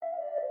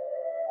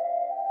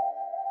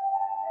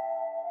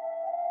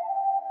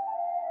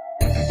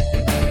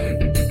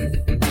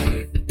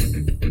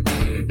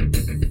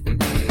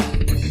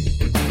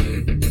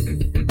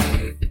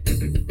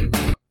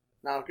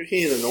No, I could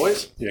hear the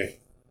noise. Yeah.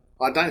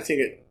 I think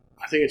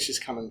it's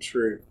just coming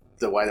through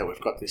the way that we've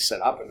got this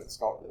set up, and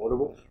it's not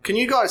audible. Can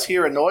you guys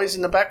hear a noise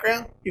in the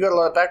background? You got a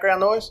lot of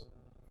background noise?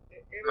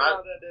 Every now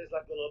and then there's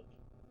like a little...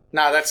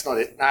 No, that's not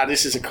it. No,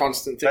 this is a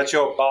constant thing. That's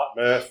your butt,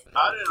 Murph.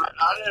 I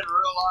didn't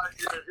realize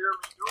you could hear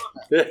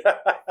me doing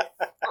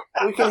that.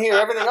 We can hear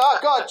everything. Oh,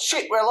 God,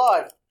 shit, we're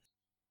live.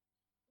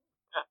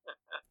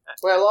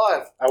 We're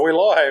live. Are we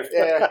live?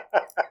 Yeah.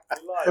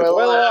 We're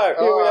live.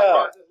 Here we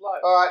are.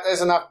 All right, there's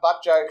enough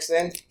butt jokes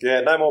then. Yeah,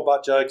 no more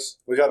butt jokes.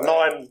 We've got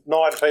nine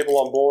people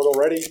on board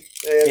already.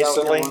 Yeah,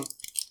 instantly.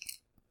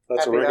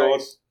 That's Happy a record.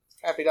 days.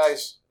 Happy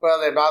days. Well,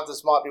 their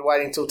mothers might be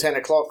waiting till 10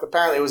 o'clock.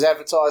 Apparently it was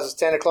advertised as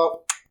 10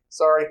 o'clock.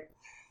 Sorry.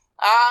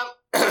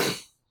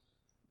 This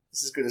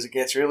is as good as it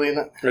gets, really,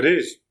 isn't it? It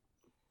is.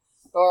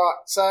 All right,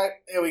 so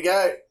here we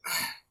go.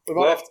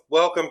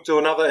 Welcome to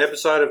another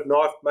episode of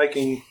Knife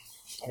Making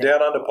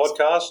Down Under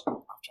podcast.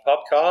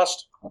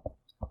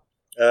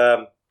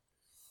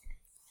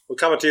 We're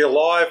coming to you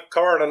live.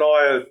 Corin and I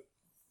are,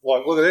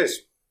 like, look at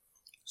this.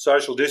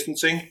 Social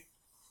distancing.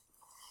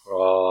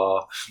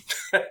 We're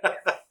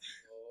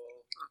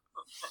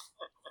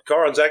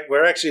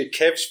actually at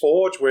Kev's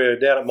Forge. We're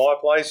down at my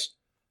place.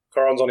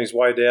 Corin's on his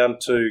way down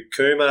to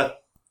Cooma,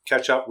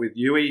 catch up with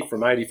Yui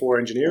from 84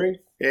 Engineering.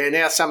 Yeah,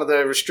 now some of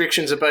the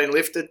restrictions have been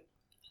lifted.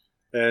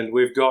 And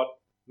we've got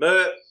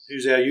Mert,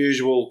 who's our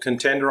usual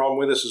contender, on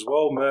with us as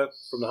well, Mert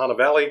from the Hunter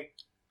Valley.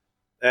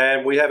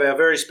 And we have our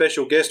very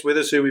special guest with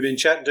us who we've been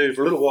chatting to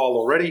for a little while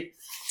already.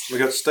 We've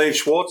got Steve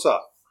Schwartzer,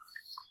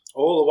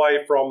 all the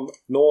way from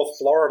North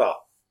Florida.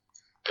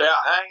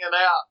 Yeah, hanging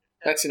out.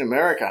 That's in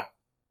America.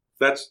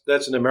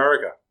 That's in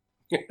America.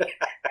 Yeah.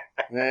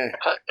 It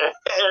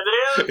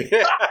is?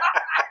 Yeah.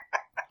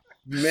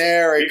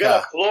 America. You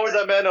got a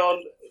Florida man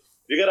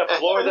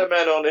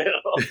on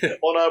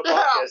our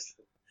podcast.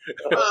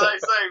 They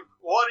say,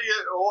 what do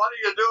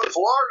you do in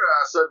Florida?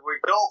 I said, we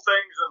kill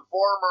things and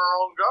form our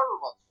own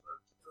government.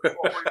 That's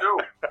what we do.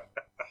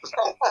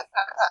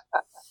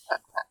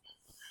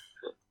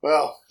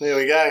 Well, there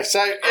we go.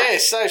 So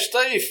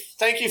Steve,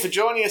 thank you for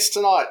joining us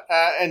tonight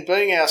and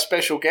being our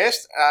special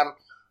guest. I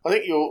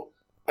think you'll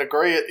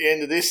agree at the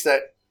end of this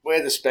that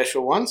we're the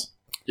special ones.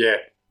 Yeah.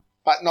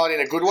 But not in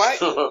a good way.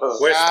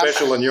 We're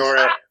special and you're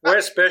our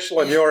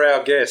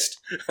guest.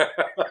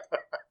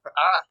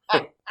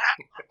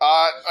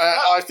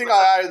 I think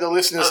I owe the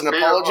listeners an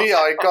apology.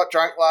 I got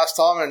drunk last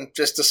time and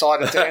just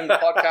decided to end the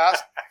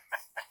podcast.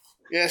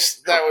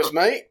 Yes, that was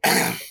me.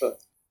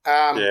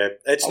 Yeah,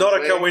 it's not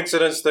a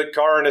coincidence that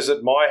Corin is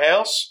at my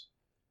house.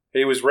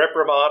 He was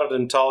reprimanded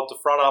and told to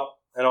front up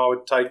and I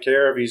would take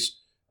care of his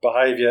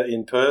behaviour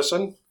in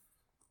person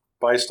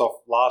based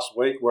off last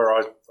week where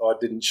I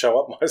didn't show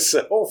up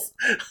myself.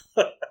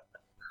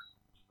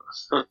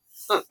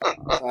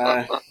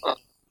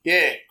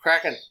 Yeah,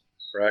 cracking.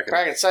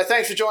 So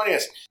thanks for joining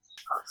us.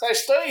 So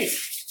Steve,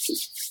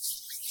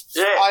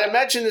 Yeah. I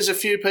imagine there's a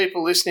few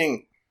people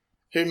listening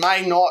who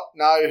may not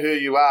know who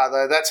you are,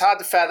 though. That's hard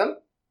to fathom.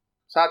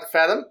 It's hard to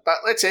fathom, but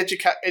let's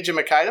educate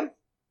them.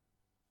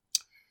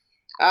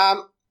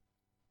 Tell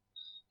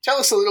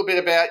us a little bit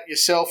about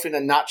yourself in a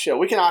nutshell.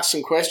 We can ask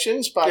some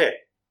questions, but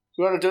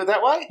you want to do it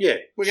that way? Yeah.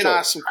 We're going to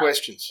ask some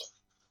questions.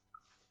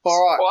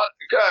 All right. Well,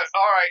 good.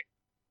 All right.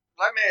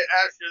 Let me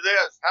ask you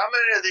this. How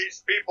many of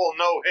these people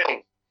know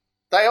Henning?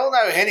 They all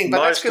know Henning,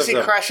 but that's because he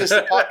crashes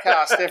the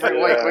podcast every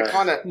week. We're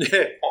kind of...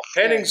 Yeah.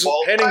 Henning's... I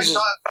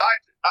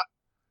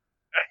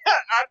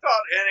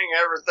taught Henning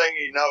everything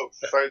he knows.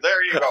 So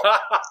there you go.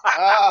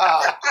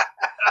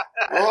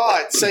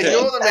 Right. So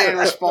you're the man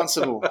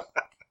responsible.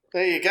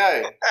 There you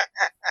go.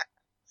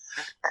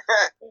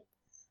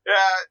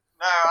 Yeah,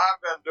 no,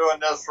 I've been doing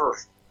this for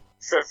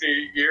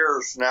 50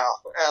 years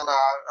now, and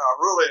I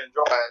really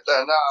enjoy it.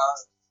 And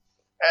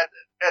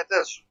at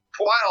this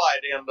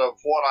twilight end of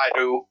what I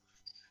do,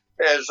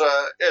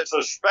 it's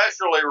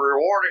especially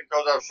rewarding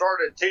because I've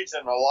started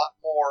teaching a lot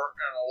more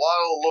and a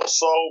lot of the little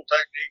subtle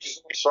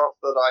techniques and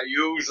stuff that I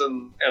use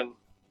and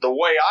the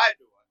way I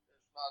do it.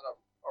 It's not a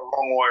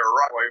wrong way or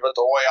right way, but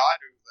the way I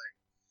do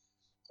things.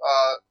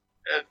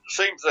 It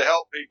seems to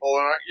help people,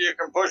 and you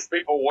can push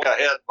people way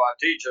ahead by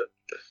teaching,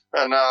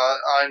 and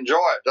I enjoy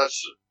it.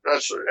 That's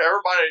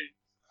everybody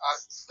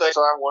thinks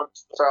I went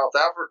to South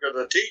Africa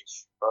to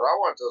teach, but I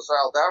went to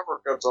South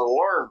Africa to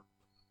learn.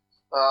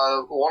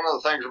 One of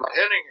the things about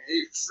Henning,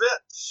 he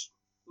fits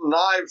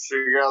knives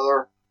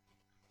together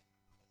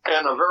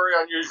in a very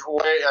unusual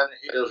way, and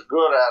he is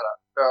good at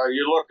it.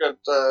 You look at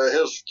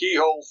his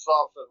keyhole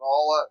stuff and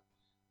all that.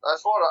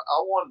 That's what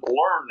I wanted to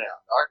learn now.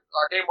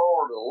 I came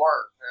over to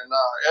learn, and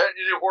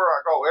anywhere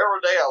I go,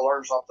 every day I learn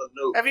something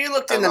new. Have you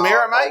looked in the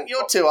mirror, mate?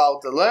 You're too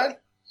old to learn.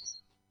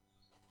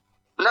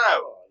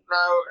 No.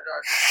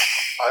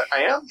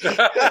 I am?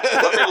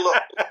 Let me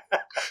look.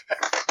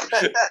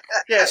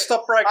 Yeah,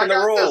 stop breaking the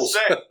rules.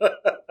 Yeah,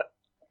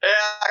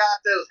 I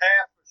got this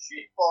half a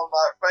sheep on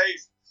my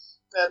face,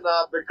 and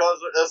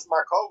because it's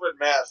my COVID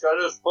mask, I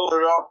just pulled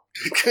it off.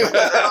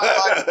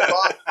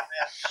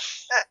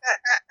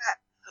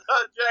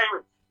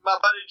 Jamie, my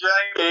buddy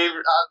Jamie,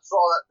 I saw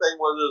that thing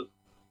with his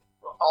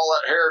all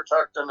that hair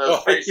tucked in his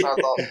face. And I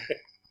thought,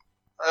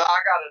 I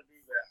got to do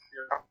that.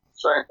 You know.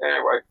 So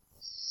anyway,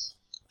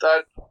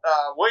 that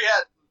we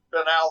hadn't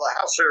been out of the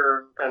house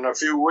here in a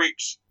few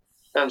weeks,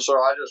 and so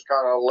I just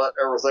kind of let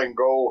everything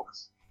go.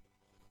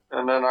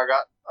 And then I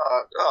got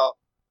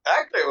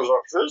actually it was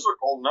a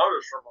physical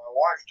notice from my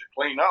wife to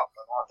clean up,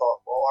 and I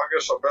thought, well, I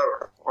guess I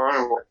better. Well,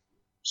 anyway,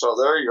 so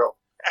there you go.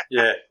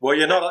 Yeah. Well,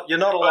 you're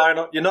not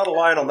alone. You're not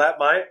alone on that,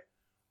 mate.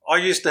 I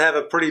used to have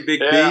a pretty big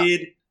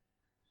beard,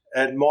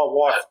 and my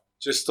wife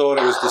just thought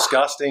it was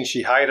disgusting.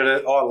 She hated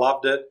it. I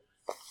loved it,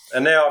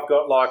 and now I've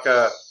got like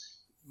a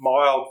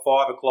mild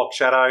 5 o'clock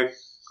shadow,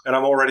 and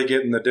I'm already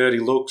getting the dirty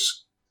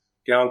looks.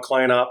 Go and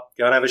clean up.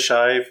 Go and have a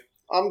shave.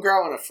 I'm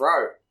growing a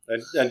fro.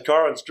 And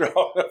Corin's growing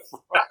a fro.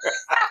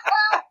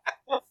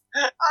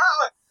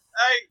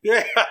 Hey,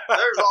 Yeah.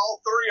 there's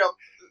all three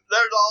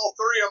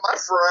of my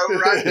fro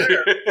right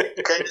there.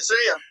 Can you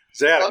see them?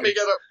 Zach, Let me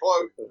get up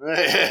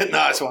close.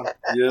 Nice one.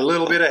 you're a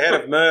little bit ahead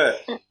of Mert.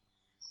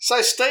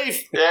 So,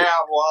 Steve,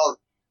 Yeah, well,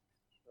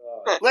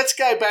 let's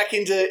go back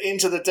into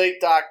the deep,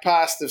 dark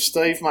past of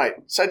Steve, mate.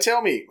 So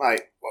tell me,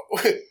 mate,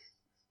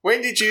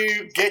 when did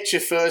you get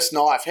your first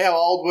knife? How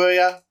old were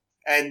you?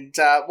 And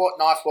what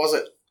knife was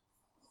it?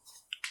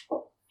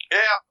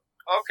 yeah,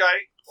 okay.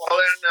 Well,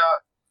 then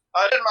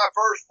I did my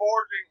first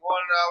forging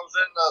when I was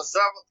in the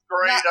 7th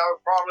grade. I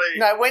was probably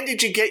No, when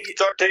did you get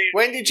 13.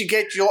 when did you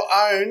get your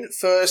own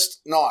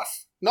first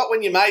knife? Not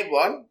when you made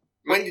one.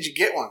 When did you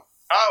get one?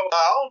 Oh,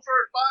 my own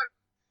first knife?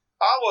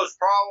 I was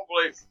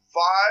probably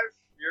 5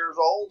 years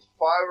old,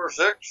 5 or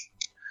 6.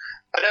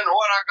 And then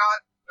when I got,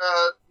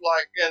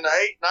 like, in the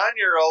 8,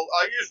 9-year-old,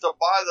 I used to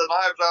buy the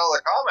knives out of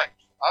the comics.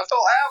 I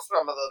still have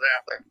some of the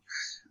damn things.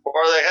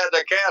 Where they had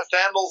the cast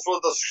handles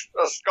with a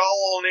skull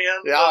on the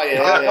end. Oh,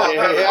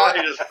 yeah.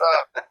 Greatest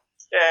stuff.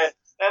 Yeah,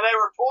 and they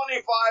were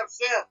 25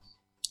 cents.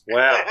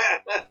 Wow.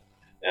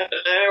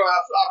 Anyway,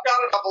 I've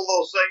got a couple of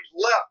those things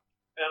left,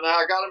 and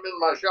I got them in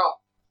my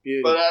shop.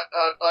 Beauty. But I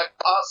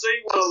see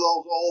one of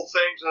those old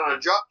things in a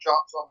junk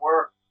shop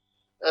somewhere.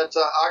 It's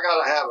I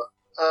gotta have it.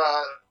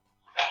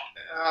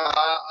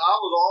 I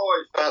was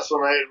always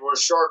fascinated with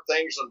sharp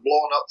things and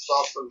blowing up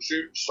stuff and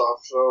shooting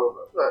stuff,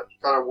 so that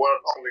kind of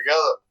went all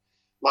together.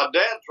 My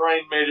dad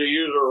trained me to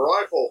use a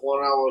rifle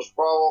when I was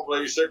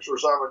probably 6 or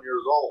 7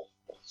 years old,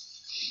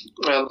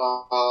 and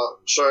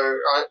so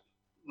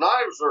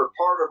knives are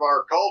part of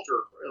our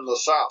culture in the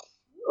South,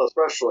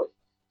 especially.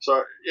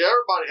 So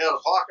everybody had a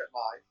pocket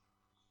knife.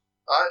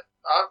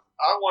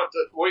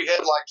 We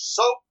had like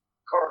soap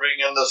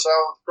carving in the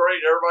 7th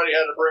grade. Everybody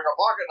had to bring a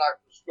pocket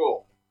knife to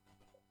school.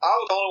 I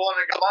was the only one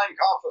that got mine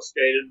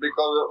confiscated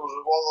because it was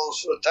one of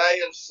those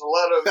Italian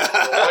stilettos with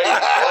a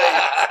blade.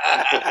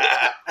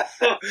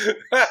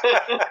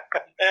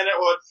 And it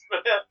was,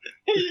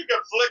 you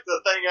could flick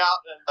the thing out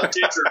and the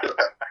teacher took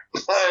it.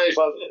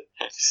 But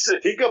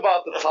think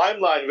about the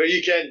timeline where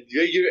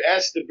you're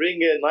asked to bring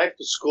a knife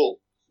to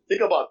school.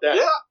 Think about that.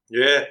 Yeah.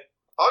 Yeah.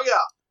 Oh,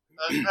 yeah.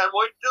 And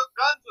we took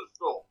guns to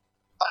school.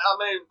 I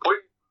mean, we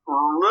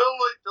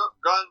really took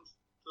guns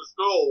to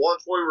school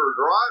once we were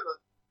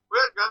driving. We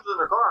had guns in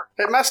the car.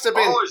 It must have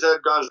been Always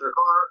had guns in the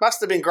car.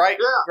 must have been great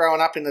Yeah. growing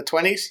up in the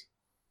 20s.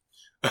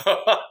 I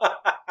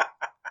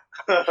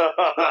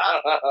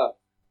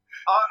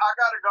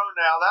got to go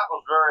now. That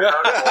was very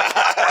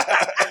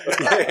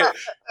hurtful. Yeah.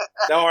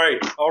 Don't worry,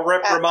 I'll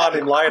reprimand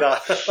him later.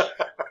 No,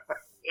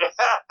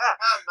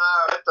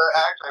 it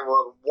actually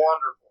was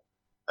wonderful.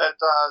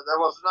 There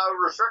was no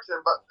restriction,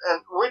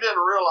 and we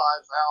didn't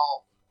realize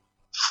how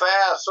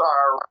fast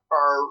our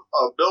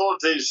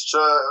abilities to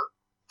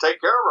take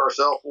care of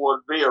ourselves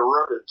would be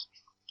eroded.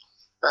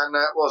 And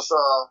that was,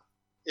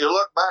 you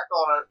look back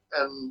on it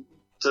in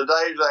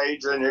today's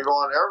age and you're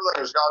going,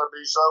 everything's got to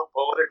be so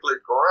politically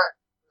correct.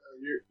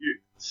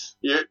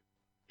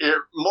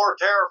 You're more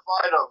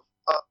terrified of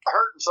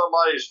hurting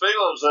somebody's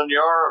feelings than you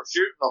are of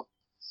shooting them.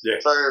 Yeah.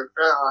 So it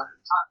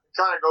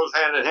kind of goes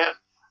hand in hand.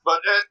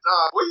 But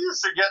we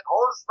used to get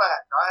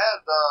horseback. I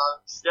had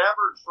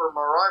scabbards for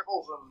my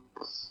rifles and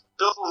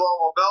pistols on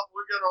my belt.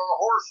 We'd get on a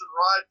horse and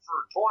ride for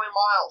 20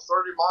 miles,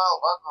 30 miles,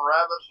 hunting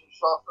rabbits and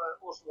stuff.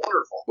 It was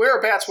wonderful.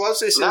 Whereabouts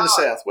was this in the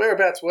South?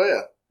 Whereabouts were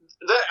you?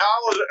 I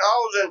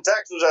was in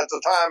Texas at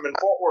the time, in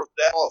Fort Worth,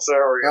 Dallas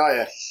area. Oh,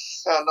 yeah.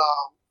 And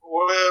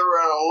we were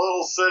in a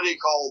little city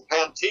called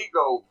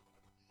Pantego.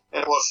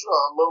 It was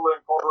a little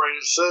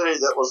incorporated city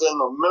that was in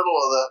the middle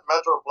of that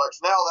metroplex.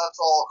 Now that's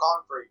all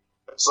concrete.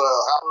 It's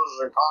houses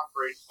and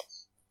concrete.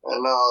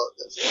 And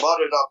it's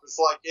butted up. It's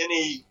like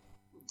any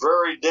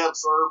very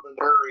dense urban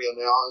area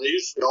now. It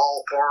used to be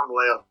all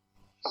farmland,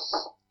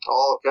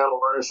 all cattle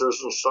ranches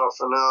and stuff,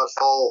 and now it's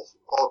all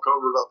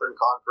covered up in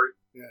concrete.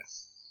 Yeah,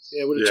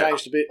 it would have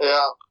changed a bit.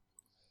 Yeah.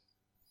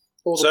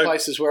 All the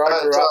places where I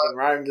grew up and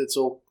roamed, it's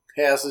all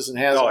houses and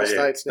housing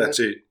estates now. That's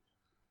it.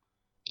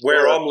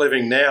 Where I'm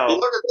living now,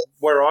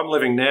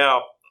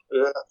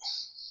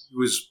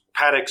 was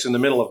paddocks in the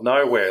middle of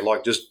nowhere,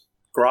 like just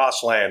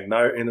grassland,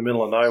 in the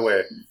middle of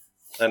nowhere.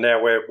 And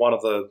now we're one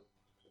of the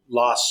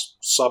last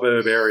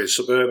suburban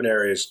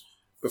areas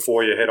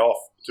before you head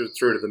off through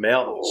to the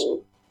mountains.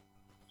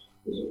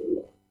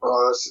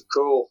 Oh, that's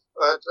cool.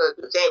 It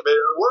can't be.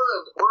 We're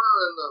in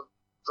the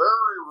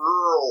very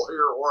rural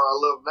here where I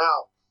live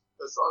now.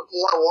 There's a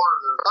lot of water.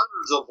 There's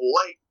hundreds of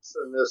lakes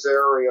in this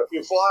area. If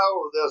you fly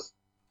over this,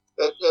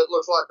 it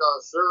looks like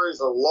a series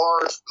of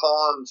large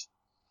ponds.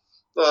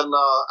 And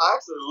I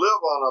actually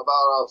live on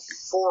about a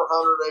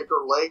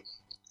 400-acre lake.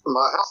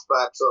 My house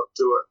backs up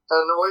to it.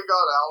 And we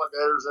got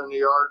alligators in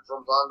the yard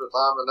from time to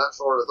time and that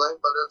sort of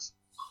thing, but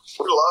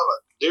we love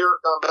it.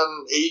 Deer come in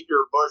and eat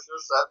your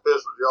bushes. That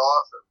pisses you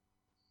off. And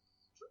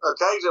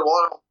occasionally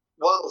one of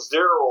those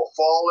deer will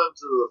fall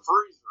into the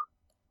freezer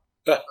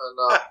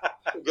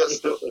and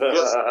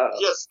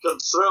gets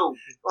consumed.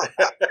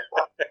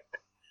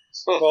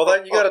 Well,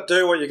 then you got to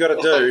do what you got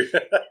to do.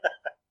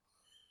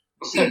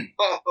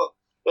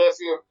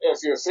 If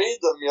you feed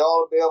them, you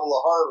ought to be able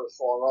to harvest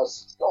one.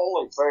 That's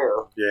only fair.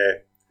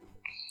 Yeah.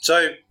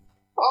 So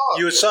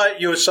you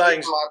were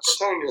saying,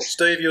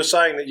 Steve, you were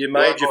saying that you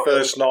made your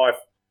first knife.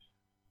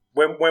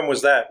 When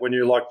was that? When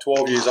you were like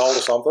 12 years old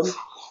or something?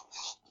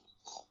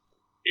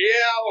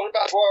 Yeah, I was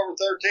about 12 or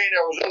 13.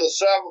 I was in the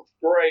 7th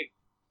grade.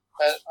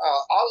 And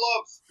I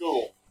loved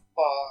school.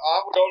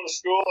 I would go to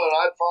school and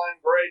I'd find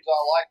grades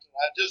I liked and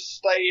I'd just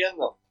stay in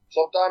them.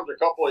 Sometimes a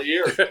couple of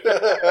years. But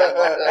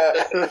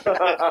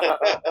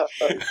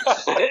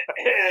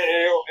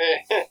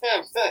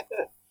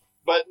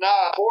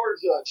nah,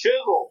 forged a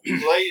chisel.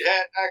 They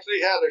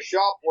actually had a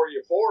shop where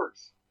you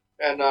forged.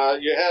 And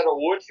you had a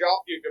wood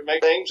shop, you could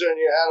make things, and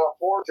you had a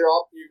forge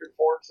shop, you could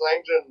forge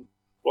things and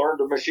learn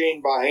to machine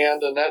by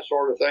hand and that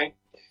sort of thing.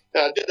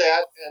 And I did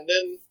that, and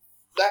then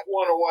that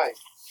went away.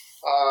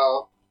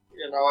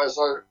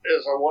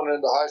 As I went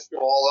into high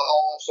school, all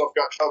that stuff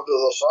got shoved to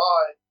the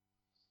side.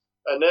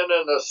 And then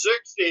in the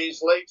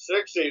 60s, late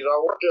 60s, I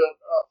worked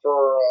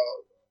for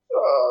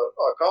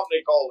a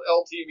company called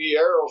LTV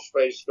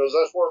Aerospace because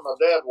that's where my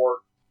dad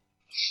worked.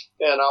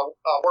 And I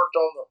worked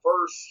on the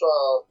first,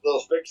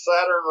 those big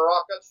Saturn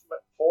rockets,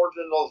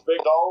 forging those big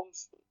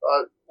domes.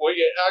 We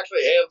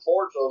actually hand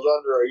forged those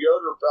under a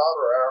Yoder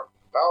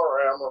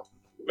power hammer.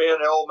 Me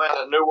and the old man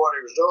that knew what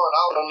he was doing.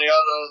 I was on the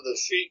other end of the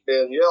sheet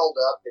being yelled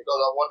at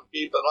because I wasn't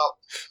keeping up.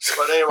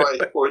 But anyway,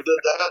 we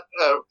did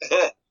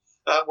that.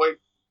 And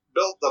we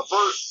built the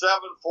first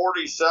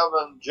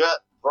 747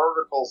 jet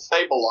vertical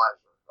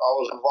stabilizer. I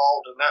was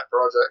involved in that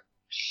project.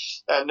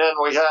 And then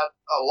we had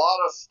a lot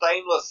of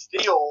stainless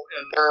steel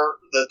in there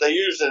that they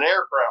used in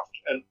aircraft.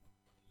 And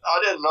I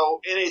didn't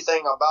know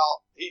anything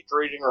about heat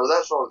treating or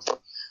that sort of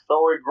thing. So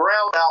we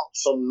ground out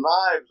some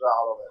knives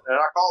out of it. And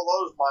I call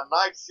those my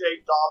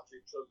knife-shaped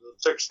objects of the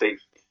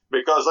 60s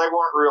because they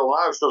weren't real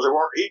knives because they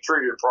weren't heat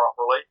treated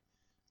properly,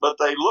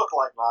 but they look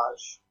like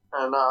knives.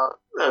 And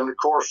of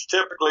course,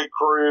 typically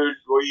crude,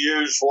 we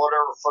used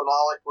whatever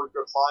phenolic we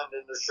could find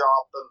in the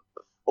shop and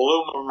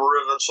aluminum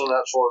rivets and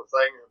that sort of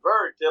thing.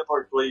 Very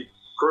typically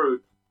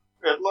crude.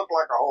 It looked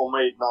like a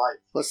homemade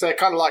knife. Let's say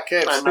kind of like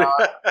Kev's.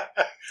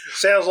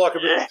 Sounds like a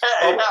bit.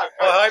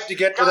 I hope to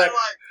get to that.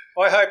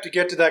 I hope to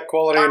get to that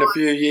quality in a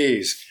few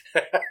years.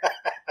 Yeah,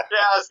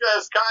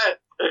 it's kind of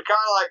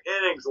like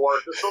Henning's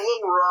work. It's a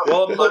little rough.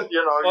 Well,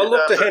 I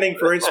look to Henning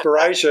for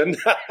inspiration.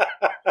 Well,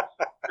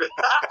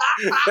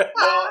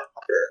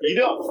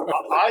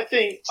 I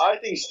think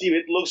Steve,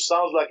 it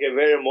sounds like a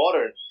very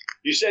modern.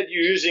 You said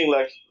you're using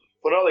like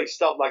phenolic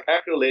stuff like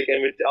acrylic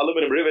and with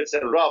aluminum rivets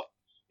and rough.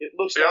 It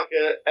looks like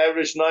an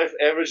average knife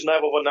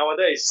of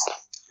nowadays.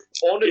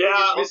 Only thing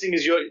it's missing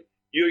is your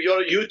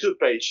YouTube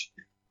page.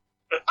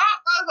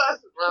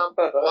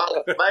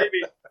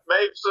 Maybe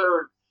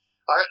soon.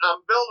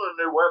 I'm building a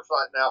new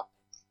website now.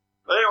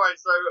 But anyway,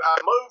 so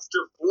I moved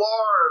to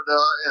Florida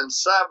in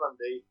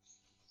 '70,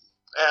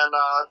 and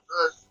I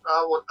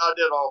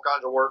did all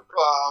kinds of work: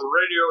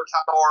 radio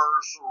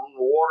towers,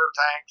 water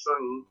tanks,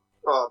 and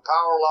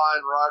power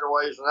line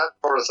right-of-ways, and that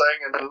sort of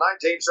thing. And in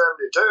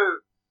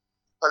 1972,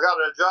 I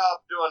got a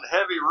job doing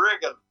heavy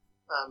rigging,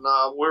 and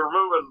we were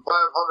moving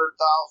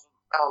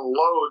 500,000-pound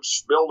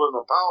loads, building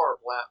a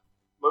power plant,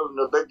 moving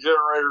the big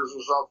generators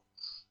and stuff.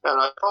 And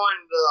I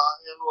joined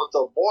in with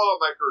the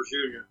Boilermakers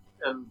Union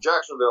in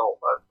Jacksonville,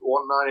 at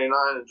 199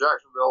 in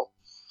Jacksonville.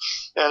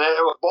 And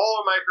it was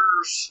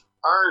Boilermakers,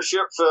 iron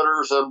ship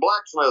fitters, and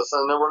blacksmiths.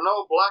 And there were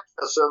no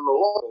blacksmiths in the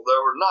local.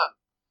 There were none.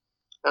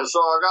 And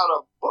so I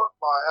got a book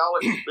by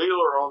Alex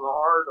Beeler on the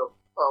art of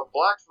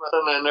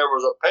blacksmithing, and there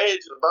was a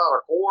page about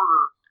a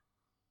quarter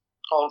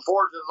on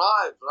forging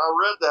knives. And I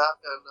read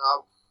that, and I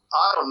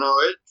don't know,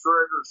 it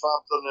triggered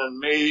something in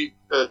me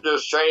that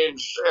just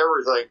changed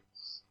everything.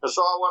 And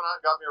so I went out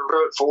and got me a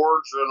rivet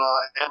forge and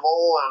an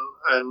anvil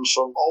and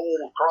some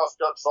old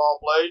crosscut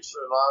saw blades,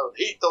 and I would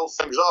heat those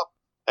things up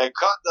and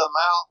cut them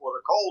out with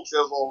a cold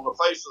chisel on the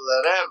face of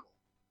that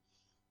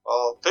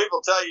anvil.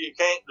 People tell you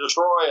can't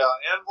destroy an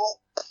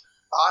anvil.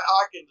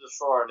 I can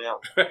destroy an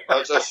anvil.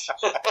 I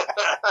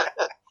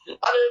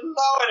didn't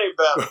know any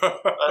better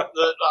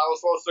that I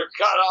was supposed to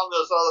cut on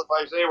this other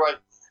face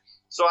anyway.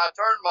 So I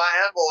turned my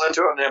anvil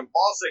into an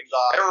embossing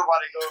die.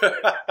 Everybody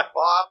goes,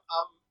 well,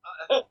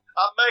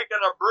 I'm making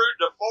a brute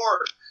to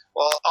forge.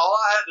 Well, all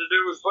I had to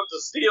do was put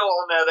the steel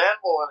on that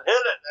anvil and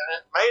hit it, and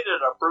it made it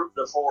a brute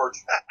to forge.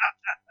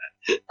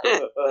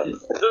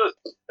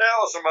 That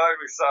was some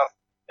ugly stuff.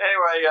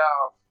 Anyway,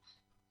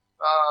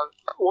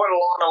 went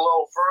along a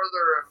little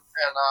further,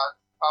 and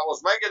I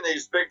was making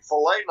these big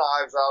fillet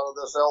knives out of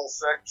this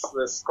L6,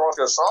 this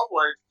Crosscut saw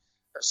blade,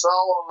 and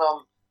selling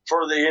them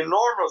for the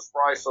enormous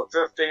price of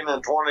 $15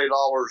 and $20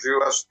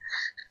 US.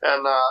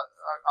 And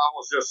I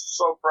was just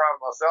so proud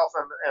of myself,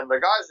 and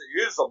the guys that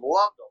used them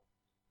loved them.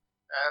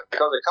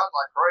 Because they cut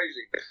like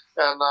crazy.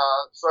 And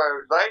so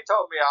they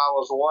told me I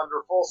was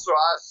wonderful, so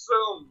I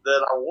assumed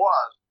that I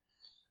was.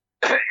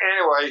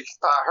 Anyway,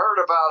 I heard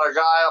about a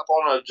guy up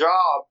on a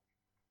job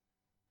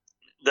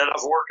that I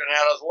was working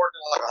at. I was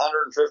working like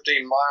 115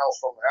 miles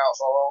from the house.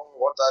 I don't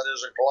know what that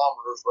is in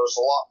kilometers, but it's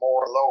a lot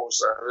more of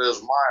those than it is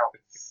miles.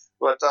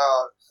 But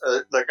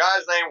the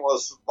guy's name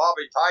was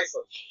Bobby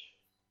Tyson,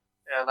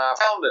 and I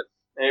found it.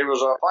 He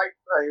was a pipe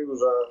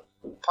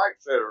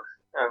fitter,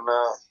 and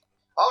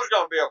I was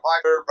going to be a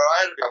pipe fitter, but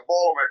I had to be a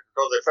boilermaker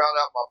because they found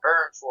out my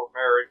parents were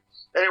married.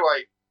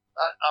 Anyway,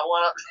 I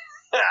went up.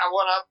 I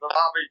went up to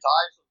Bobby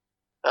Tyson.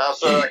 And I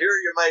said, "I hear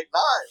you make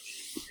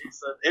knives." He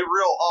said, "He's a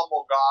real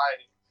humble guy."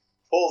 He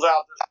pulls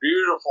out this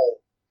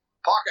beautiful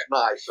pocket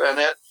knife, and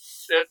it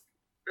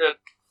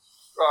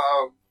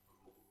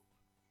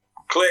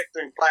clicked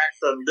and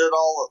clacked and did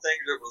all the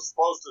things it was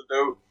supposed to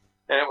do.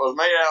 And it was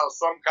made out of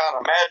some kind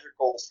of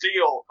magical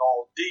steel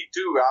called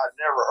D2 I'd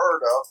never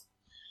heard of.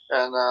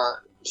 And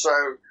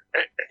so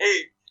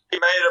he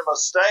made a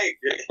mistake.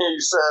 He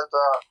said,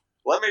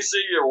 "Let me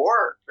see your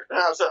work." And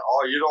I said,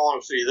 "Oh, you don't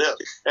want to see this."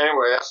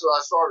 Anyway, so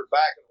I started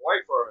backing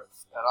away from it.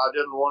 And I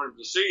didn't want him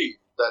to see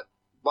that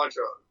bunch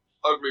of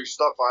ugly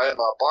stuff I had in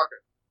my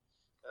pocket.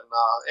 And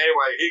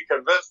anyway, he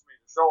convinced me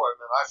to show him,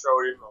 and I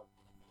showed him.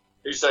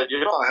 He said, "You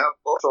don't have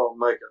books on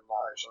making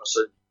knives." I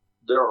said,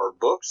 "There are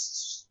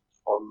books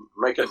on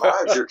making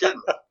knives? You're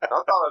kidding. I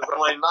thought I was the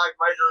only knife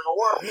maker in the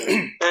world."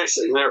 And he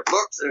said, "There are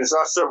books." And so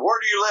I said, "Where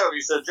do you live?"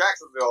 He said,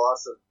 "Jacksonville." I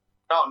said,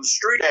 "Not in the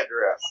street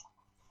address."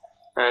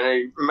 And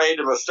he made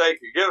the mistake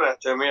of giving it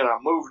to me, and I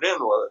moved in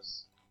with it.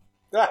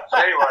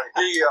 Anyway,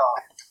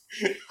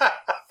 he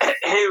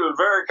was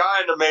very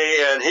kind to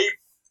me, and he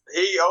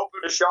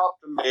opened a shop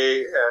to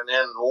me, and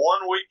in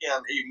one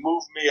weekend he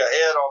moved me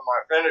ahead on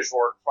my finish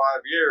work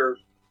 5 years.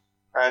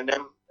 And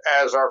then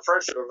as our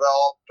friendship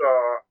developed,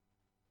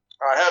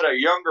 I had a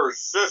younger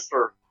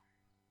sister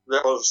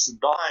that was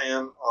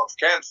dying of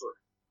cancer,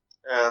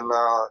 and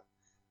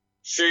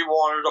she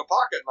wanted a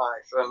pocket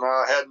knife, and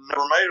I had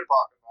never made a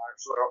pocket knife.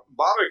 So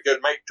Bobby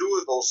could make 2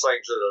 of those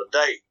things in a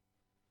day.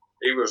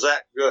 He was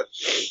that good.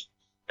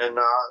 And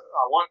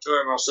I went to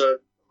him and I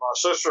said, "My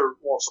sister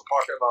wants a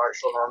pocket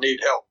knife and I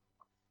need help."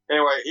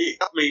 Anyway, he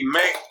helped me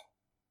make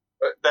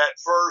that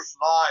first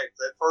knife,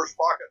 that first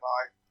pocket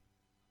knife.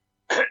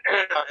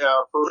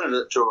 I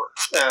presented it to her,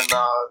 and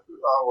I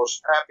was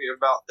happy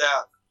about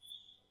that.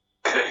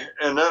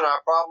 And then I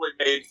probably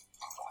made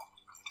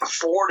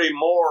 40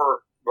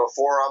 more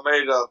before I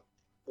made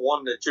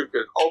one that you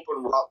could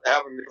open without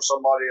having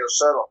somebody a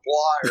set of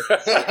pliers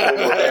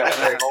over that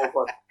thing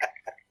open.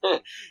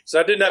 So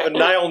I didn't have a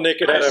nail nick;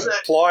 it had a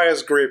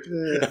pliers grip.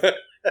 Yeah.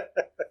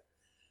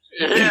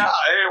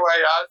 Anyway,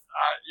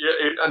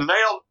 a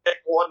nail nick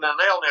wasn't a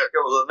nail nick;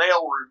 it was a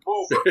nail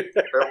remover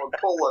that would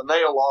pull the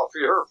nail off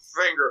your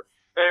finger.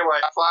 Anyway,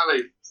 I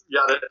finally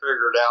got it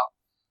figured out.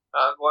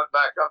 I went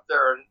back up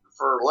there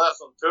for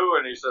lesson 2,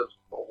 and he said,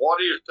 "Well, what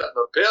are you setting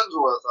the pins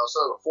with?" I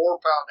said, "A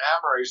 4-pound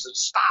hammer." He said,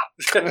 "Stop."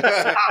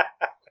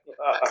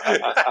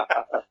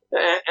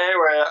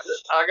 Anyway,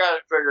 I got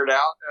it figured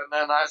out, and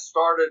then I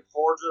started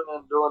forging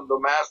and doing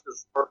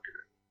Damascus work.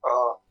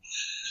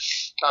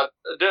 I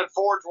did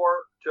forge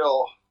work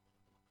till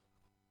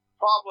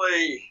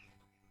probably,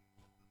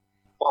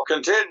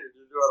 continued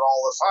to do it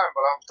all the time,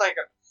 but I'm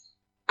thinking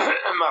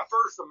my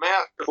first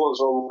Damascus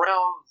was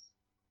around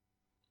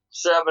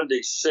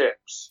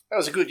 76. That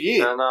was a good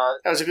year. And,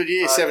 that was a good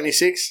year,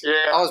 76.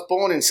 Yeah. I was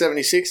born in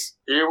 76.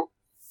 You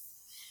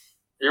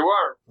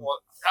were?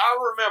 Well, I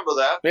remember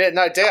that. Yeah,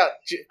 no doubt.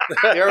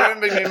 You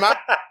remember me, Mum?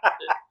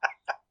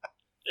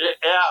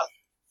 Yeah.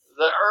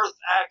 The Earth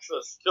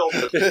axis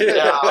tilted.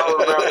 Yeah, I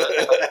remember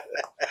that.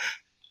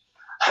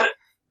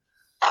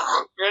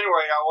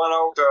 Anyway, I went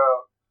over to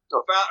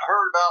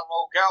heard about an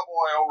old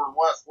cowboy over in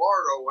West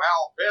Florida,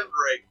 Al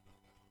Pendrake,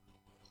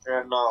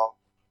 and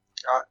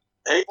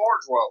he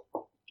forged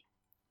welded.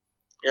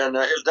 And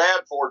his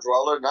dad forged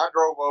welded, and I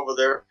drove over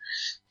there,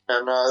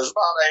 and it was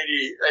about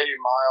 80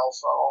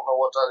 miles. I don't know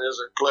what that is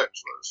in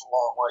clicks, but it's a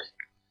long way.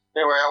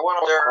 Anyway, I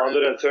went over there.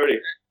 130.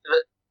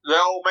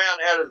 The old man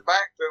had his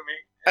back to me.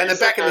 And the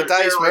back in the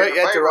days, Mert, you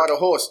had to ride a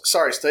horse.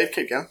 Sorry, Steve,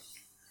 keep going.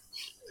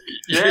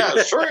 Yeah,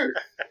 it's true.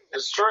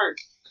 It's true.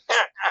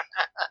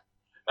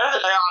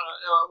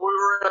 We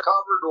were in a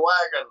covered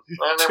wagon.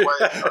 Anyway,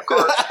 of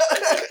course.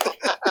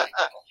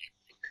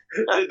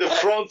 The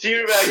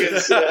frontier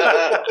wagons.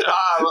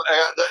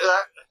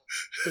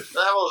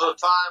 That was a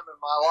time in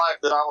my life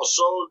that I was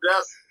so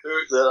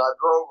destitute that I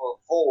drove a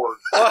Ford.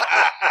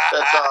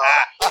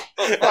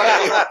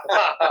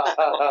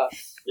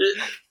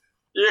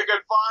 You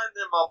could find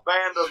them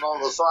abandoned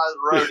on the side of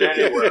the road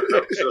anywhere.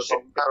 It was just a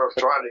matter of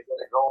trying to get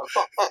it going.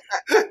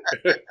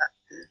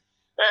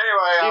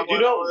 Anyway,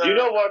 Do you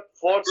know what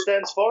Ford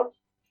stands for?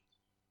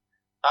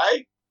 Hey,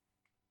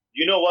 Do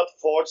you know what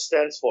Ford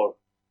stands for?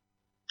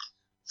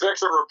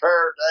 fix and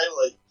repair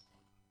daily.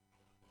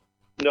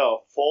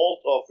 No, Fault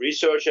of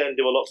Research and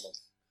Development.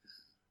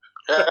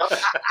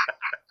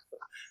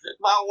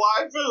 My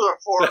wife is a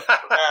Ford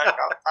fanatic.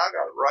 I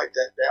got to write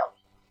that down.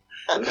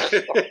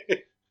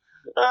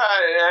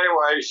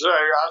 Anyway, so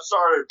I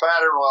started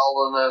pattern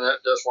welding, and it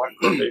just went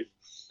crazy.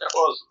 It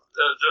was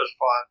just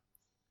fun,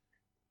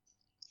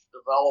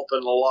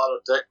 developing a lot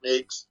of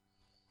techniques,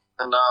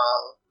 and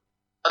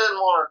I didn't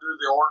want to do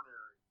the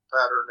ordinary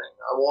patterning.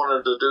 I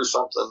wanted to do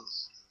something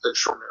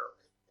extraordinary.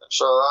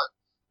 So I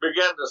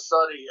began to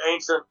study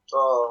ancient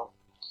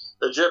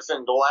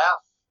Egyptian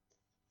glass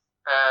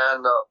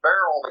and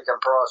barrel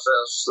making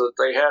process that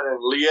they had in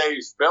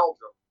Liège,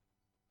 Belgium.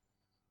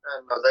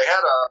 And they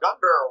had a gun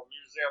barrel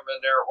museum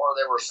in there where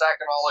they were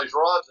stacking all these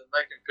rods and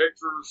making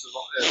pictures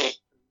and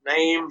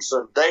names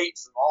and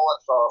dates and all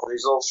that stuff,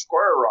 these little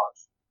square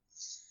rods.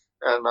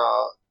 And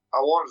I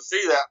wanted to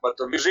see that, but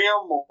the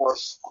museum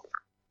was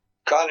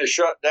kind of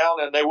shut down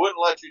and they wouldn't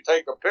let you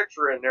take a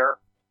picture in there.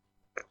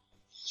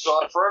 So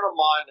a friend of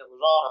mine that was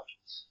on a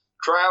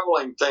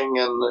traveling thing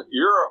in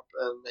Europe,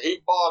 and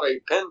he bought a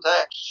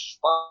Pentax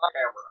spy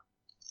camera.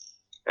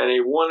 And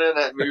he went in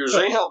that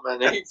museum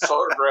and he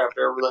photographed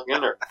everything in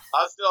there.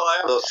 I still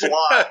have the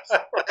slides.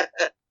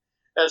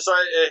 And so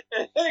it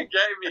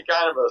gave me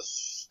kind of a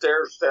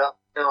stair step,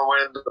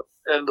 into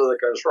the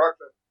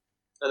construction.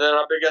 And then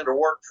I began to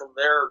work from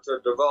there to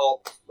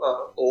develop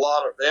a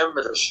lot of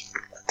images.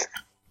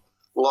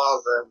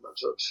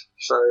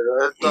 So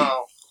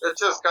it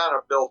just kind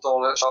of built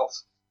on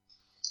itself.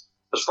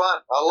 It's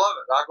fun. I love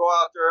it. I go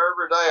out there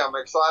every day. I'm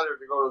excited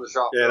to go to the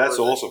shop. Yeah, that's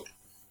awesome.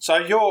 So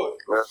you're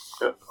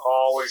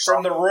always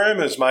from the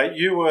rumours, mate.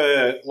 You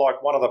were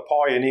like one of the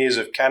pioneers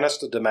of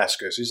canister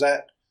Damascus. Is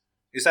that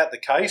the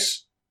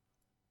case?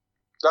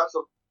 That's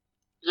a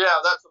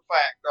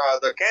fact.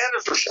 The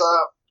canister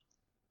stuff.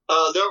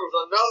 There was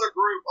another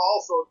group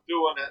also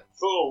doing it,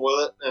 fooling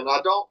with it, and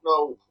I don't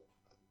know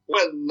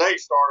when they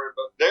started,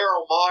 but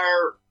Daryl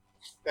Meyer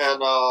and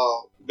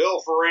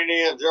Bill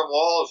Farini and Jim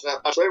Wallace,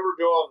 they were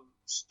doing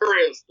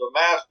serious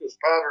Damascus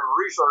pattern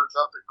research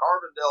up in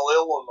Carbondale,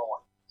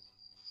 Illinois.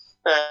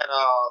 And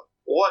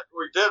what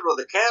we did with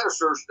the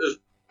canisters is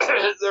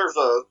there's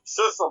a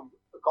system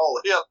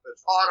called HIP.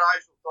 It's hot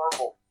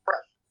isothermal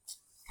press.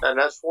 And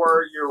that's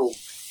where you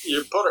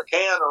put a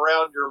can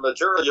around your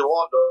material you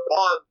want to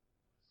bond,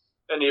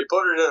 and you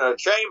put it in a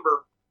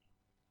chamber.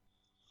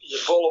 You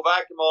pull a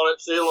vacuum on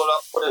it, seal it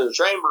up, put it in a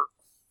chamber,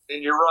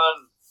 and you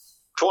run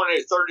 20,000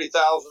 to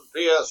 30,000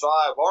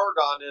 psi of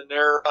argon in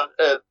there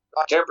at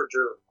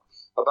temperature,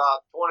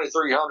 about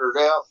 2,300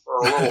 F or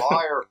a little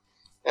higher,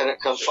 and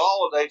it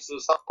consolidates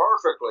this up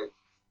perfectly.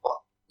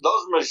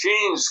 Those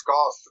machines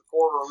cost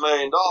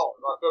 $250,000.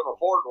 I couldn't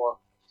afford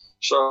one.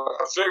 So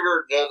I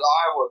figured that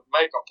I would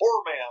make a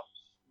poor man's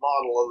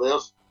model of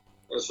this.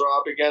 And so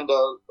I began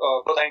to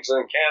put things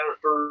in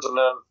canisters, and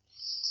then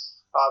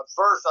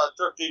first I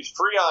took these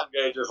Freon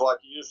gauges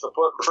like you used to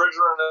put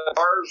refrigerant in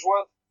cars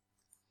with,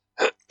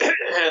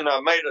 and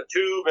I made a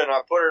tube and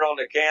I put it on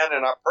the can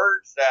and I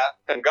purged that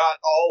and got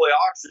all the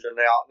oxygen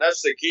out. And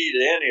that's the key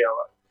to any of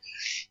it.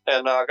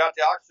 And I got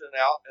the oxygen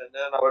out, and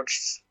then I would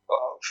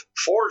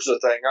forge the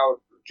thing. I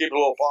would keep a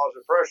little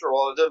positive pressure.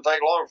 Well, it didn't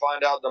take long to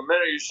find out the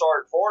minute you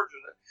started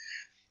forging it,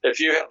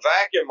 if you had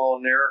vacuum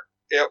on there,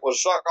 it would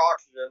suck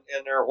oxygen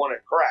in there when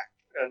it cracked,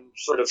 and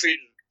so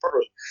defeated the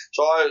purpose.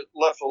 So I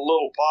left a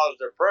little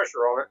positive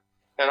pressure on it,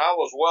 and I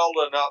was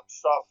welding up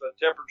stuff at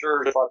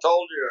temperatures. If I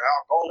told you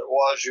how cold it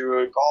was, you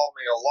would call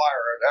me a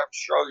liar. I'd have to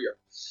show you.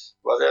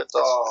 But I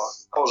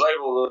was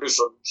able to do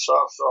some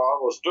stuff, so I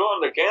was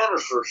doing the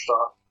canister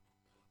stuff.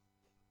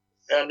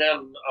 And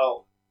then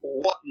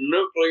what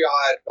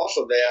nuclei off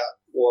of that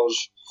was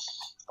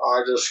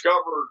I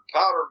discovered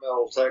powder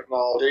metal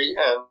technology,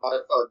 and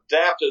I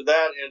adapted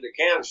that into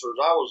canisters.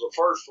 I was the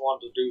first one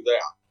to do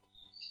that.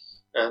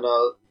 And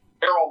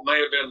Harold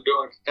may have been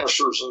doing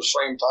canisters at the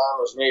same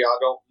time as me. I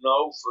don't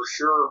know for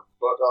sure,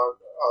 but I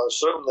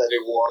assume that he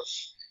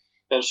was.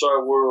 And so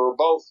we were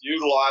both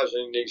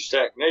utilizing these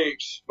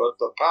techniques, but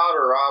the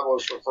powder, I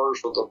was the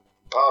first with the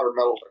powder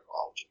metal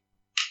technology.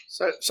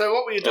 So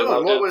what were you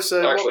doing? What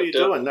were you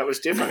doing that was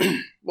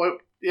different?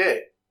 Yeah.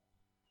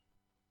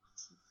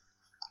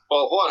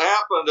 Well, what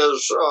happened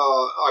is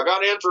I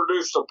got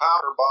introduced to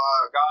powder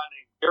by a guy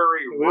named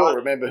Gary We all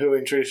remember who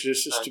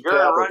introduced us to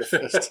powder the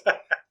first.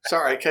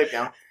 Sorry, keep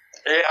going.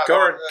 Yeah,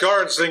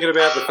 Goran's thinking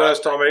about the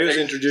first time he was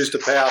introduced to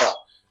powder,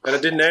 and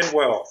it didn't end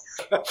well.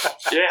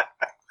 Yeah.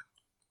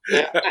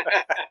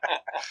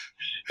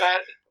 I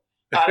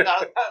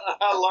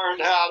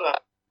learned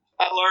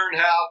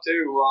how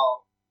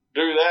to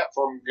do that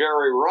from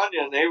Gary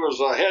Runyon. He was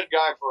a head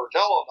guy for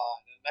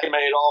Teledyne, and they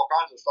made all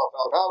kinds of stuff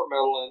out of powder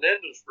metal in the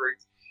industry.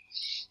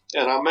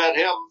 And I met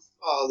him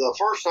the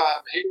first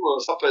time. He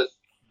was up at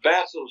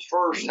Batson's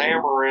first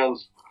hammer-in,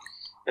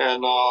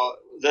 and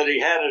that he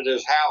had at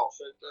his house.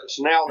 It's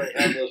now they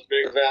have this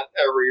big event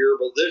every year,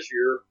 but this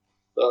year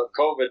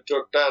COVID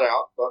took that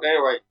out. But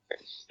anyway,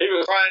 he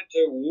was trying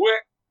to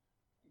wick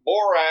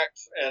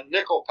borax and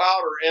nickel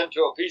powder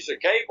into a piece of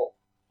cable.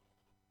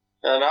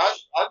 And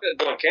I've been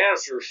doing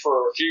canisters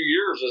for a few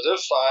years at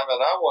this time,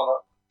 and I went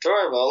up to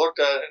him and I looked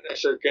at it and I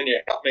said, "Can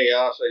you help me?" And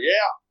I said,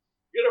 "Yeah,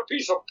 get a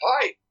piece of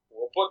pipe.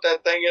 We'll put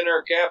that thing in there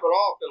and cap it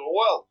off. It'll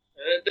weld."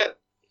 And it did.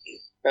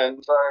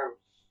 And so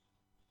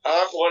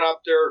I went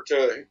up there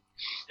to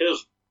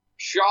his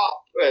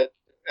shop at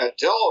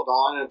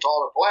Teledyne and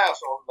taught a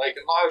class on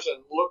making knives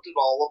and looked at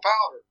all the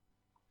powder.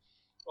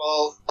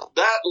 Well,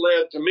 that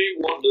led to me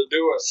wanting to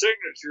do a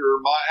signature,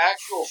 my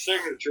actual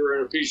signature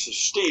in a piece of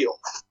steel.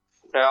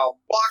 Now,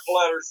 block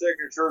letter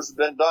signatures have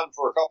been done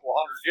for a couple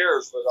hundred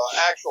years, but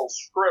an actual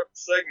script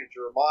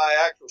signature, my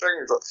actual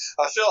signature,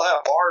 I still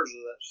have bars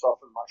of that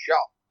stuff in my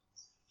shop.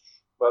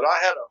 But I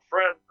had a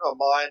friend of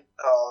mine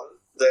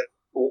that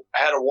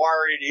had a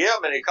wire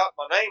EDM, and he cut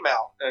my name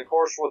out. And of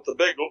course, with the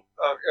big,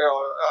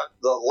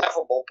 the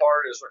laughable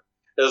part is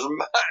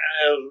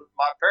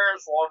my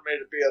parents wanted me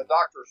to be a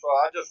doctor, so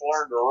I just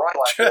learned to write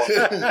like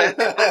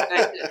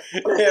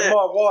one. Yeah,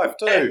 my wife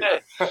too.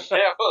 It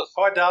was,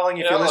 Hi, darling,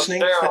 if you're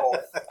listening. Terrible.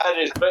 I had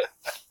these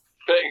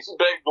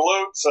big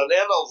loops, and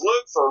in those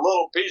loops are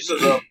little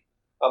pieces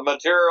of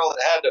material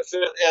that had to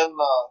fit in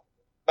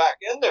back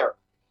in there.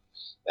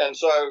 And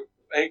so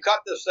he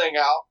cut this thing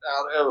out,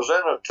 and it was in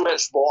a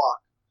 2-inch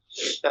block.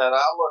 And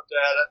I looked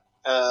at it,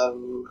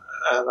 and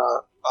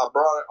I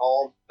brought it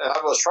home, and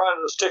I was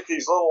trying to stick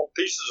these little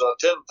pieces of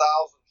 10,000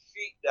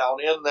 feet down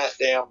in that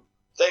damn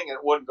thing, and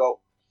it wouldn't go.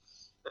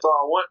 So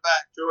I went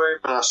back to him,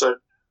 and I said,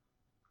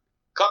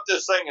 "Cut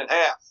this thing in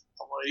half.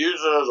 I'm going to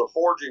use it as a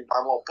forging.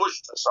 I'm going to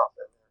push this up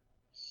in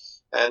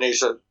there." And he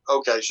said,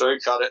 "Okay." So he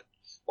cut it.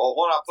 Well,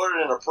 when I put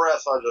it in a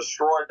press, I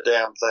destroyed the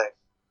damn thing.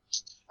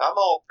 I'm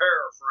going to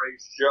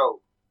paraphrase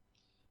Joe.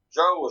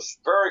 Joe was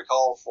very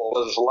colorful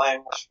with his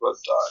language, but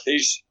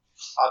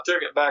I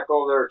took it back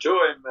over there to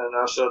him, and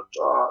I said,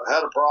 "I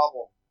had a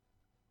problem."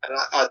 And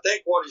I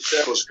think what he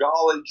said was,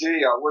 "Golly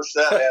gee, I wish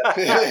that had."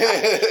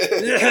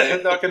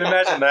 Yeah, I can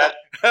imagine that.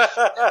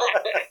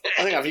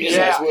 I think I've used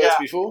those words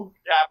before.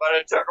 Yeah, but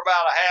it took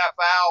about a half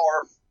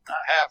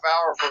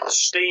hour for the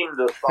steam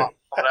to stop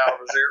coming out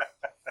of his ear.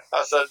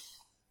 I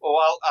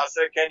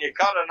said, "Can you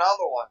cut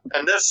another one?"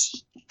 And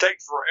this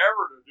takes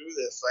forever to do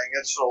this thing.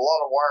 It's a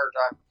lot of wire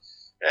time.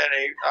 And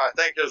I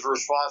think his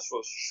response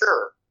was,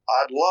 "Sure,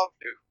 I'd love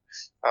to."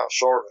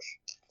 Sort of.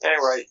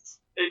 Anyway,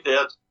 he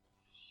did.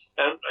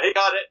 And he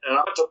got it, and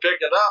I went to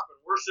pick it up, and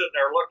we're sitting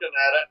there looking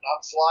at it, and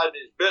I'm sliding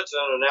these bits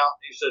in and out.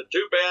 He said,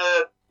 "Too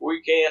bad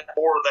we can't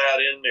pour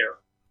that in there."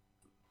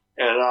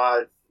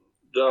 And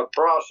the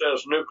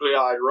process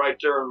nuclide right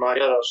there in my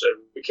head, I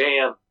said, "We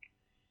can."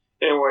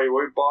 Anyway,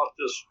 we bought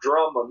this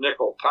drum of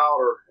nickel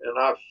powder, and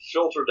I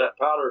filtered that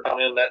powder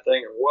down in that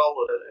thing and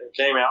welded it, and it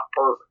came out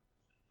perfect.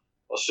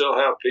 I still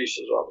have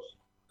pieces of it.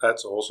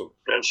 That's awesome.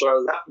 And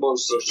so that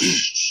was the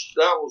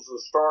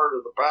start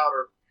of the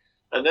powder.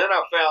 And then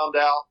I found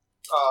out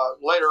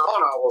later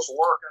on I was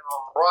working on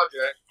a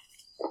project,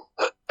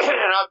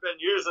 and I've been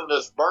using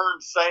this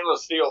burned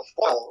stainless steel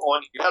foil.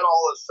 When you get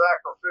all this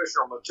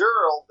sacrificial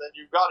material, then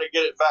you've got to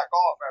get it back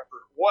off after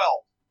it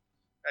welds.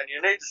 And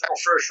you need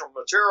sacrificial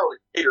material to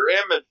keep your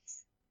image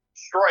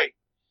straight.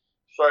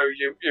 So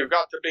you've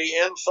got to be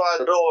inside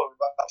the billet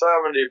about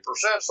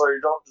 70%, so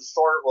you don't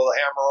distort it with a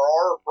hammer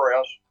or a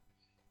press.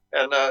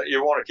 And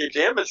you want to keep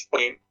the image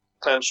clean.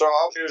 And so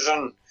I was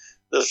using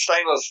the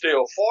stainless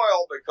steel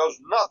foil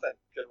because nothing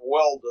can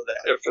weld to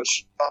that if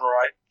it's done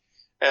right.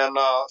 And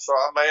so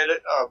I made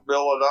it,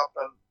 built it up,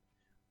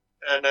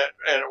 and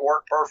it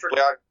worked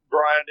perfectly. I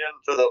grind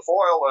into the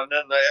foil, and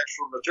then the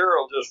extra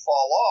material just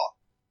fall off.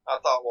 I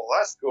thought, well,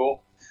 that's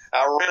cool.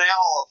 I ran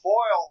out of the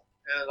foil,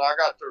 and I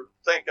got to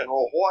thinking,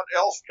 well, what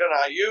else can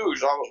I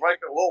use? I was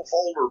making a little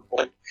folder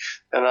plate,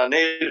 and I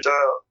needed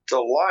to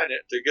line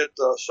it to get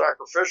the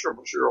sacrificial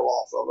material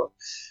off of it.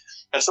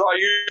 And so I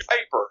used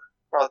paper.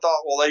 I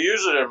thought, well, they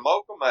use it in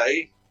Mokume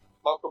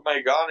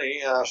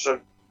Gani, and I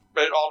said,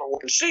 it ought to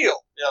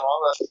conceal.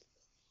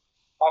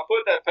 I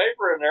put that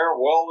paper in there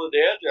and welded the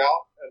edge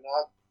out, and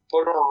I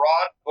put it on a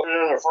rod, put it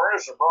in a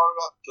furnace, and brought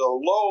it up to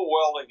low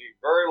welding heat,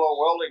 very low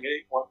welding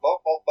heat, went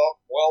bump,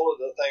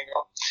 welded the thing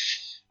up.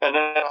 And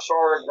then I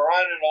started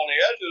grinding on the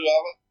edges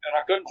of it, and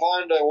I couldn't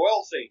find a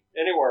weld seam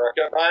anywhere. I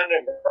kept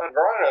grinding.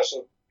 I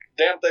said,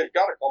 damn thing's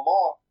got to come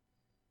off.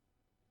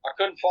 I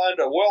couldn't find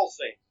a weld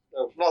seam.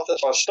 There was nothing.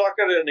 So I stuck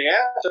it in the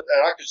acid,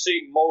 and I could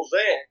see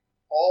mosaic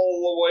all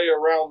the way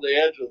around the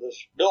edge of this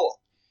billet.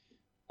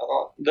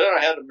 Then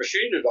I had to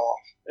machine it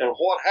off. And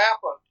what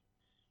happened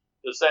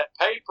is that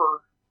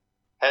paper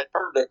had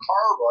turned to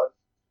carbon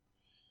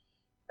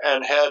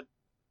and had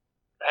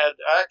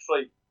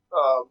actually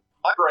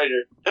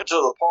migrated into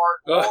the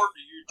part, or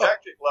do you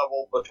eutectic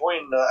level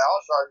between the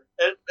outside,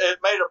 it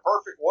made a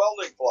perfect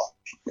welding plug.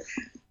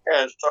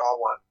 And so I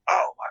went,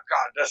 oh my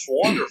God, that's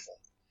wonderful.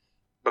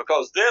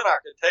 Because then I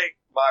could take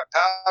my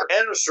powder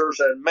canisters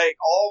and make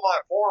all my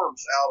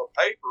forms out of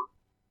paper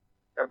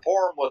and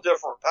pour them with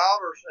different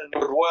powders, and it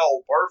would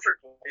weld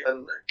perfectly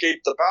and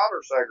keep the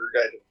powder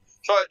segregated.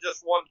 So it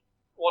just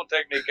one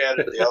technique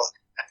added to the other.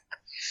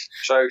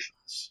 So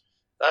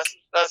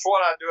that's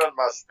what I do in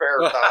my spare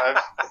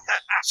time.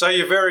 So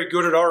you're very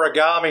good at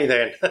origami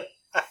then.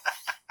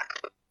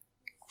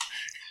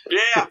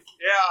 Yeah,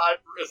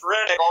 it's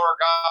redneck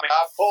origami.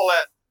 I pull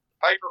that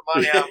paper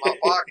money out of my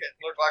pocket.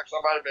 It looks like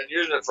somebody's been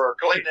using it for a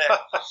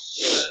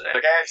Kleenex. The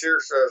cashier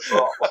says,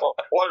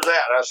 what is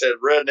that? I said,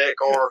 redneck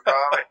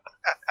origami.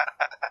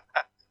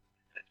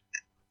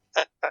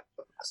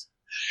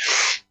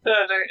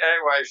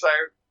 Anyway, so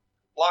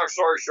long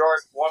story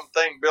short, one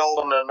thing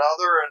building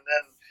another, and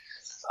then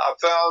I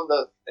found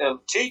that in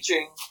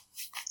teaching,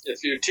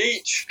 if you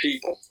teach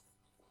people,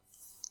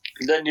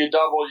 then you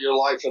double your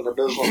life in the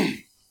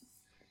business.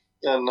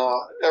 And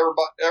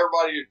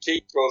everybody you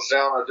teach goes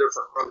down a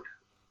different road.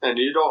 And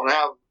you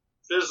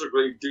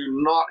do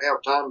not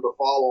have time to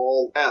follow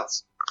all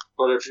paths.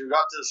 But if you've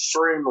got this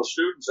stream of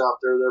students out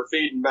there, they're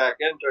feeding back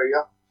into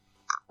you.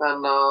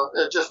 And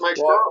it just makes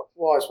growth.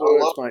 Wise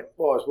words, mate.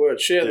 Wise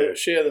words.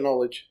 Share the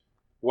knowledge.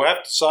 We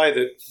have to say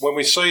that when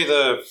we see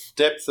the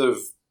depth of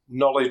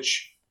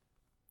knowledge,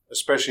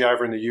 especially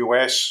over in the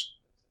US,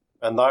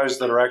 and those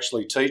that are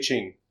actually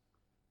teaching,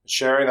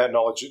 sharing that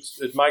knowledge,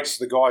 it makes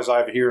the guys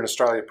over here in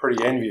Australia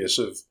pretty envious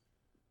of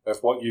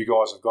what you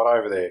guys have got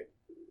over there.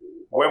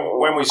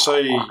 When we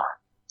see,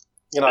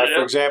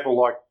 for example,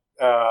 like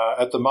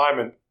at the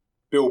moment,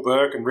 Bill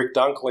Burke and Rick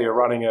Dunkley are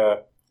running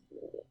a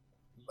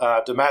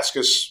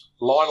Damascus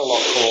liner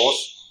lock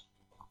course,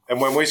 and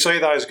when we see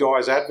those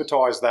guys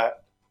advertise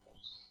that,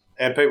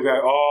 and people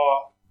go,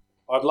 "Oh,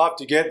 I'd love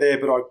to get there,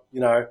 but I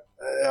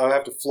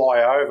have to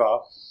fly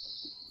over."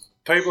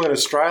 People in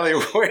Australia,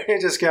 we're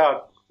just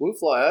going, "We'll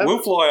fly over.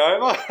 We'll fly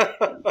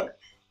over."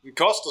 It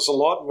costs us a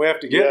lot, and we have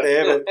to get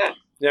there.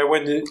 But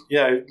when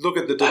look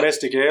at the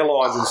domestic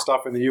airlines and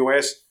stuff in the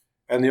US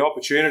and the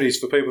opportunities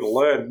for people to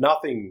learn,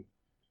 nothing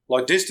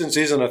like distance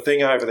isn't a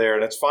thing over there.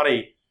 And it's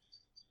funny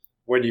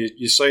when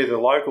you see the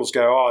locals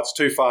go, "Oh, it's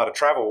too far to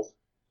travel."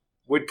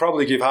 We'd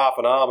probably give half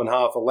an arm and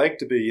half a leg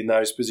to be in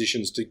those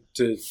positions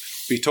to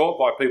be taught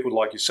by people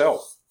like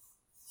yourself.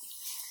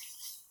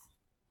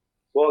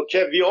 Well,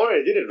 Kev, we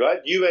already did it,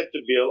 right? You went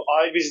to Bill.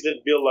 I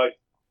visited Bill like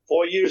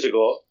 4 years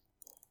ago.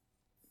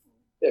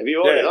 Yeah, we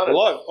already done it.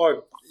 Well,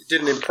 I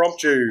did an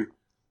impromptu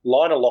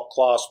liner lock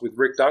class with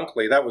Rick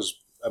Dunkley. That was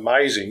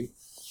amazing.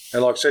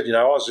 And like I said,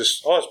 I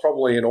was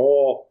probably in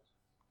awe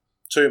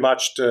too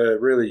much to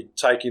really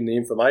take in the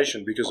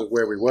information because of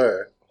where we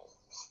were.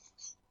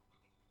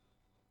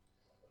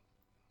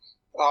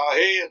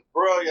 He is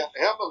brilliant.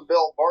 Him and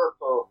Bill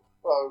Burke are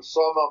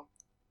some of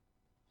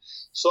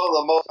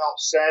the most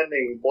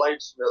outstanding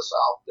bladesmiths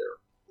out there.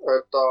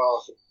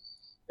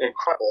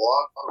 Incredible.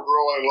 I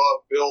really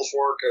love Bill's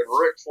work and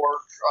Rick's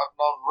work. I've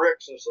known Rick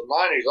since the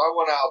 90s. I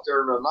went out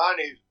there in the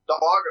 90s.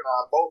 Doug and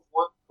I both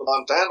went to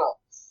Montana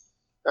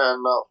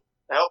and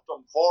helped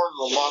them form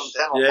the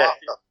Montana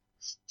Mafia.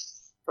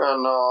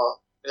 And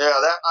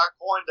I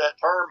coined that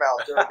term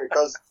out there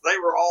because they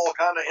were all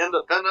kind of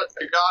independent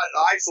guys,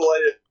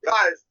 isolated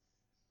guys,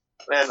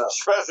 and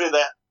especially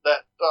that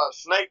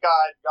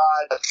snake-eyed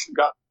guy that's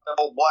got them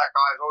old black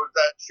eyes. Oh,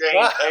 that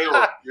Shane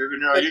Taylor.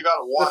 You got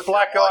to watch. The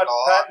black-eyed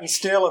patent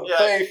steal and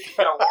thief.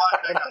 You got to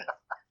watch him.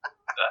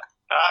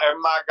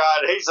 My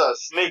God, he's a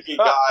sneaky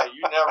guy.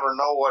 You never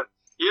know what.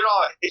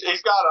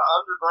 He's got an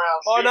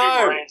underground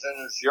shooting range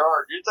in his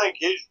yard. You think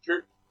he's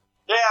true?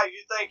 Yeah,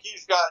 you think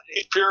he's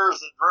pure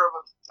as a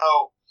driven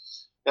snow.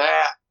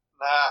 Nah.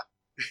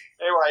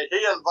 Anyway,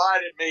 he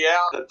invited me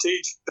out to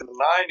teach in the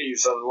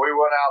 90s, and we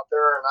went out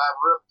there, and I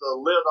ripped the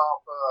lid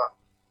off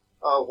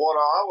of what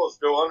I was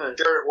doing and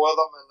shared it with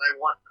them, and they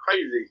went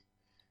crazy.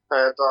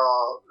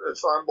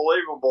 It's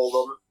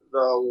unbelievable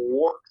the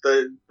work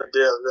they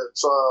did.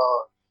 It's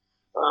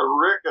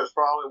Rick is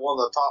probably one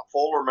of the top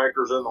folder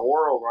makers in the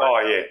world right now.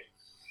 Oh, yeah.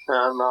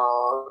 And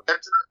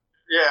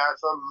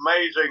it's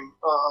amazing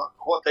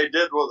what they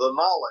did with the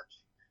knowledge.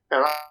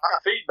 And I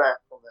got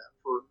feedback from that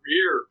for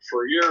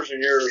years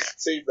and years,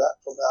 feedback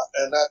from that.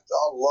 And I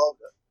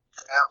loved it.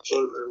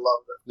 Absolutely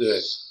loved it.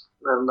 Yeah.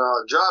 And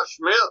Josh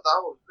Smith,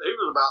 he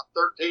was about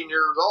 13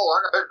 years old. I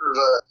got pictures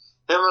of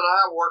him and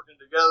I working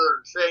together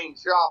in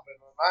Shane's shop in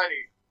the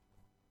 90s.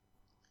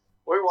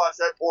 We watched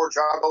that poor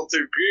child go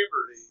through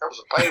puberty. That was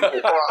a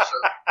painful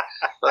process.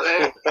 But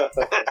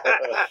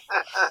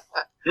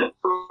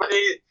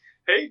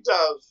he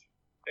does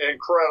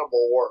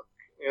incredible work.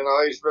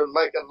 He's been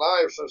making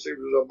knives since he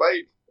was a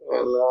baby,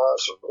 and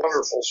it's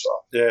wonderful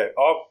stuff. Yeah,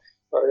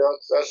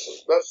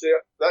 that's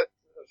it.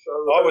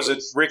 I was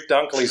at Rick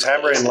Dunkley's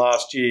Hammering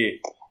last year,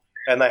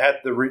 and they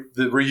had the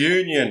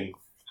reunion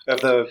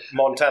of the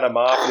Montana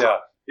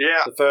Mafia.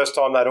 Yeah, the first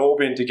time they'd all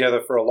been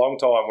together for a long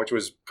time, which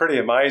was pretty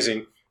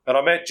amazing. And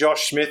I met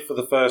Josh Smith for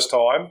the first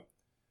time,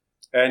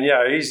 And,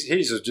 he's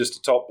just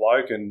a top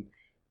bloke and,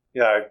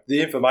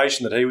 the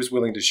information that he was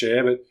willing to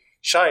share. But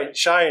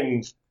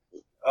Shane,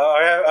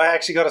 I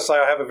actually got to say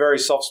I have a very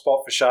soft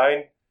spot for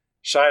Shane.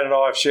 Shane and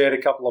I have shared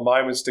a couple of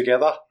moments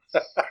together.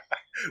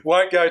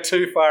 Won't go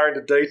too far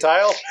into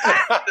detail.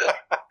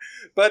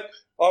 But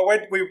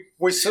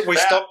we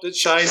stopped at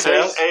Shane's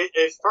house.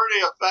 It's pretty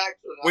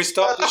effective. We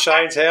stopped at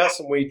Shane's house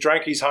and we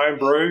drank his home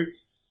brew.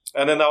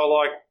 And then they were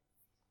like,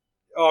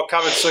 "Oh,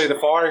 come and see the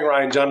firing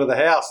range under the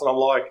house." And I'm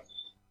like,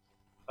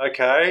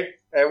 "Okay."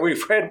 And we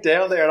went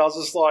down there and I was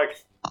just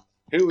like,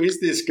 "Who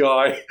is this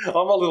guy?" I'm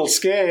a little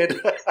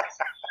scared.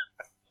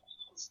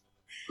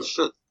 You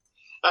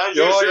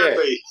should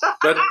be.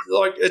 But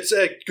it's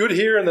good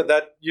hearing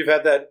that you've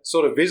had that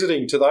sort of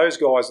visiting to those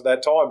guys at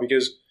that time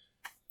because,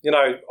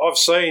 I've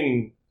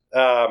seen,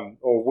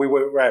 or we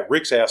were at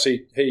Rick's house.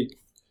 He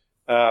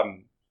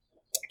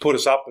put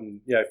us up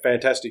and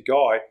fantastic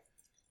guy.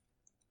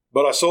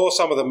 But I saw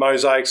some of the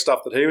mosaic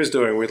stuff that he was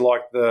doing with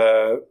like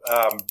the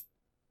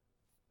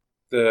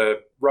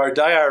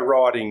rodeo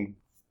riding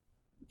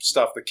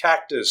stuff, the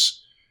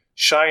cactus.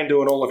 Shane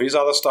doing all of his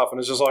other stuff, and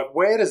it's just like,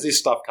 where does this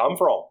stuff come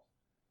from?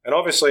 And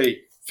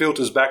obviously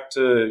filters back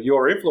to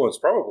your influence,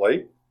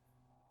 probably.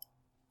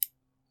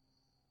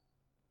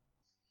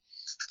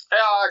 Yeah,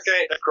 I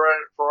can't take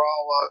credit for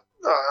all.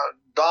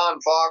 Don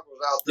Fogg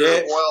was out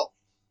there as well.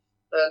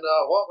 And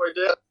what we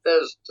did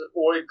is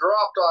we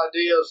dropped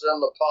ideas in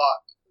the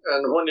pot.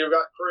 And when you've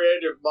got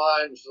creative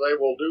minds, they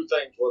will do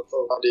things with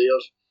those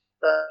ideas.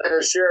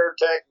 And share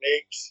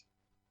techniques.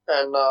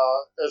 And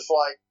it's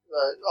like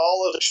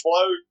all this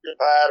explosion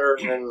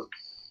pattern and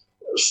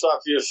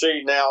stuff you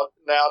see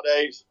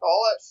nowadays,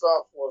 all that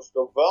stuff was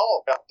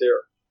developed out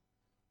there.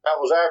 That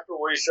was after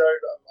we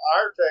showed them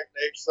our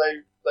techniques,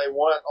 they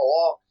went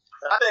along.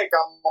 And I think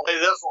I'm going to lay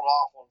this one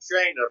off on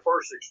Shane. The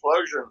first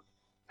explosion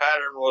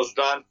pattern was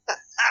done.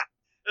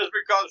 It's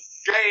because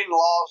Shane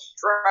lost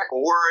track of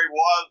where he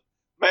was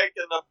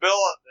making the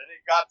billet, and he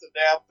got the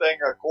damn thing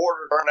a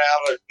quarter turned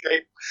out of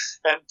shape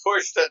and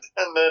pushed it,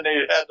 and then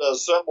he had to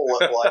assemble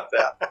it like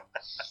that.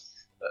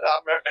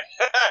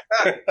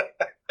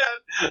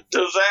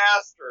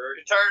 Disaster.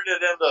 He turned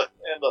it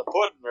into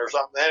pudding or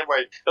something.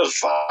 Anyway, it was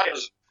fine.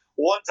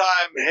 One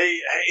time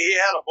he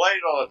had a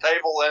blade on the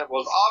table and it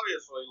was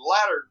obviously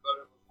lettered,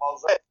 but it was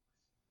mosaic.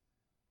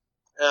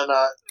 And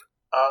I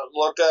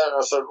looked at it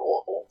and I said,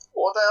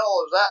 "What the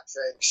hell is that,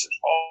 Shane?" He says,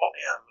 "Oh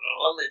man,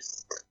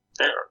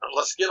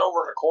 let's get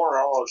over in the corner.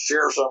 I want to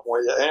share something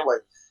with you." Anyway,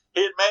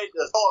 he had made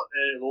this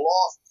and he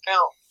lost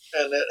count,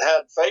 and it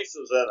had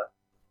faces in it.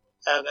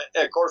 And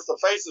of course, the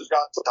faces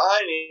got so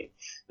tiny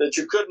that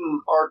you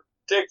couldn't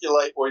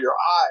articulate with your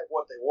eye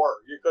what they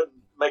were. You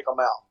couldn't make them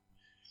out.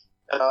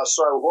 And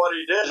so what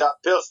he did,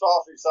 got pissed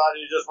off. He decided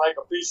he'd just make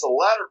a piece of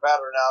letter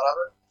pattern out of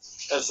it.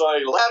 And so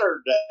he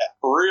lettered that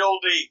real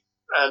deep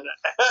and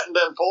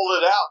then pulled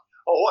it out.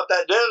 Well, what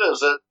that did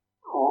is it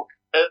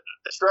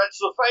stretched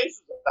the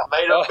faces and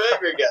made them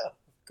big again.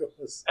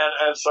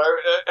 And so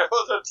it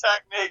was a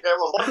technique. It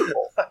was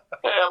wonderful.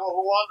 It was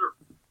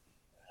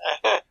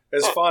wonderful.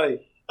 It's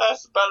funny.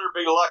 That's better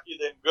be lucky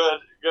than good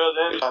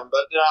anytime.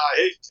 But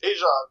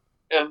he's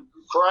an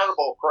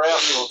incredible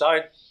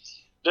craftsman.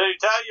 Did he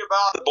tell you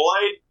about the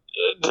blade?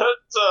 That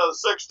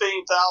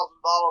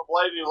 $16,000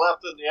 blade he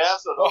left in the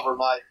acid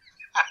overnight.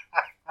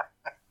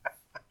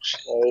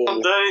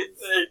 Did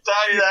he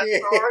tell you that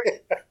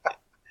story?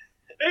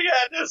 He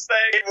had this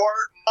thing, he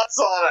worked months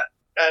on it,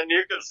 and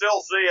you can still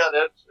see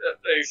it.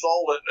 He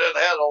sold it. It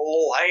had a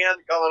little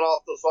hand coming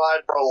off the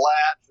side for a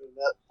latch and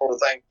that sort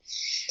of thing.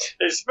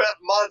 He spent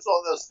months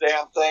on this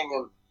damn thing,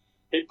 and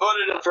he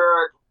put it in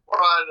ferric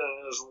chloride,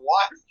 and his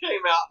wife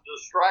came out and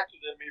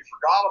distracted him. He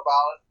forgot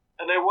about it,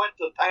 and they went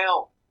to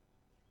town.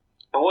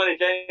 And when he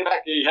came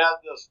back, he had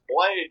this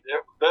blade that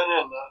had been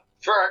in the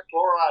ferric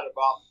chloride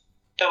about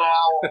 10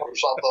 hours or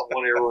something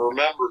when he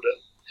remembered it.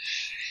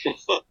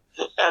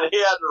 And he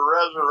had to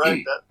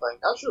resurrect that thing.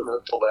 I shouldn't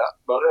have told that,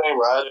 but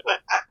anyway.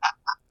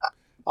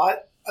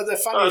 The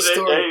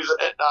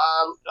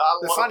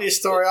funniest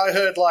story I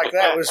heard like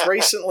that was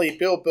recently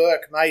Bill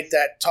Burke made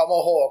that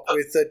tomahawk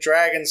with the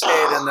dragon's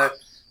head and the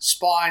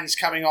spines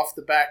coming off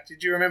the back.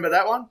 Did you remember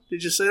that one?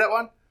 Did you see that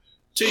one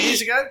 2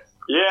 years ago?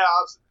 Yeah.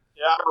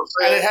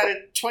 And it had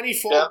a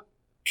 24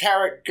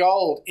 karat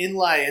gold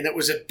inlay, and it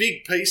was a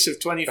big piece of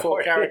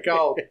 24 karat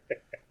gold.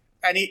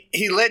 And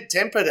he lead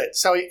tempered it,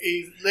 so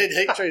he lead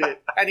heat treated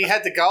it, and he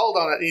had the gold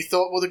on it. And he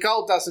thought, well, the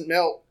gold doesn't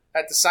melt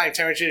at the same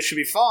temperature; it should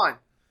be fine.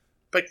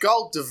 But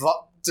gold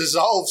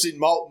dissolves in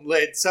molten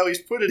lead, so he's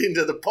put it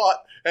into the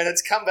pot, and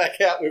it's come back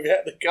out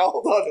without the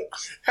gold on it.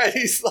 And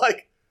he's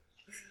like,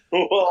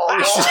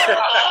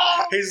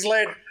 his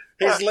lead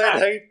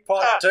heat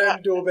pot turned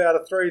into about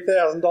a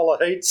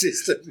 $3,000 heat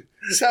system.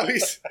 So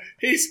he's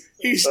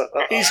drained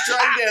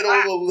out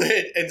all the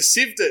lead and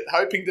sieved it,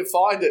 hoping to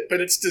find it,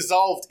 but it's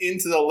dissolved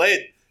into the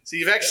lead. So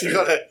you've actually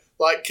got to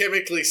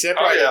chemically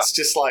separate it. It's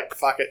just like,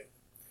 fuck it.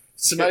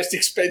 It's the most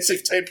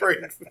expensive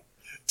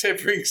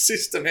tempering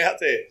system out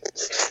there.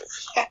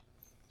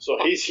 So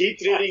he's heat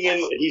treating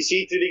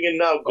in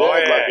now gold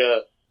like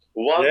a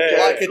one Yeah. carat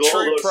Like a gold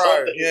true or pro.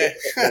 something. Yeah.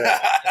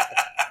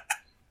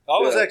 I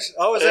was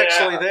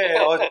actually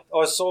there.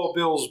 I saw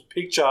Bill's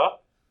picture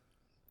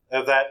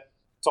of that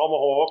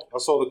tomahawk. I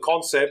saw the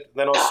concept, and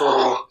then I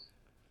saw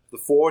the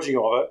forging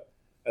of it,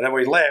 and then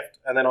we left,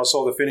 and then I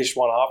saw the finished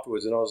one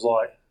afterwards, and I was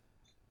like,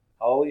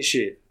 "Holy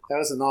shit!" That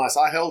was nice.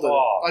 I held it.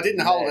 Oh, I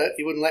didn't hold man. it.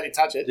 He wouldn't let me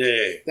touch it.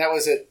 Yeah, That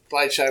was at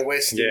Blade Show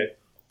West. yeah,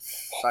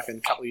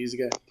 Fucking couple of years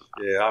ago.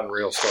 yeah,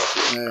 unreal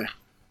stuff. Yeah.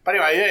 But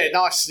anyway, yeah,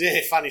 nice.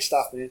 Yeah, funny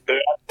stuff, man.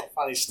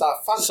 Funny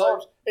stuff. Fun So-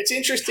 times. It's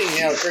interesting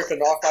how a group of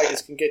knife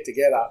makers can get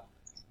together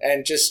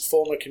and just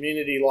form a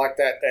community like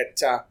that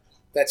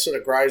that sort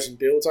of grows and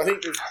builds. I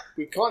think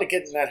we're kind of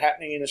getting that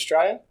happening in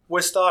Australia.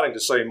 We're starting to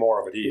see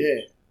more of it here.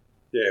 Yeah.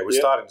 Yeah, we're Yeah.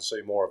 starting to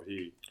see more of it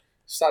here.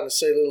 Starting to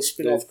see little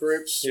spin-off Yeah.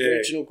 groups, Yeah.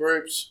 regional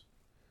groups.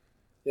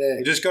 Yeah.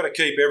 You just got to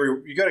keep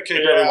everyone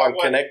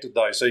well- connected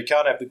though, so you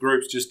can't have the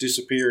groups just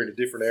disappear into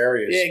different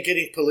areas. Yeah, and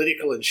getting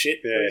political and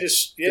shit. Yeah. We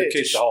just To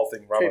keep just the whole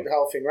thing keep running. the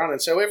whole thing running.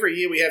 So every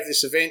year we have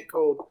this event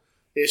called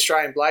the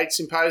Australian Blade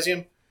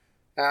Symposium.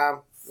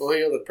 Well,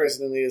 you're the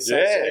president of the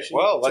association.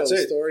 well, Tell that's the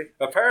it. story.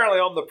 Apparently,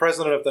 I'm the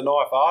president of the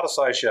Knife Art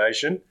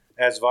Association,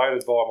 as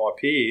voted by my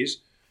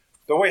peers.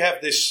 But we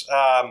have this.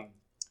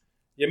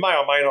 You may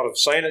or may not have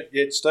seen it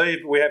yet,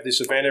 Steve. We have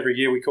this event every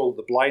year. We call it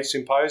the Blade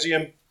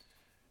Symposium.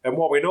 And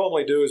what we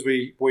normally do is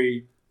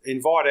we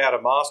invite out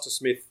a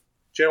mastersmith,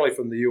 generally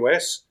from the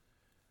US,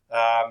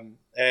 and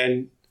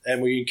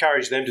we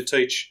encourage them to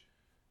teach,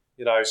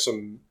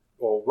 some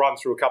or run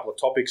through a couple of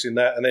topics in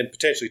that, and then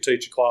potentially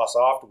teach a class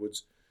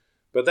afterwards.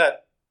 But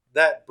that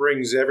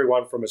brings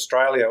everyone from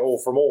Australia, or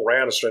from all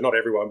around Australia, not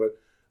everyone, but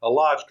a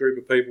large group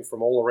of people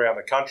from all around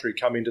the country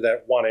come into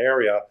that one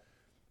area,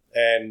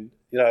 and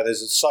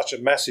there's such a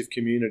massive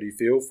community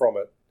feel from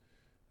it.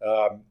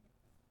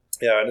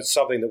 And it's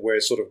something that we're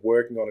sort of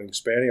working on and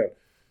expanding on.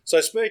 So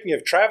speaking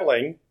of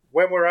travelling,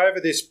 when we're over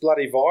this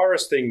bloody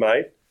virus thing,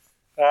 mate,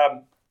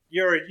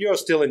 you're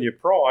still in your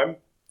prime.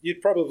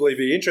 You'd probably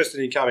be interested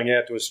in coming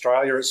out to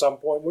Australia at some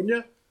point, wouldn't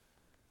you?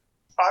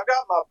 I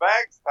got my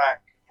bags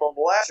packed from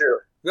last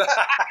year.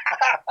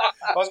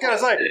 I was going to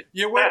say,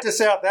 you went to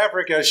South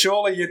Africa.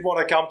 Surely you'd want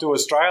to come to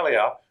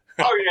Australia.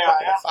 Oh yeah,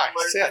 Fuck,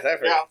 absolutely. South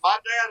Africa. Yeah, my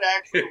dad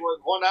actually was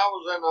when I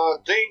was in a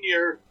teen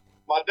year.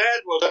 My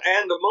dad was in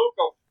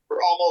Andamuka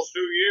for almost 2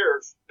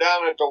 years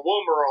down at the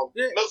Woomera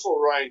Yeah. missile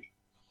range.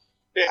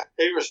 Yeah,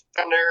 he was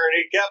down there and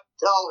he kept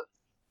telling.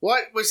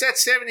 What was that?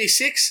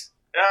 76?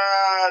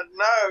 No,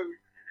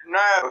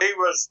 he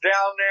was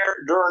down there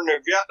during the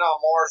Vietnam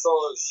War, so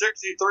it was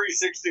 63,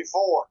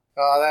 64.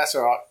 Oh, that's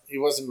all right. He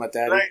wasn't my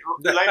daddy.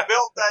 They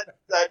built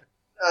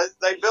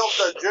they built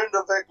the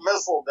Jundovic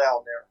missile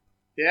down there.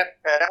 Yep.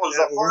 And it was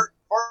Yeah,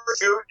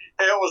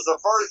 it was the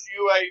first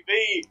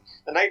UAV,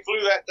 and they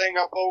flew that thing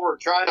up over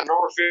China,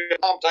 North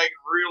Vietnam, taking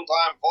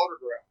real-time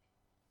photographs.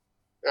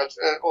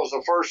 It was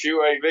the first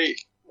UAV,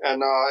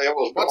 and it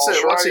was What's a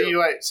Australia.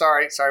 UAV?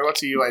 Sorry.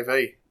 What's a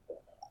UAV?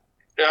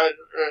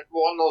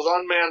 One of those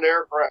unmanned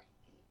aircraft.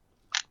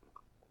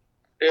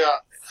 Yeah,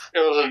 it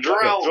was a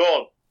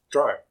drone.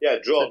 Drone. Yeah,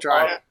 drone. It's a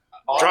drone.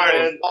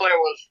 Unmanned. Only it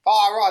was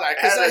Oh, right,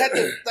 because And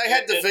they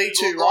had the it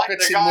V2 looked like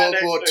rockets the in guy World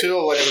next War to II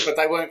or whatever, but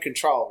they weren't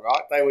controlled,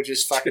 right? They were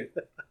just fucking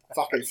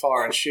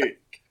fire and shoot.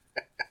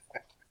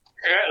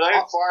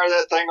 They'd fire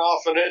that thing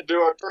off and it'd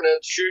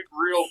shoot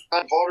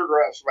real-time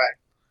photographs back.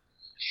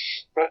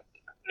 But,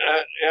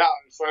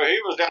 so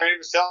he was down, he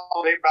was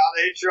telling me about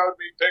it. He showed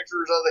me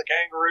pictures of the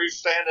kangaroos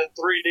standing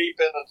 3 deep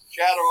in the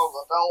shadow of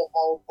a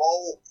telephone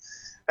pole.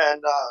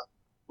 And,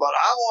 but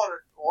I wanted,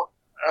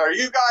 are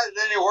you guys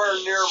anywhere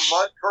near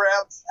mud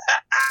crabs?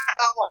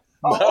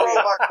 I'll throw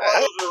my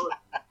clothes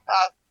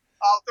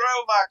I'll throw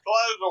my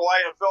clothes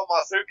away and fill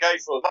my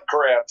suitcase with mud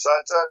crabs.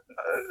 That's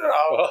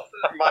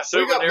my We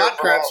souvenir got mud from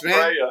crabs, man.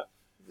 Australia.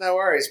 No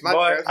worries, mud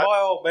My crabs.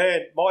 old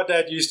man, my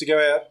dad used to go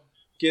out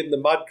getting the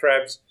mud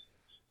crabs,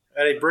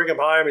 and he'd bring them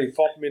home and he'd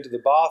pop them into the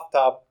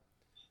bathtub,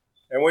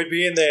 and we'd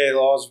be in there. I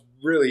was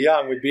really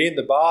young. We'd be in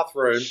the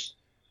bathroom,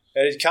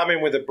 and he'd come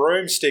in with a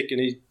broomstick, and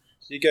he'd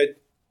go,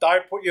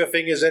 "Don't put your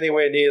fingers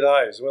anywhere near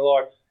those." And we're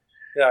like,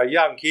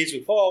 young kids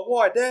with, "Oh,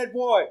 why, Dad?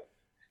 Why?"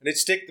 And he'd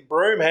stick the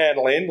broom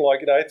handle in, like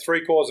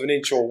 3/4 of an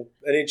inch or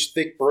an inch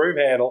thick broom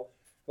handle.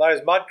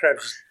 Those mud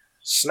crabs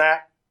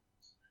snap.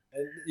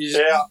 And you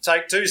just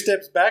take 2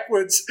 steps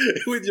backwards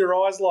with your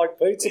eyes like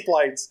pizza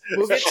plates.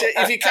 We'll get you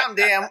if you come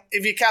down.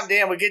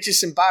 We'll get you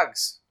some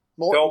bugs.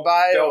 Moreton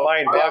Bay or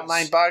Balmain bugs.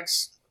 Balmain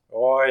bugs.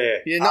 Oh yeah.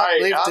 You're not Hey,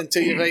 lived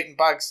until you've eaten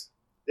bugs.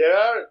 There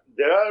are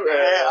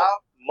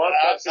mud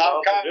crabs in I'm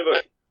the kind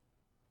river.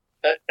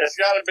 It's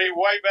got to be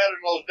way better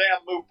than those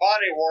damn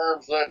Mupani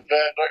worms that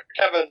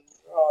Kevin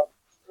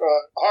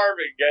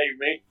Harvey gave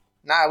me.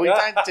 No, we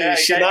don't do Yeah,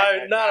 shit.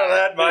 No, none of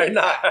that, mate.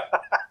 No.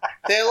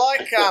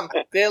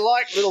 They're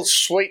like little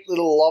sweet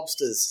little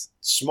lobsters.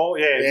 Small,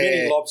 Yeah.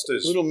 mini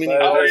lobsters. Little mini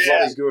They're lobsters.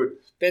 bloody good.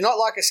 They're not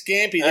like a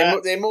scampi.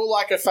 They're more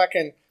like a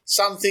fucking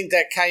something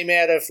that came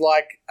out of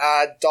like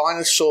a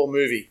dinosaur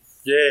movie.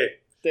 Yeah.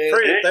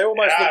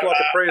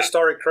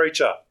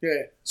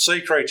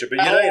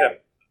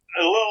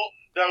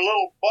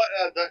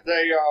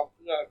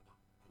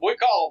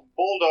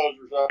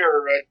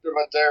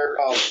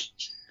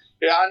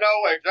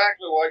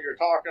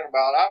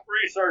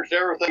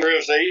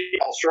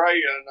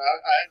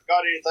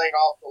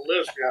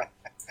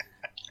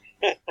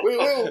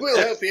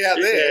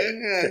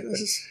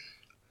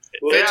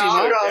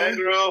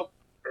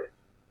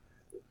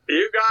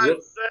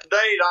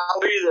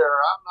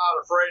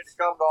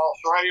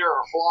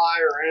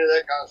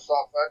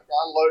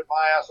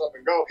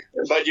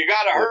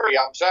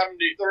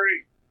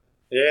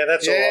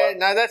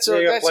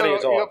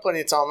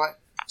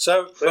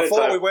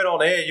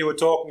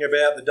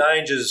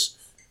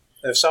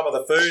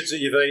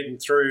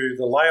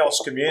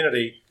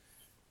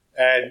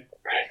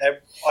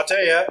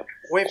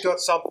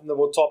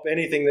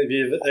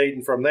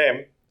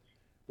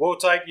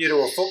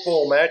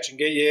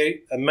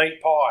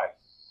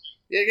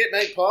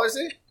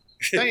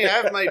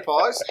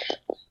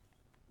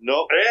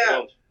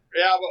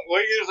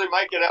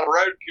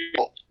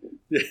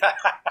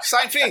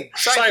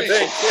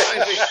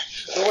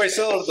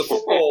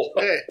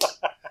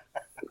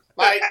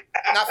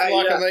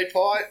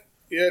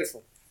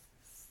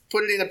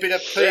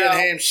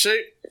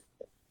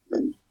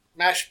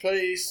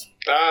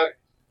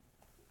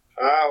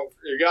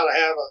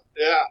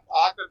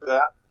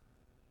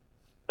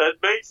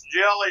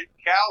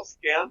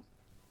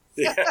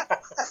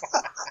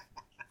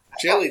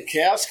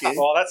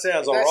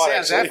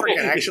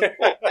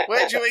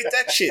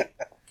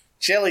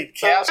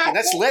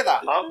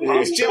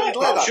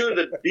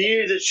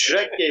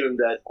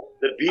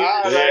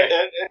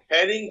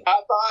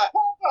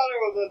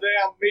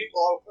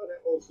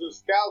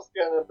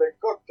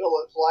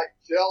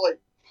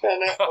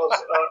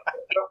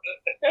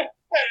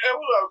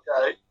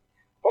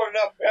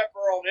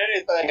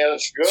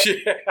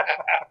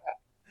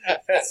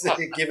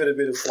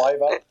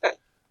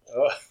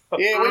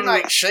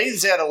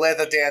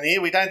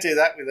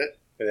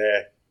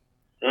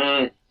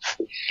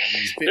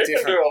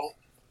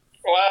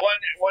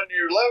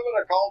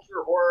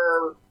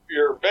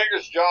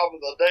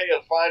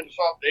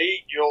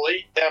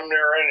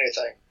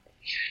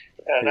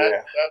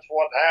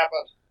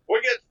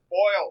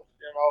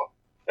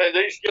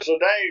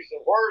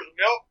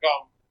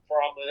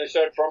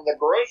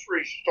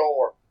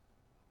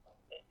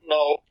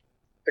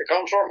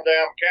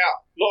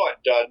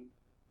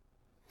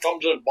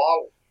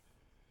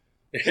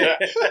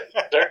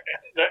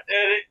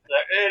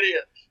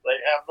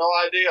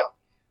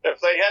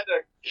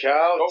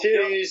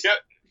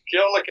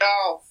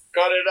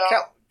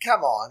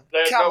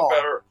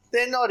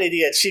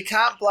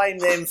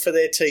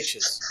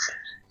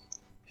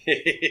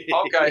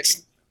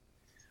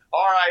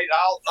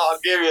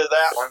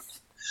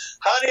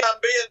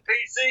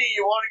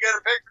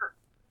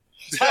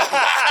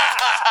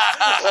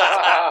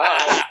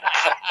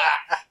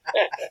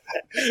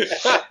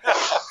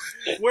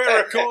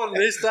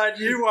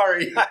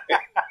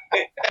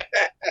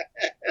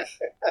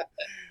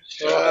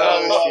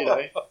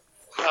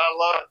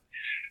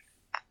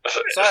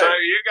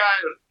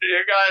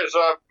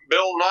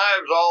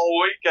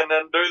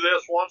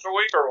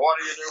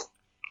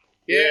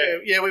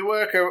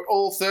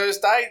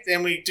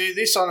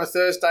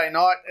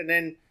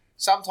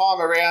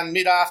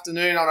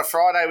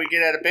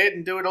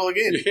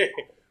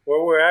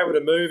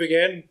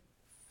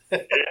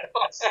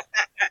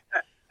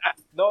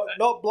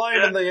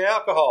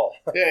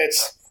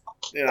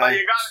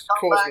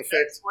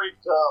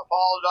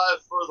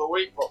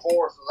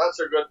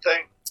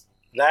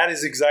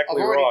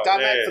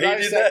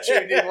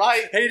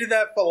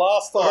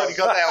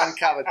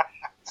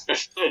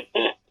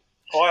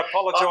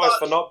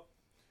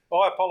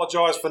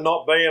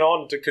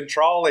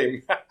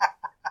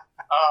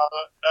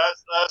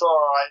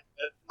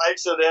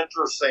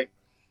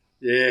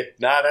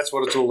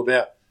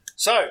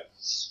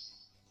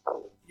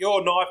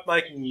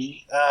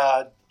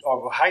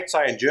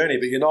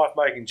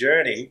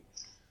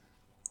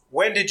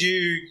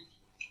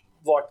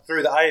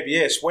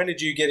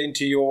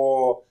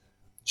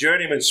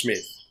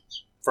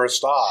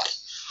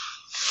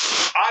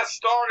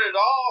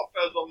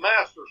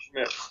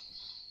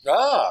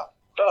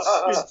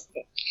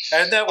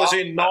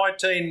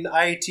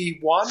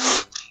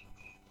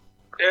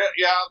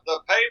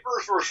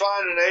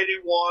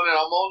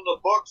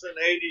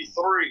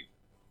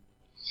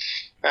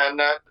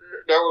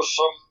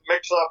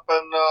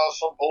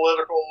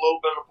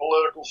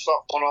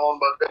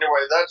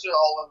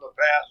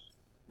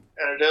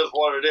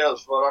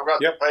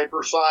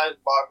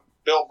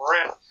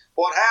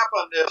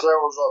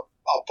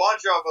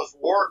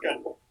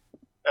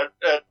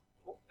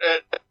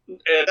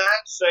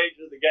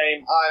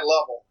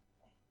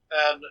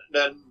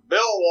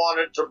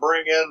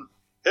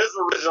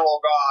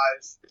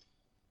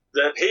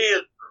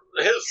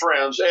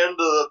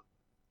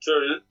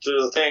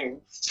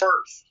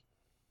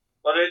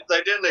 But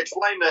they didn't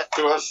explain that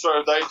to us,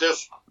 so they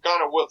just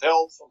kind of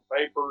withheld some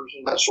papers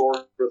and that sort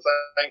of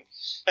thing.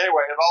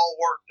 Anyway, it all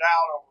worked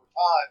out over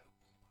time,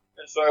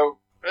 and so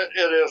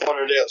it is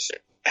what it is.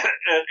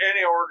 In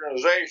any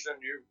organization,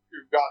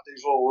 you've got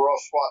these little rough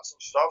spots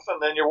and stuff,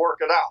 and then you work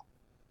it out,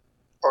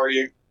 or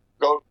you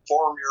go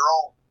form your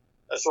own.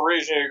 That's the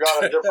reason you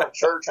got a different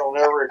church on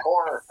every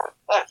corner.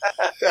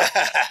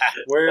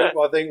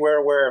 I think we're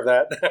aware of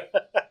that.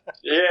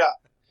 Yeah.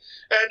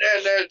 And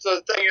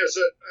the thing is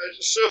that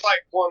it's just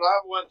like when I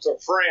went to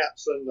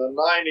France in the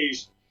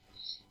 90s,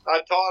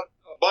 I taught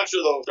a bunch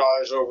of those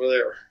guys over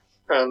there.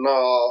 And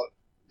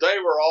they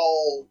were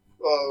all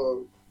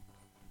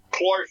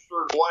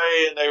cloistered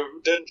away, and they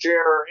didn't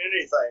share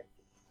anything.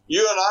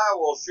 You and I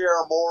will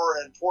share more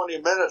in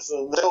 20 minutes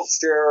than they'll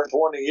share in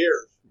 20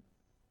 years.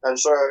 And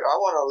so I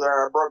went over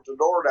there and broke the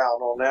door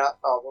down on that.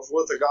 I was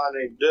with a guy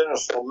named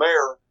Dennis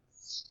Lemaire,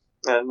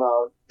 and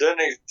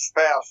Dennis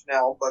passed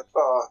now, but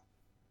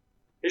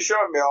he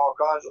showed me all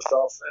kinds of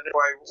stuff.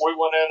 Anyway, we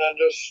went in and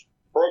just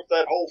broke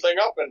that whole thing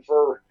up, and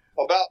for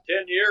about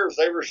 10 years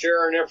they were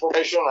sharing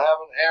information,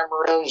 having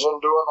hammer-ins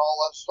and doing all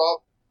that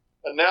stuff,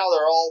 and now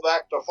they're all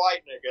back to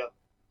fighting again.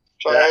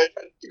 So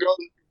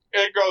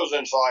it goes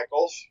in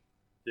cycles.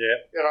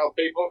 Yeah. You know,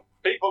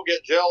 people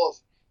get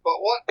jealous. But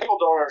what people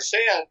don't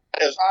understand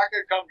is I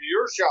could come to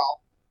your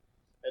shop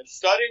and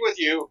study with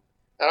you,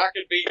 and I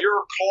could be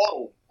your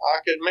clone.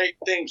 I could make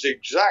things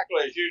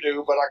exactly as you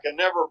do, but I can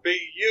never be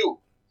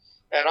you.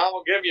 And I'm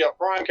going to give you a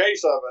prime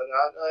case of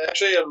it.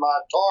 Actually, in my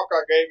talk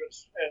I gave in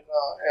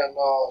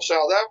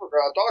South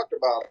Africa, I talked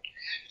about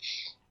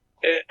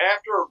it.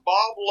 After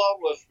Bob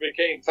Loveless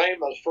became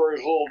famous for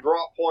his little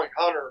drop point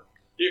hunter,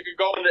 you could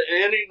go into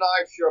any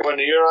knife show in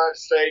the United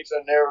States,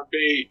 and there would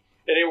be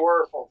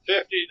anywhere from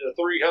 50 to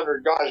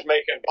 300 guys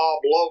making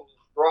Bob Loveless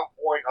drop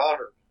point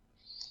hunters.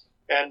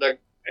 And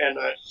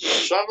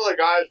some of the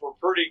guys were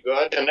pretty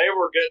good, and they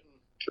were getting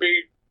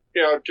 $200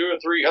 or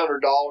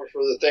 $300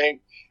 for the thing.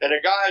 And the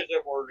guys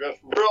that were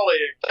just really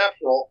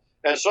exceptional,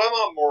 and some of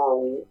them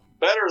were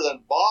better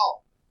than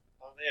Bob,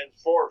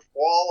 as far as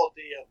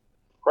quality and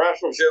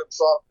craftsmanship and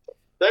stuff,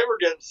 they were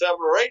getting $700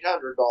 or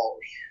 $800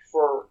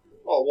 for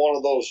one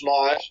of those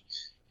knives.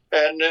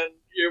 And then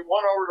you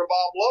went over to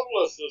Bob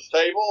Loveless's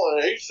table,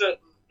 and he's sitting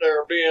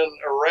there being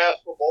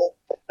irascible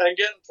and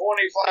getting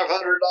 $2,500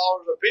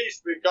 a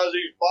piece because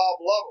he's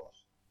Bob Loveless.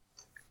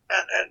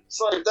 And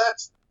so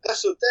that's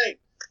the thing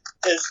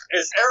is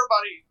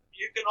everybody.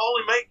 You can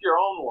only make your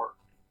own work.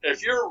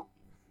 If you're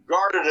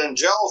guarded and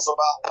jealous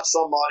about what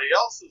somebody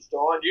else is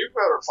doing, you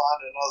better find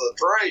another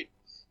trade,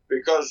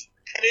 because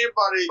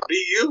anybody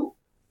be you,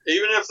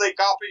 even if they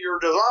copy your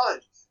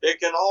design. It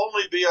can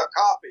only be a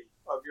copy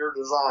of your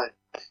design.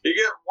 You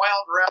get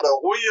wound around the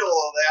wheel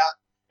of that,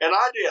 and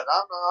I did.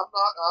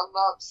 I'm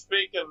not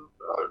speaking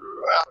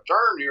out of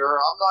turn here.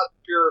 I'm not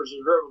pure as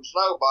a driven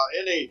snow by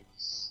any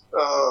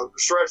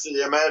stretch of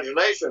the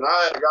imagination.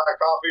 I had a guy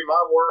copy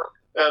my work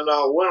and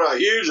win a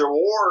huge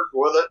award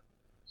with it.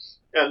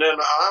 And then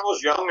I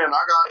was young, and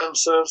I got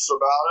incensed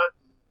about it.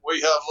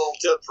 We had a little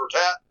tit for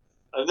tat.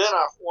 And then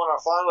when I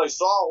finally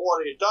saw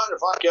what he had done,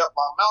 if I kept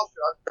my mouth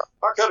shut,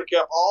 I could have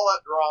kept all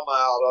that drama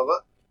out of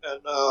it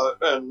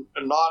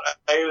and not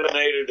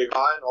alienated the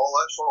guy and all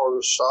that sort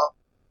of stuff,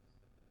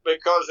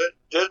 because it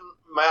didn't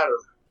matter.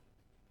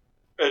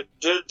 It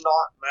did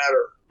not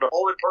matter. The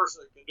only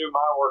person that can do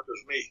my work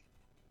is me.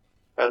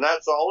 And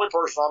that's the only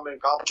person I'm in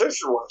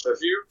competition with.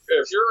 If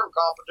you're in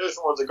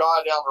competition with the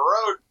guy down the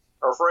road,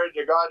 or afraid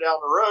the guy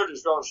down the road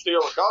is going to steal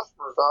a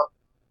customer's stuff,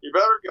 you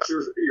better get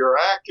your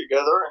act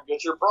together and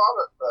get your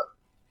product better.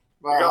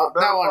 Well,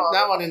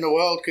 no one in the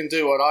world can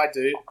do what I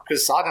do,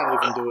 because I don't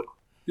even do it.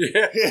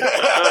 Yeah.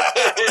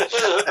 That's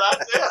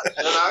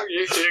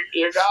it.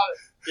 You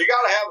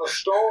got to have a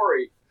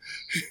story.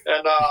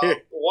 And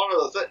one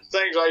of the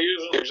things I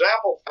use as an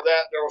example for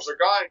that, there was a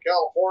guy in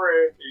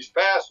California, he's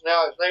passed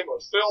now, his name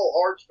was Phil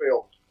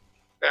Hartsfield.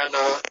 And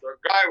the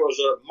guy was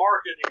a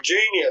marketing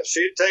genius.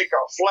 He'd take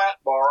a flat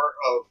bar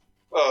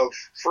of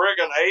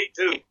friggin'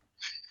 A2,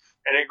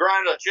 and he'd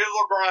grind a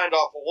chisel grind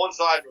off of one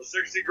side with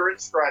 60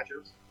 grit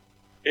scratches.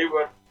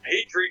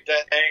 He'd treat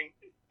that thing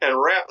and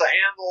wrap the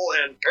handle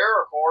in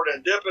paracord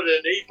and dip it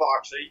in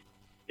epoxy.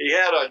 He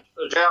had a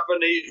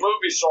Japanese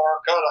movie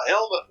star cut a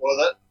helmet with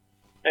it.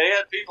 And he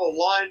had people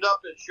lined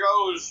up at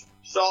shows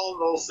selling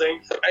those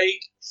things for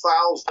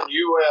 $8,000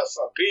 US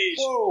a piece.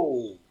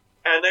 Whoa.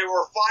 And they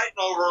were fighting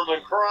over them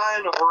and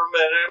crying over them,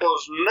 and it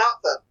was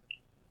nothing.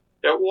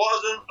 It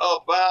wasn't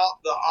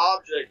about the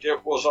object,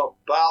 it was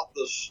about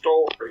the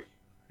story.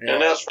 Yeah,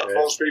 and that's what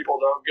most people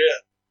don't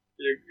get.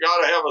 You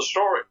got to have a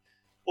story.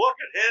 Look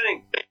at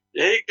Henning.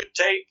 He could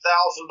tape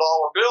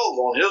 $1,000 bills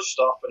on his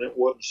stuff and it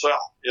wouldn't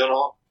sell,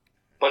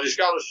 But he's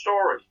got a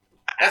story.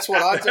 That's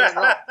what I'm doing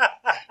wrong.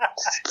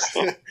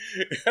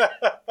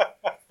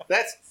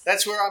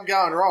 That's where I'm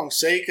going wrong,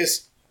 see,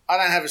 because I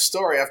don't have a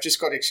story. I've just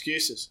got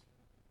excuses.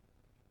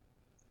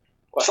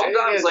 Well, sometimes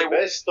Henning has the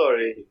best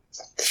story.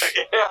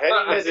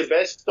 Henning has the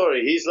best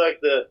story. He's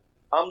like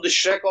I'm the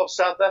Shrek of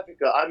South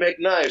Africa. I make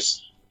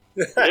knives.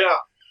 Yeah.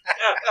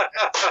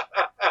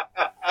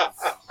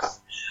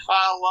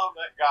 I love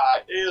that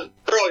guy. He is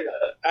brilliant,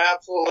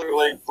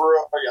 absolutely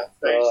brilliant.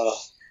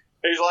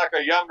 He's like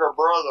a younger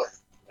brother.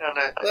 And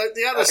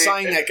The other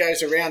saying that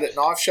goes around at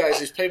knife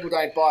shows is people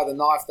don't buy the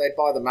knife, they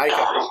buy the maker.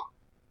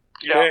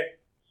 Yeah.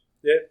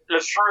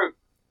 It's true.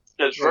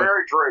 It's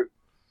very true.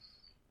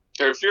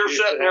 If you're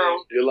sitting there,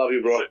 you love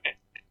you, bro.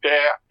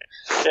 Yeah.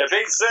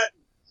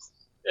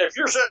 If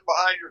you're sitting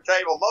behind your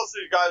table, most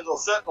of these guys will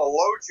sit in a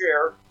low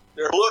chair.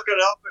 They're looking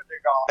up at the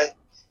guy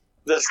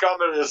that's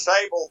coming to his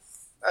table,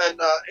 and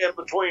in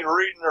between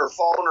reading their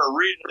phone or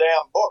reading a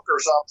damn book or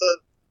something,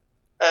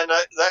 and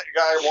that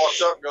guy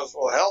walks up and goes,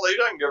 "Well, hell, he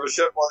doesn't give a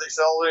shit whether he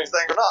sells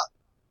anything or not."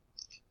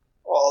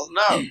 Well,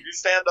 no, you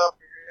stand up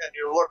and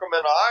you look them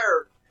in the eye,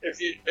 or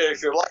if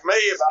you're like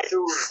me, about 2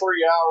 or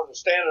 3 hours of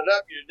standing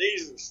up, your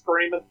knees are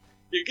screaming,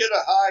 you get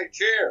a high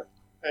chair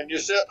and you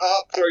sit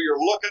up so you're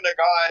looking the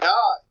guy in the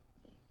eye.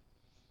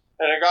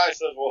 And the guy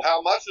says, "Well,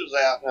 how much is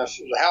that?" And I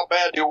said, "How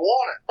bad do you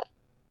want it?"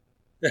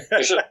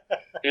 He said,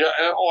 "Yeah,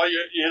 well,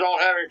 you don't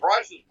have any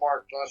prices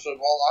marked." I said,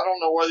 "Well, I don't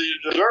know whether you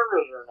deserve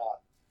it or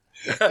not."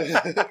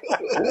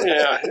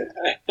 Yeah.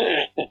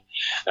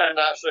 And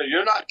I said,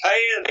 "You're not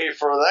paying me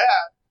for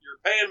that. You're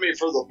paying me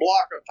for the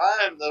block of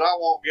time that I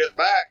won't get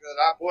back that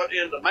I put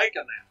into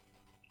making that."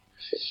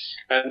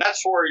 And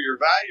that's where your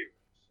value is.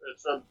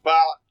 It's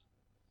about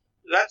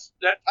that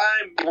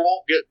time you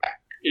won't get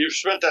back. You've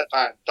spent that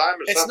time.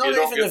 Time is It's something not you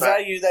don't even get the back.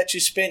 value that you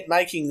spent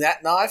making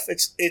that knife.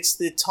 It's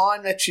the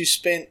time that you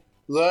spent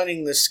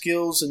learning the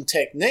skills and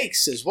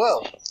techniques as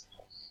well,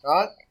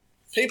 right?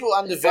 People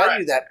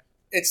undervalue that.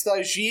 It's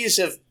those years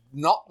of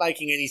not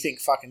making anything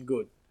fucking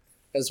good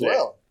as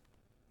well.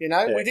 You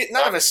know,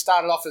 none of us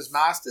started off as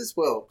masters,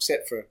 well,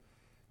 except for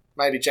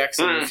maybe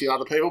Jackson and a few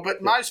other people,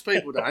 but most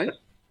people don't. And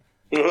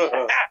that's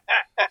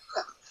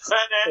a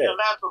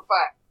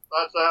fact.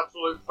 That's an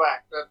absolute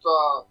fact. That's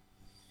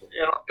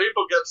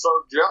people get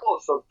so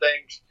jealous of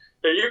things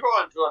that you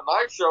go into a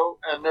knife show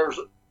and there's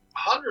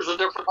hundreds of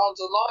different kinds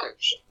of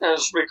knives, and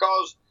it's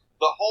because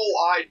the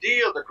whole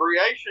idea of the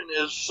creation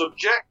is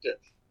subjective.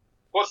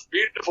 What's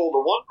beautiful to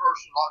one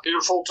person, not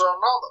beautiful to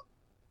another.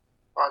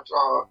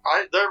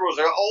 There was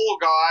an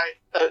old guy.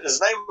 His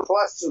name was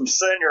Weston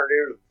Senior. He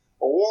was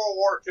a World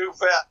War II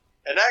vet,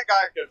 and that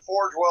guy could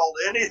forge weld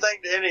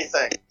anything to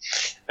anything.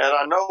 And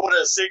I know what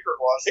his secret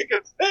was. He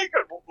could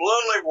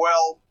literally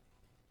weld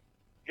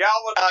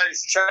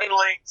galvanized chain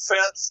link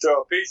fence to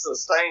a piece of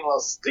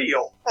stainless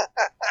steel.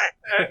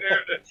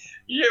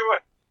 You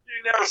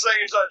never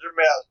seen such a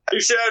mess.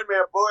 He showed me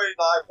a Bowie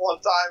knife one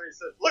time. He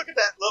said, "Look at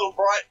that little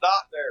bright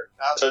dot there."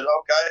 I said,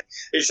 "Okay."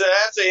 He said,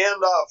 "That's the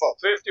end of a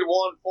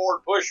 51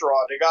 Ford push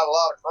rod. They got a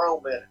lot of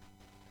chrome in it."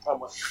 I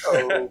went,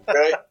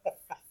 "Okay."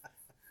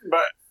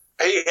 But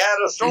he had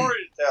a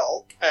story to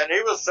tell, and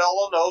he was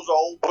selling those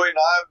old Bowie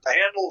knives. The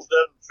handles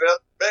didn't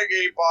fit, big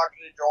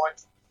epoxy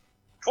joints.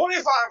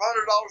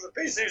 $2,500 a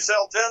piece. He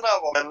sell 10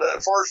 of them in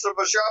the first of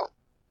a show.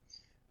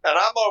 And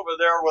I'm over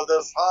there with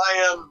this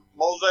high-end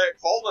Mosaic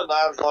folding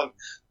knives going,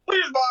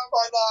 "Please buy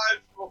my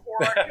knives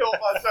before I kill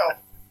myself."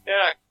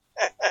 Yeah.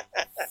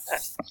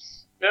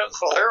 It's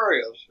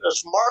hilarious.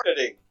 It's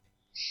marketing.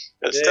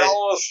 It's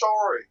telling a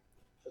story.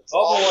 I've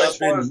always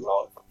been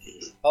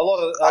a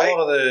lot of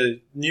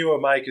the newer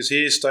makers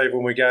here, Steve.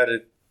 When we go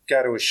to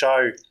a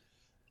show,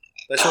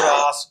 they sort of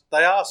ask.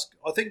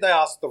 I think they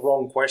ask the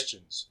wrong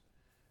questions.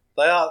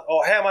 They are,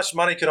 how much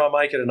money can I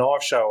make at a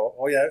knife show?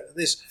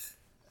 This.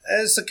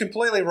 It's a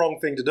completely wrong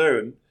thing to do.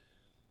 And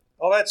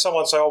I've had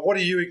someone say, what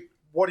do you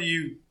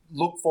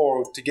look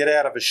for to get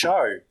out of a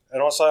show?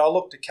 And I say, I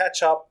look to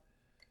catch up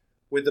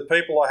with the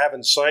people I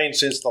haven't seen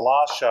since the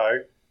last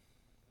show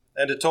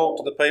and to talk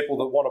to the people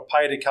that want to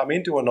pay to come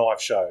into a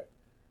knife show.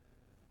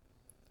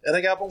 And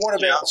they go, "But what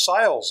about the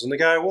sales?" And they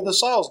go, "Well, the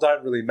sales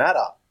don't really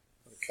matter.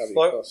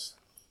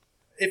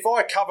 If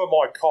I cover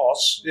my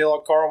costs,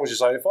 like Corin was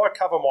just saying, if I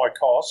cover my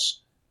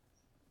costs,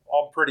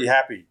 I'm pretty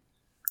happy.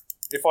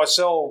 If I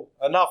sell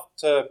enough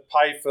to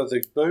pay for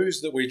the booze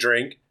that we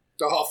drink,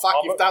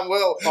 you've done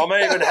well. I'm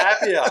even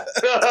happier.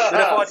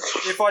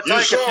 If I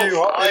take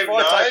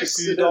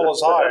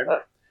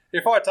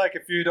a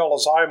few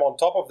dollars home on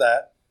top of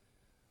that,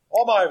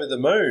 I'm over the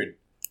moon.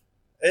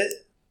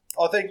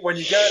 I think when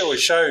you go to a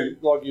show,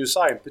 like you were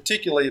saying,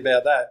 particularly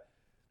about that,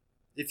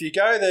 if you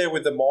go there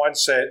with the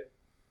mindset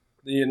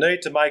that you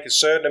need to make a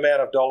certain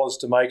amount of dollars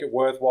to make it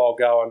worthwhile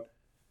going,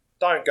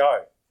 don't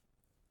go.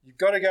 You've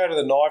got to go to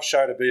the knife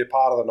show to be a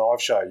part of the knife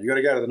show. You've got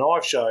to go to the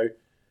knife show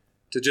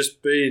to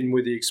just be in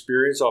with the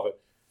experience of it.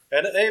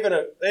 And even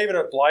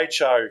at Blade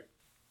Show,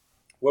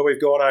 where we've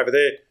gone over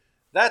there,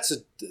 that's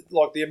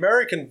like the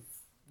American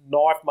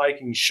knife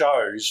making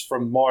shows,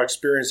 from my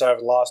experience over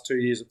the last 2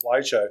 years at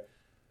Blade Show,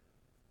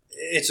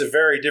 it's a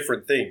very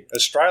different thing.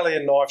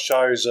 Australian knife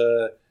shows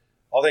I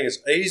think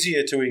it's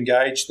easier to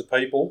engage the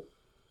people,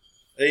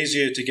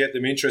 easier to get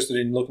them interested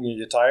in looking at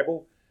your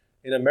table.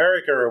 In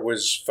America, it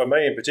was, for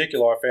me in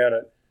particular, I found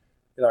it,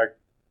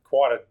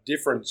 quite a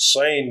different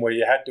scene where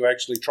you had to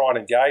actually try and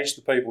engage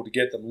the people to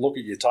get them to look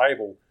at your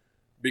table,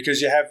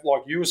 because you have,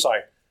 like you were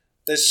saying,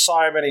 there's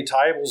so many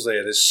tables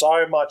there. There's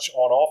so much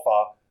on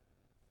offer.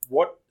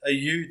 What are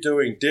you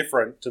doing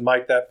different to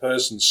make that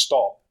person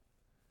stop?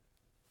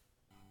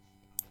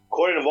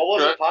 Corin, what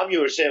was the time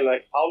you were saying?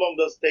 Like, how long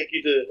does it take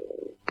you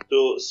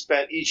to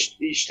span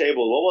each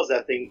table? What was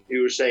that thing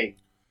you were saying?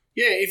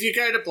 Yeah, if you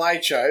go to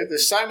Blade Show,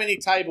 there's so many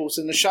tables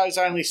and the show's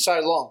only so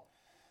long.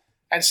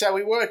 And so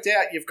we worked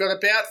out you've got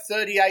about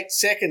 38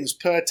 seconds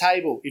per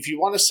table. If you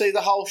want to see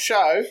the whole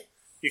show,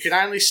 you can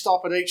only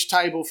stop at each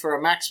table for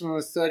a maximum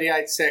of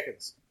 38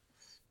 seconds.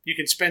 You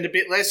can spend a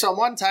bit less on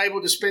one table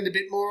to spend a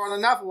bit more on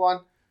another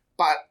one,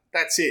 but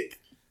that's it.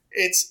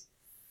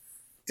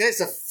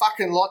 There's a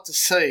fucking lot to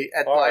see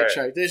at Blade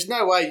Show. There's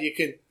no way you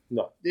can...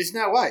 No. There's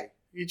no way.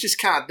 You just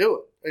can't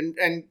do it.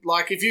 And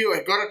like, if you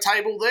have got a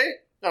table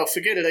there, oh,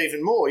 forget it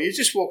even more. You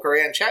just walk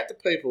around, chat to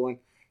people, and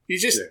you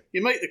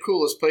meet the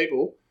coolest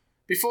people.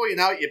 Before you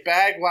know it, your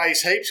bag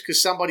weighs heaps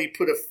because somebody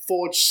put a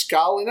forged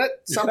skull in it.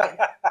 Someone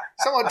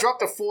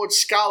dropped a forged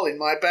skull in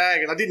my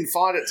bag, and I didn't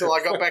find it till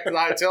I got back to the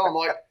hotel. I'm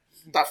like,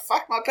 the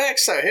fuck, my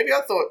bag's so heavy.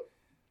 I thought...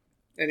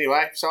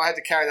 Anyway, so I had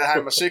to carry that home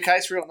in my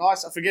suitcase, real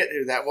nice. I forget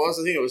who that was.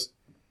 I think it was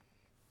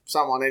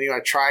someone anyway,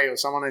 Trey or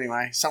someone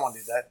anyway. Someone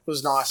did that. It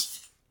was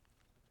nice.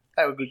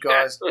 They were good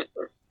guys.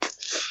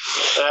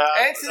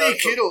 Anthony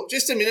Kittle,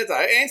 just a minute though.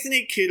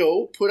 Anthony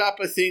Kittle put up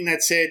a thing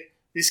that said,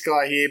 this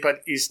guy here,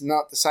 but is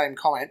not the same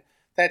comment,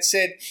 that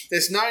said,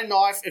 there's no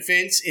knife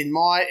events in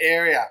my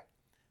area.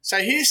 So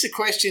here's the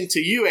question to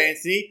you,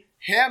 Anthony.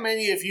 How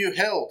many have you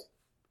held?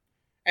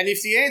 And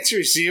if the answer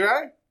is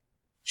 0,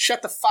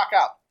 shut the fuck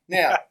up.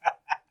 Now,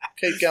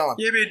 keep going.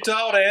 You've been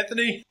told,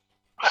 Anthony.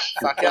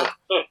 Fuck up.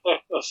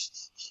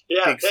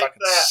 Yeah, Big take fucking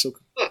that.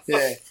 sook.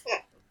 Yeah.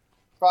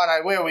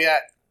 Righto, where are we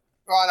at?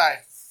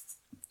 Righto.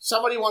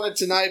 Somebody wanted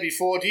to know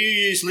before, do you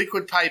use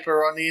liquid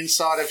paper on the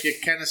inside of your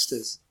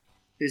canisters?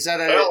 Is that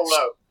a... Hell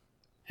no.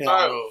 Hell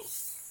No. no.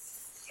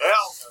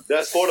 Hell no.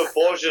 That's for the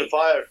forge and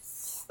fire.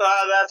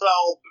 That's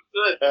all.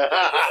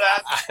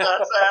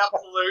 That's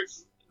absolute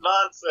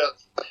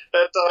nonsense.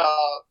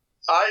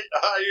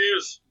 I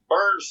use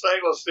burned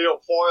stainless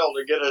steel foil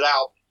to get it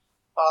out.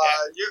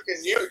 You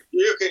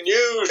can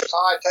use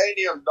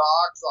titanium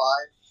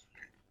dioxide,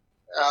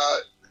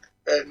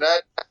 and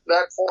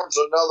that forms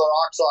another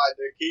oxide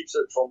that keeps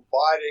it from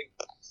biting.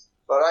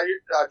 But I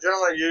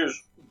generally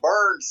use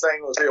burned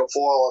stainless steel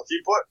foil. If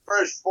you put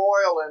fresh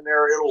foil in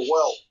there, it'll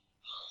weld.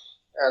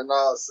 And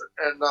I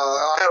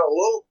had a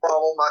little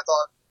problem. I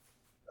thought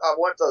I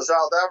went to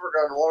South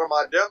Africa in one of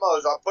my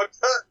demos. I put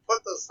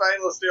the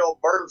stainless steel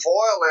burned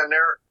foil in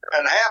there,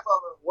 and half of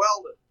it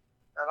welded.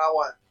 And I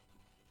went,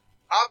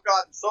 I've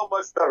gotten so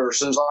much better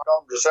since I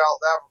come to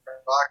South Africa.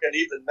 I can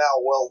even now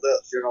weld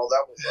this.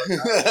 That was like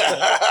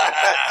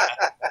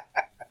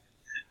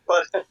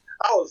But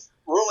I was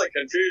really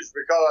confused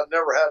because I'd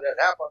never had that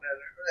happen.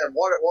 And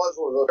what it was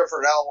a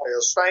different alloy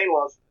of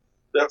stainless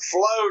that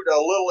flowed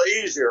a little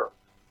easier.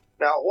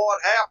 Now, what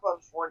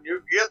happens when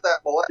you get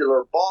that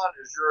molecular bond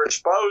is you're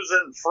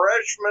exposing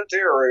fresh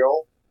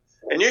material,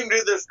 and you can do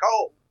this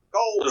cold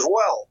as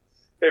well.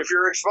 If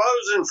you're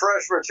exposing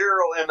fresh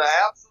material in the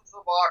absence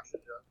of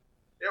oxygen,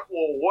 it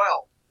will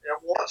weld.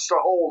 It wants to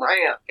hold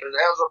hands. It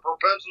has a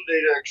propensity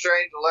to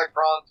exchange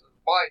electrons and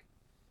bite.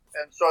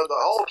 And so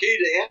the whole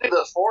key to any of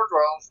this forge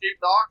weld is keep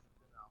the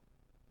oxygen out.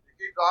 You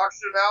keep the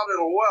oxygen out,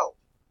 it'll weld.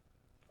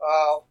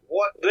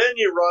 Then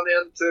you run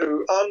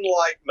into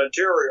unlike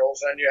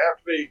materials, and you have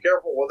to be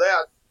careful with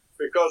that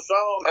because some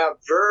of them have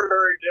very,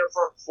 very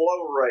different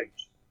flow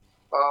rates.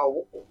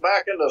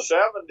 Back in the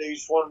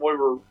 70s when we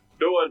were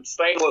doing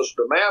stainless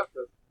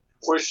Damascus,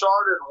 we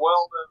started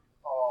welding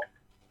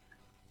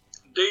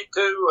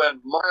D2 and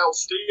mild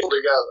steel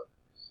together.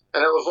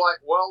 And it was like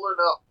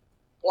welding up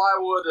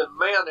plywood and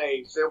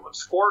mayonnaise. It would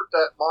squirt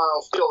that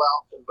mild steel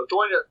out from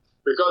between it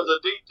because the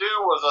D2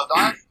 was a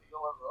die steel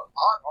and a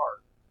hot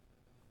heart.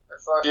 And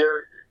so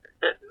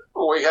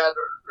we had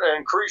to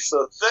increase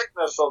the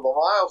thickness of the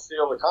mild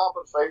steel to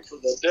compensate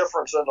for the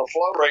difference in the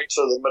flow rates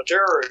of the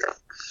material.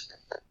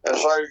 And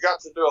so you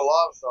got to do a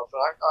lot of stuff.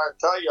 And I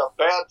tell you a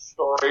bad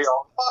story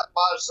on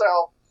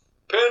myself.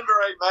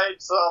 Pendray made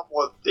some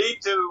with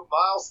D2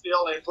 mild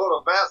steel, and he put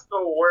a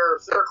Vasco Ware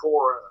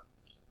Ceracore in it.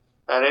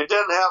 And he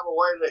didn't have a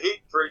way to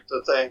heat treat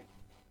the thing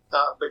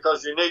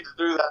because you need to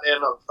do that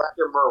in a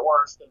vacuum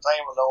where it's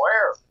contained with no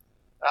air.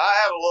 I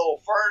had a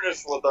little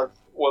furnace with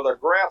a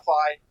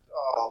graphite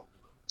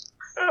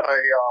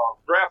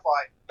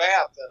graphite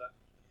bath in it,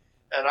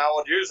 and I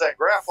would use that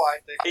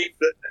graphite to keep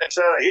it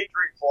instead of heat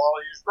treat foil.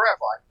 I used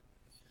graphite.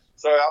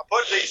 So I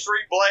put these 3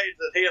 blades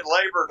that he had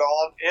labored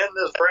on in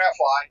this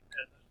graphite,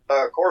 and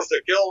of course the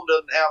kiln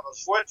didn't have a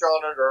switch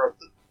on it or a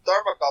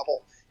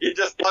thermocouple. You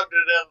just plugged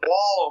it in the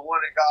wall, and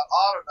when it got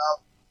hot enough,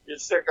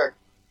 you'd stick a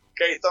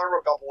K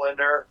thermocouple in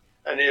there,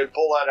 and you'd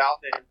pull that out,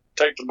 and you'd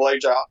take the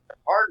blades out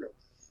and harden them.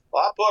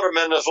 Well, I put them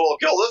in this little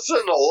kiln. This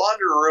is in the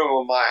laundry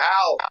room of my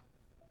house.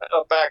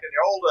 Back in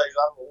the old days,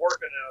 I was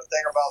working in a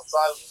thing about the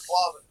size of a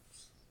closet.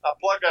 I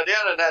plugged that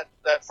in, and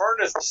that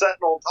furnace was sitting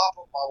on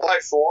top of my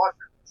wife's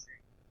washing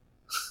machine.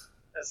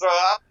 And so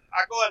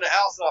I go in the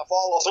house and I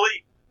fall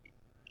asleep.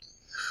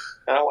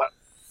 And I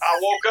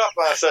woke up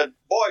and I said,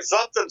 boy,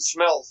 something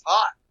smells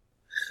hot.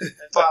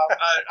 And so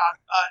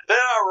then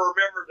I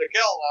remembered the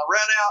kiln. I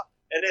ran out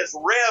and it's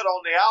red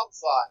on the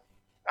outside.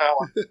 And I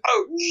went,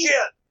 oh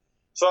shit.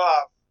 So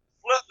I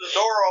flipped the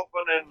door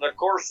open and of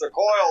course the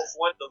coils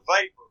went to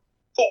vapor.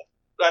 Poof,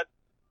 that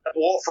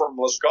Wolfram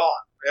was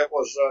gone. It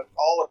was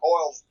all the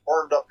coils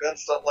burned up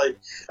instantly.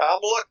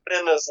 I'm looking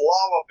in this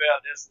lava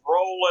bed. It's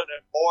rolling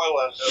and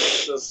boiling.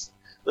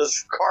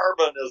 This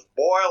carbon is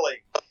boiling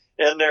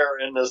in there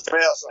in this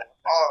mess.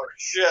 Oh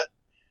shit!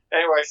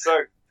 Anyway,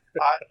 so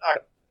I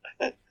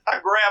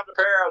grabbed a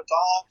pair of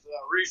tongs and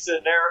I reached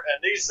in there,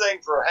 and these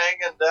things were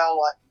hanging down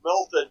like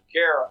melted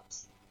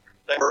carrots.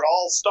 They were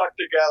all stuck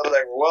together.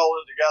 They were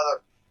welded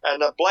together,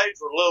 and the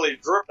blades were literally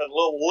dripping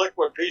little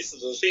liquid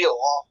pieces of steel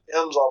off the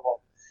ends of them.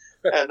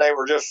 And they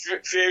were just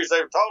fused.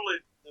 They were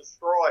totally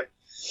destroyed.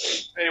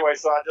 Anyway,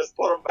 so I just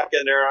put them back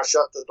in there and I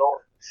shut the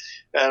door.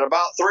 And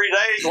about 3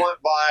 days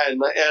went by,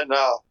 and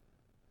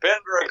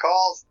Pendray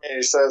calls me.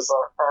 He says,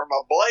 "Are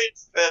my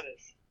blades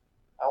finished?"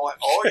 I went,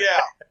 "Oh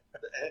yeah,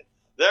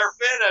 they're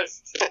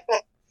finished."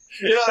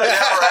 You know,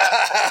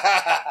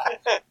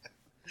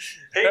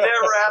 he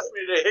never asked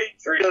me to heat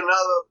treat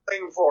another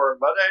thing for him.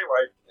 But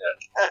anyway.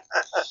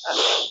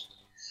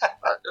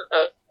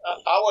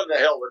 I wouldn't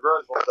have held a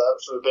grudge with that.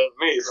 It should have been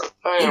me.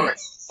 But anyway.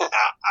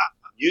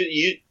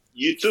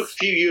 You took a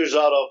few years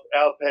out of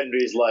Al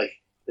Pendray's life.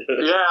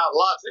 Yeah,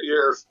 lots of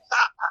years.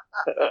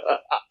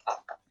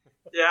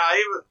 Yeah,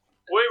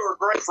 we were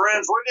great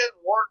friends. We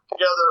didn't work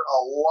together a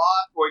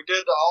lot. We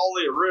did all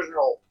the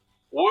original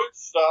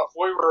Woots stuff.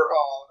 We were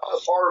a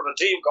part of a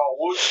team called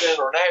Woots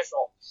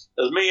International.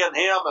 It was me and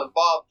him and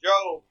Bob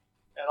Joe.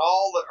 And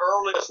all the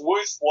earliest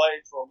Woots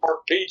blades were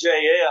marked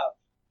PJF.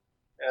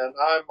 And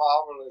I'm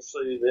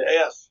obviously the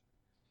S.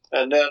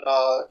 And then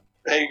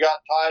he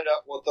got tied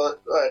up with a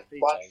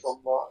bunch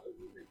from,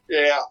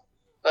 they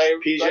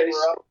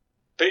were up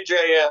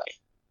PJF.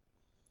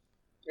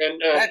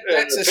 And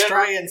that's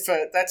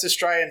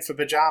Australian for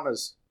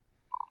pajamas.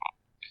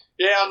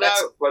 Yeah, no,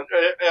 but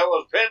it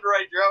was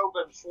Pendray, Job,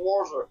 and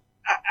Schwarzer.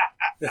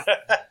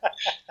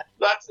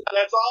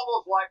 That's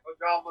almost like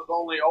pajamas,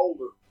 only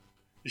older.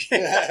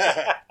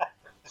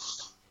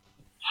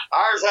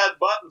 Ours had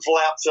button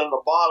flaps in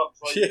the bottom,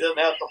 so you didn't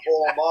have to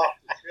pull them off.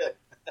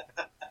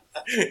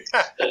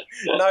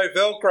 No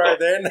Velcro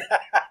then.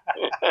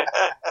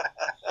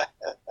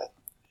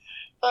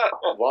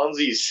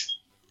 Onesies.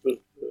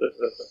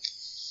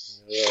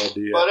 Oh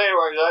dear. But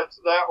anyway,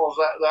 that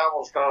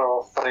was kind of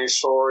a funny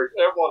story.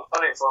 It was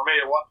funny for me.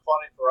 It wasn't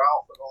funny for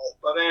Alf at all.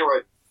 But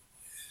anyway,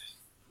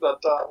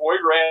 we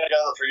ran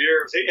together for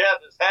years. He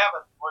had this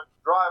habit when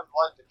driving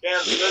like to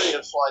Kansas City.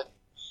 It's like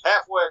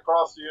halfway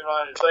across the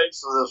United States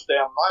to this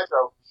damn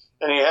nitro,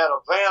 and he had a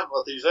van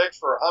with these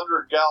extra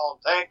 100-gallon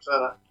tanks in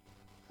it,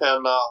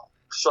 and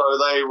so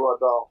they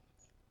would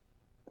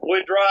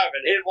we'd drive,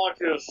 and he'd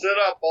want you to sit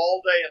up all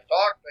day and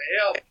talk to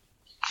him,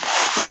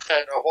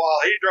 and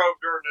while he drove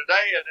during the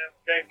day, and then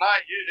came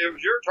night, it was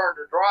your turn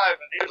to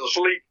drive, and he was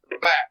asleep in the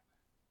back.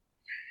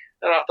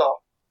 And I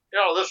thought,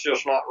 this is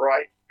just not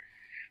right.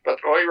 But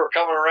we were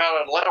coming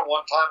around Atlanta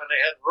one time, and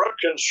they had road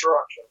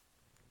construction.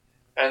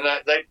 And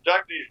they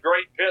dug these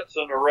great pits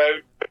in the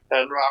road,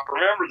 and I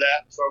remember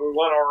that. So we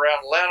went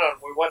around Atlanta,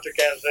 and we went to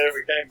Kansas City.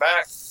 We came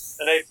back,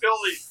 and they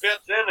filled these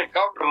pits in and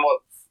covered them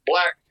with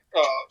black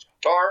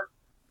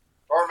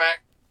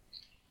tarmac.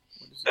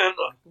 And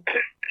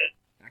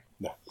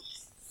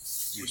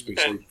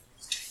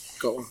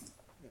Go on.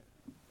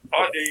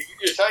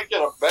 you're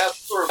taking a bath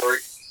surgery.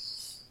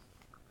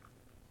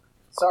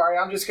 Sorry,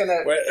 I'm just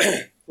gonna.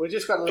 We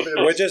just got a little bit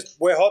of.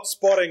 We're hot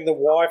spotting the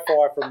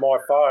Wi-Fi from my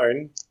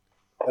phone.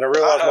 And I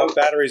realise my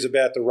battery's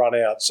about to run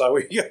out, so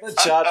we're going to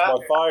charge my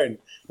phone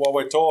while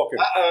we're talking.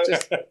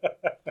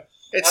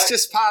 It's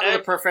just part of the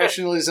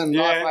professionalism,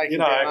 not making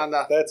down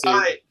under. That's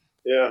it.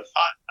 Yeah.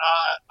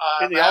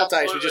 In the old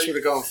days, we just would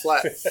have gone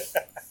flat.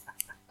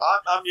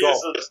 I'm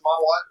used to this. My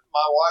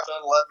wife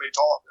doesn't let me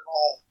talk at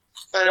all.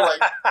 Anyway,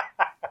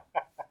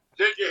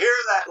 did you hear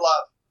that,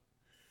 love?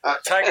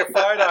 Take a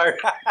photo.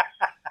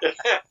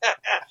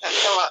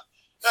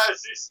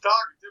 She's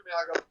talking to me.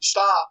 I go,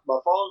 stop. My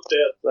phone's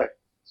dead.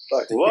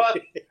 Like, what?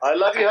 I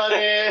love you,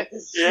 honey.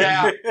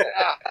 Yeah.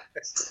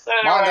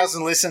 Mine Anyway,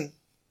 doesn't listen.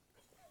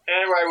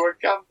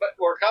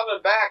 we're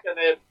coming back, and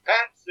they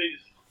patched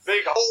these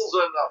big holes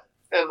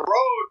in the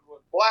road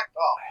with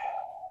blacktop,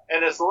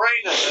 and it's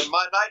raining, and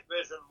my night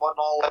vision wasn't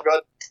all that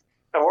good.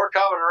 And we're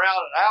coming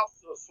around, and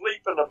Alf's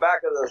asleep in the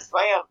back of this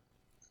van,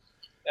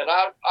 and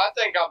I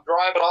think I'm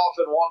driving off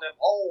in one of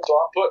them holes, so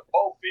I put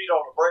both feet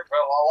on the brake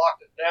pedal. I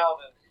locked it down,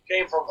 and he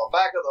came from the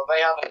back of the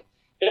van and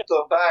hit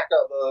the back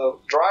of the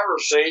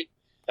driver's seat,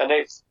 and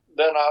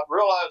then I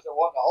realized it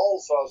wasn't a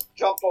hole, so I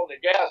jumped on the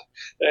gas,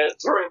 and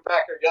it threw him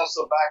back against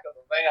the back of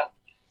the van.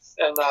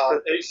 And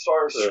he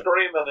started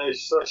screaming. He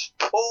said,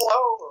 pull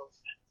over.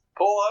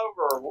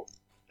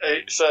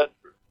 He said,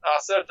 I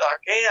said, I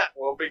can't.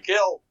 We'll be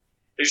killed.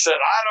 He said,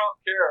 I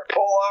don't care.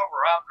 Pull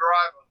over. I'm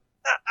driving.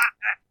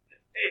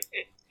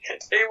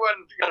 he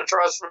wasn't going to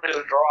trust me to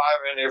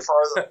drive any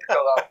further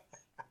because I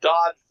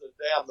dodged the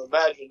damn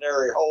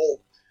imaginary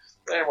hole.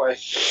 Anyway.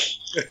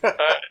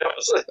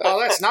 Oh,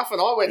 that's nothing.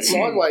 I went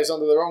sideways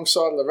onto the wrong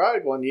side of the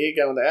road one year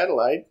going to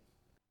Adelaide.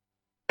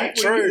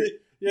 True.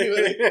 Yeah.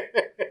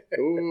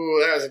 Ooh,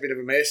 that was a bit of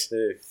a mess.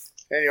 Yeah.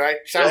 Anyway,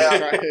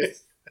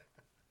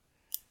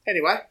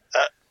 anyway,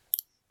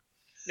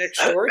 next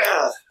story.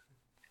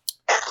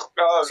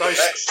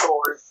 Next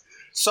story.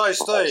 So,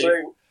 Steve,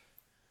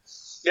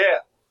 Yeah.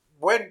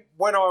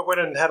 when I went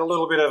and had a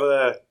little bit of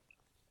a...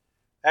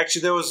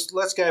 Actually, there was...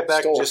 Let's go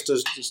back Stalk. just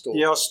as...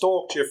 Yeah, I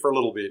stalked you for a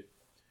little bit.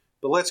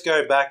 But let's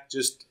go back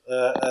just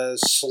a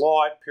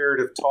slight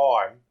period of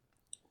time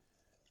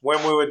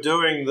when we were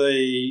doing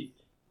the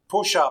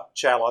push-up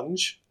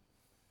challenge.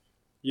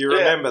 You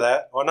remember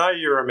that? I know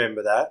you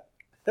remember that.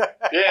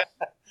 Yeah.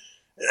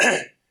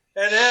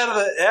 And out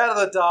of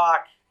the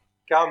dark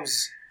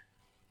comes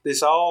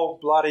this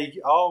old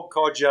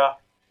codger,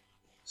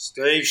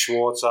 Steve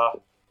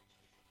Schwarzer,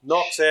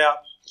 knocks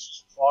out,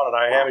 I don't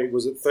know how many,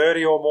 was it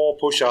 30 or more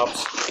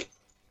push-ups?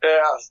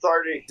 Yeah,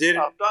 30.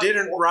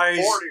 Didn't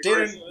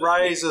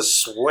raise a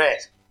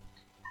sweat.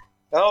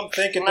 And I'm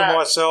thinking to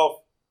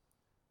myself,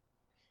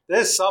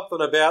 there's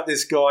something about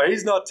this guy.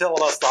 He's not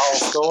telling us the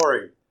whole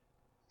story.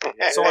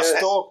 So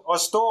I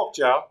stalked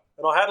you,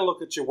 and I had a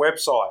look at your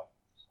website.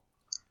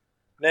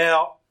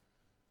 Now,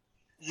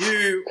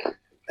 you,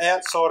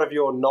 outside of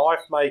your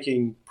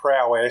knife-making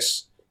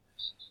prowess,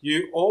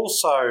 you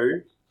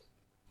also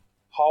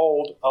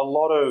hold a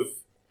lot of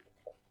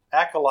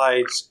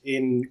accolades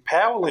in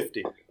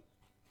powerlifting.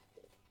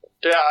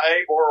 Yeah,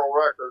 8 world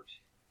records.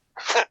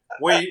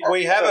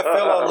 We have a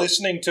fellow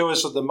listening to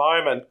us at the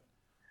moment,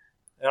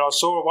 and I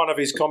saw one of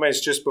his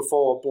comments just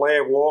before,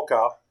 Blair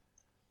Walker.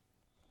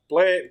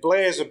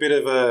 Blair's a bit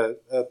of a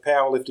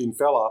powerlifting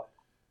fella.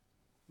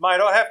 Mate,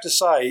 I have to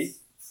say,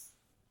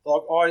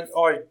 like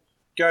I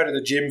go to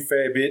the gym a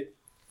fair bit,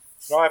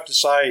 and I have to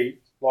say,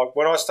 like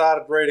when I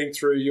started reading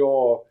through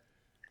your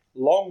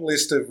long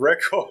list of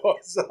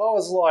records, I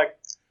was like,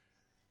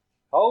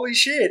 holy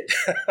shit.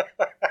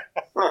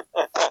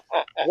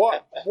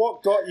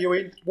 What got you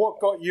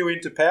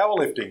into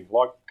powerlifting?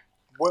 Like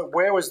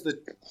where was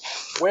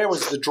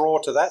the draw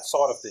to that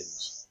side of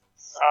things?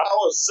 I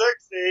was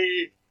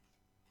 60,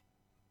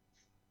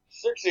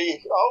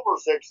 over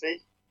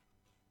 60,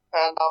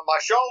 and my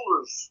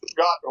shoulders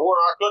got to where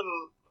I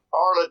couldn't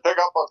hardly pick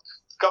up a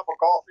cup of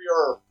coffee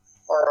or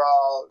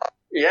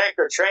yank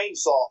a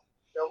chainsaw.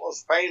 It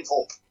was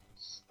painful.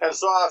 And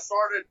so I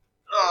started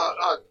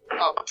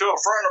to a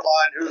friend of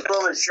mine who's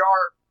really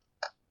sharp,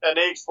 and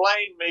he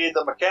explained me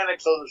the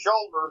mechanics of the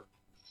shoulder,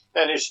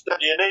 and he said,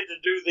 you need to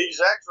do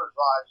these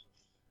exercises.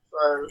 So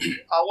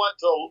I went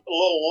to a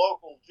little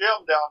local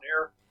gym down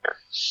here,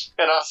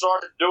 and I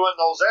started doing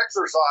those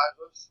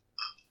exercises.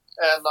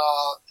 And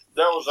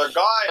there was a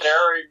guy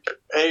there.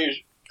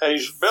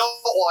 He's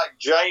built like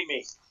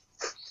Jamie,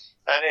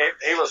 and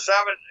he was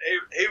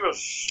he was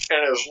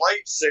in his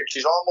late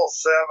 60s,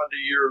 almost 70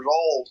 years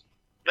old.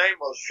 His name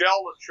was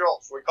Sheldon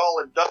Schultz. We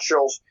call him Dutch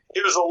Schultz.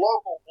 He was a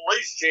local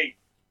police chief,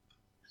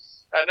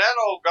 and that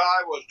old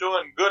guy was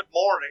doing good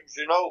mornings.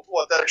 You know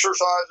what that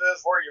exercise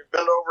is, where you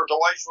bend over the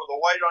waist with a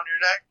weight on your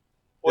neck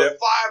with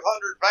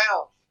 500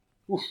 pounds.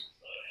 Oof.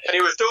 And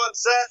he was doing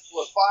sets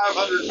with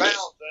 500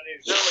 pounds, and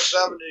he's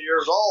nearly 70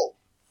 years old.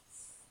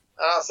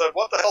 And I said,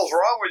 what the hell's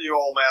wrong with you,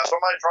 old man?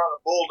 Somebody trying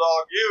to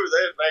bulldog you,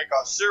 they'd make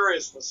a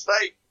serious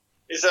mistake.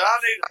 He said, I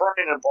need a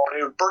training for him.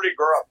 He was pretty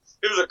gruff.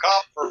 He was a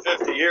cop for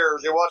 50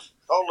 years. He wasn't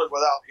totally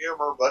without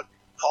humor, but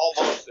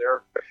almost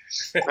there.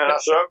 And I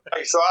said,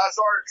 okay. So I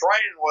started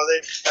training with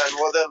him, and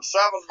within 7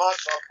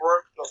 months, I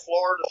broke the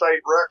Florida State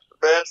record for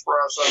bench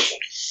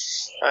pressing.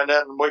 And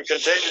then we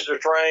continued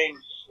to train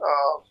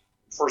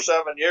for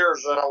 7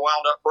 years, and I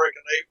wound up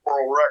breaking 8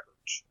 world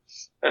records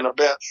in the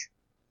bench.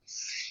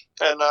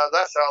 And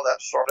that's how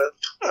that started.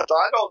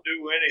 I don't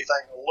do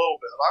anything a little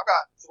bit. I've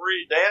got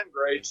 3 Dan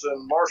grades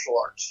in martial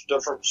arts,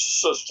 different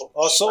systems.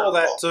 I saw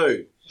that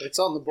too. It's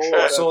on the board.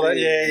 I saw that.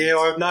 Yeah.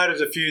 I've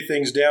noted a few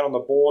things down on the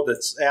board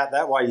that's out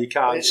that way you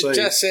can't see. It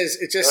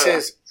just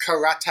says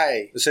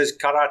karate. It says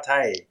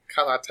karate.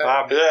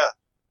 Karate. Yeah.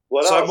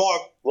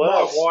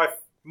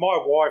 My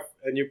wife,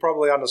 and you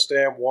probably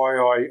understand why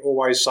I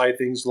always say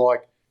things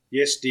like,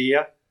 yes,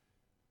 dear,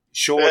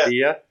 sure,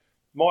 dear.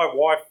 My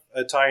wife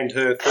attained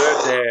her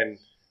 3rd Dan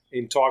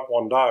in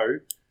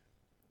Taekwondo,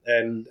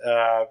 and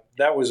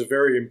that was a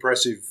very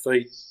impressive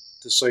feat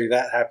to see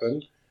that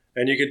happen.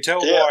 And you can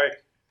tell why.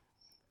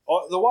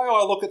 The way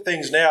I look at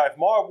things now, if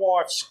my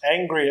wife's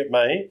angry at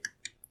me,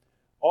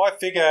 I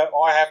figure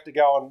I have to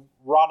go and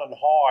run and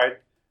hide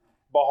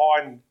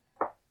behind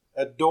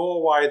a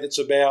doorway that's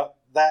about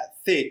that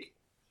thick,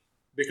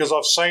 because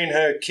I've seen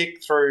her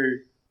kick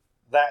through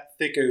that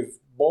thick of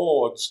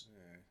boards,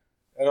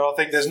 and I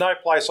think there's no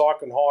place I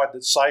can hide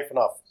that's safe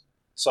enough.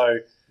 So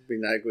it'd be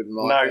no good in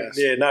my house.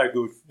 Yeah, no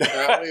good.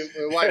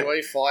 The way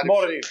we fight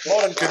modern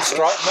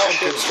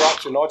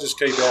construction, I just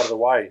keep out of the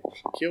way.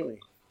 She'll kill me.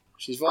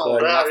 She's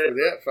violent enough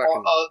without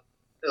fucking...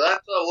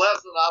 That's a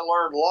lesson I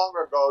learned long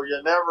ago.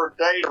 You never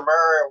date or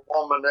marry a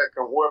woman that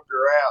can whip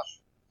your ass.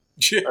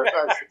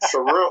 It's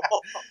a rule.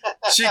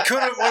 She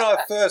couldn't when I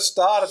first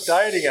started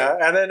dating her,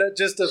 and then it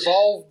just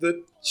evolved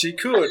that she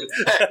could.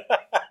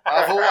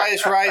 I've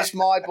always raised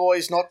my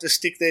boys not to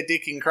stick their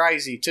dick in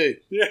crazy too.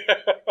 Yeah.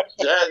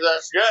 Yeah,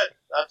 that's good.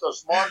 That's a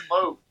smart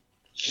move.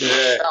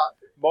 Yeah.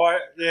 My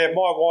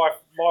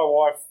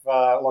wife,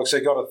 like I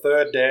said, got a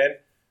third Dan.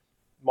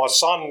 My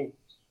son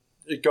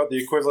got the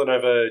equivalent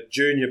of a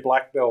junior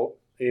black belt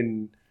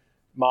in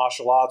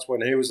martial arts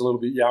when he was a little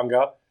bit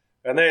younger.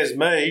 And there's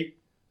me.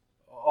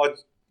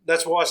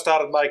 That's why I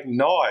started making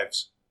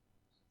knives.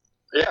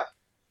 Yeah.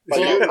 But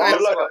you're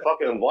like a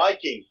fucking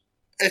Viking.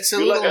 It's a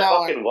You're little like a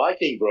known. fucking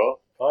Viking, bro.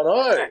 I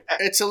know.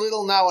 It's a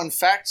little known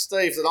fact,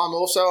 Steve, that I'm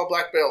also a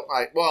black belt,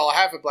 mate. Well, I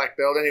have a black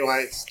belt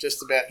anyway. It's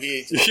just about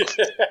here. Yeah,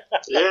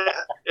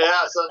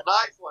 it's a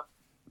nice one.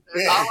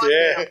 Yeah. I like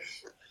Yeah. them.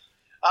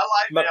 I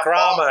like them.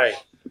 Macrame.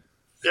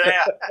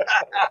 Yeah.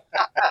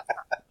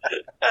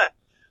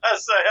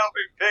 That's to help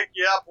him pick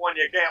you up when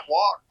you can't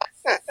walk.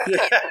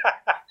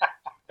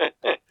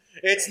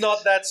 It's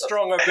not that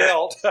strong a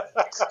belt. You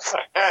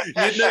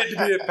need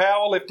to be a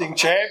powerlifting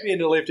champion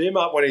to lift him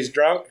up when he's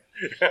drunk.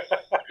 It's a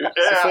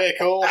Yeah. fair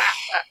call.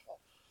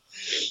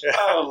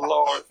 Oh,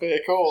 Lord. Fair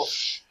call.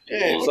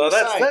 Yeah. So what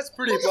are you saying? that's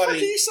pretty What the fuck are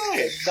bloody you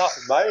saying?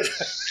 nothing, mate.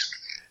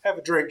 Have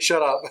a drink.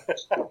 Shut up.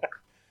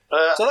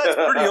 So that's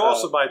pretty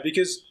awesome, mate.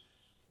 Because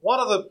one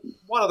of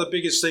the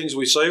biggest things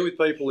we see with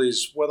people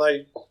is when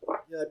they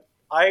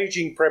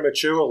aging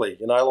prematurely.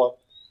 You know, like,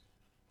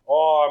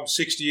 oh, I'm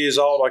 60 years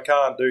old. I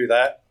can't do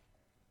that.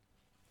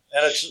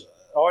 And it's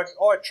I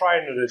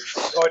train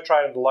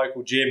at a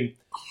local gym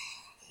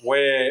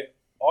where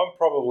I'm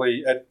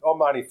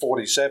only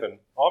 47.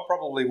 I'm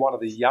probably one of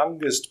the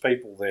youngest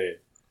people there,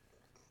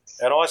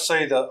 and I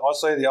see the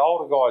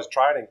older guys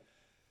training,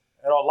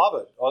 and I love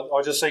it.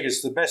 I just think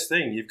it's the best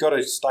thing. You've got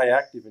to stay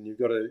active, and you've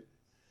got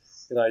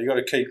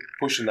to keep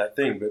pushing that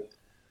thing. But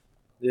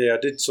yeah, I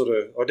did sort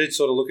of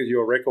look at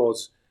your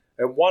records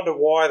and wonder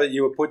why that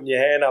you were putting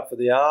your hand up for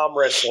the arm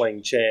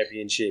wrestling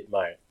championship,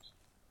 mate.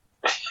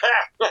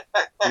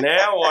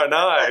 Now I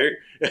know.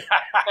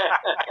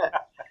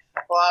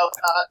 Well,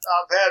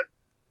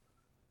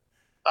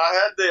 I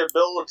had the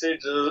ability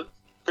to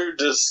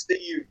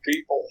deceive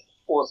people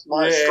with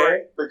my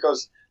strength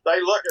because they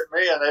look at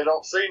me and they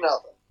don't see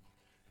nothing.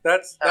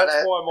 That's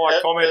why my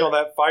comment on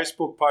that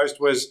Facebook post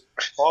was,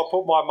 I'll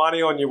put my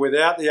money on you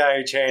without the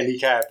age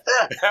handicap.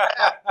 It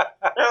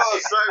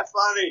was so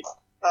funny.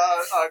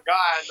 A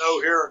guy I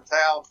know here in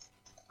town,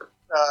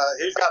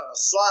 he's got a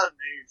son.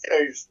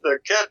 The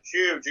kid's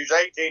huge. He's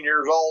 18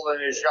 years old,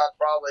 and he's got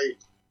probably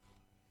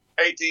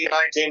 18,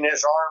 19-inch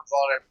arms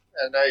on him.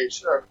 And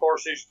of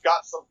course, he's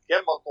got some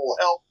chemical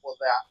help with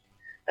that.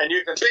 And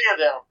you can see it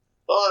in him.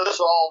 Oh, this is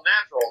all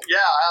natural. Yeah,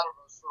 out of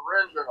a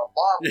syringe and a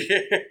bottle.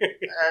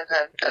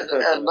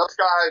 And those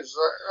guys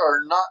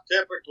are not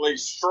typically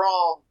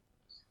strong,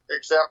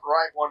 except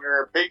right when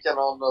they're peaking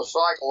on the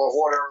cycle of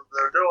whatever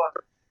they're doing.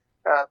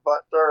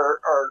 But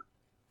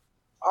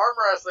arm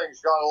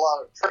wrestling's got a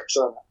lot of tricks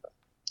in it.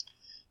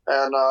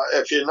 And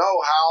if you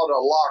know how to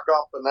lock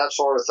up and that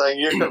sort of thing,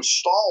 you can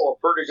stall a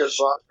pretty good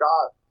sized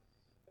guy.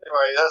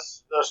 Anyway,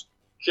 this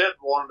kid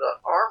wanted to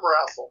arm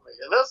wrestle me.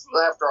 And this was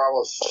after I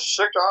was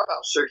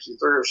about 63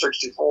 or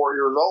 64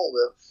 years old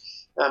then.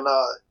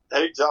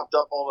 And he jumped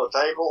up on the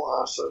table,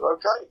 and I said,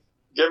 okay,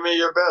 give me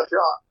your best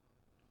shot.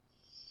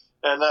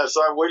 And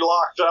so we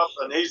locked up,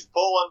 and he's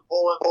pulling, and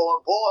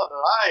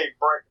I ain't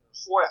breaking a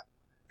sweat.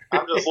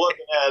 I'm just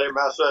looking at him.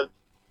 I said,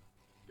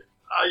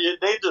 you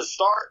need to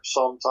start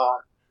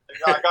sometime.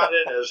 And I got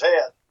in his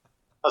head.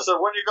 I said,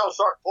 when are you going to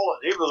start pulling?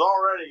 He was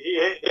already,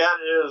 he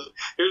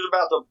was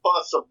about to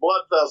bust the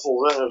blood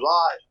vessels in his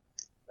eyes.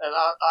 And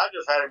I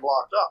just had him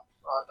locked up.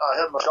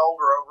 I had my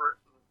shoulder over it.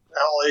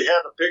 Hell, he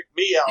had to pick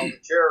me out of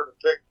the chair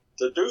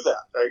to do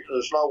that.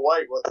 There's no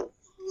way with the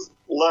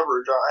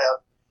leverage I had.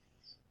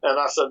 And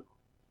I said,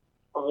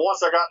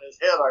 once I got in his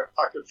head,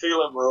 I could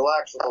feel him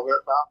relax a little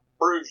bit. And I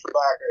bruised the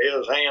back of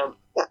his hand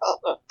on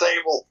the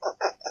table.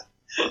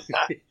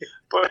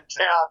 Put it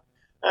down.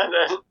 And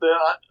then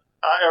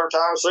every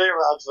time I see him,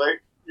 I'd say,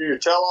 you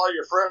tell all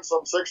your friends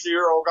some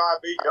 60-year-old guy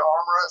beat you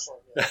arm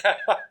wrestling.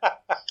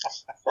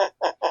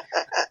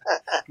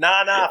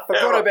 Nah,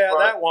 forgot about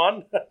that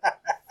one.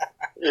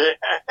 Yeah.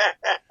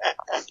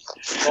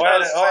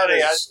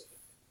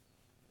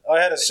 I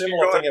had a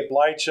similar thing at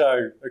Blade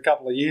Show a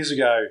couple of years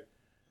ago.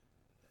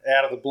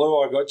 Out of the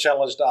blue, I got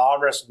challenged to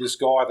arm wrestle this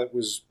guy that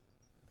was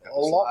a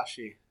lot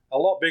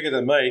bigger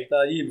than me.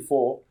 No, the year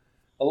before.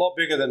 A lot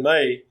bigger than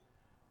me.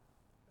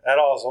 And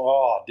I was like,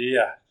 oh,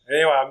 dear.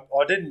 Anyway,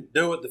 I didn't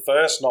do it the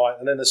first night.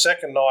 And then the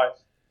second night,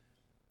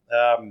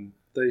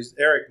 these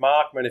Eric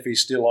Markman, if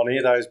he's still on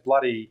here, those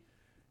bloody...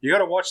 You got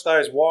to watch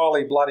those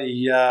wily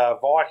bloody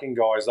Viking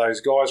guys,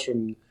 those guys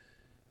from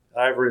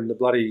over in the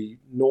bloody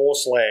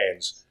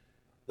Norselands.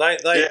 They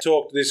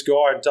talked to this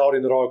guy and told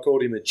him that I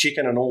called him a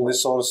chicken and all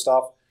this sort of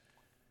stuff.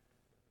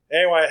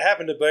 Anyway, it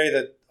happened to be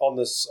that on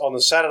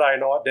the Saturday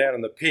night down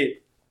in the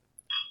pit,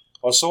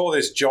 I saw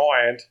this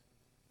giant,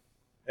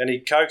 and he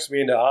coaxed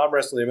me into arm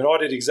wrestling him, and I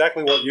did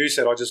exactly what you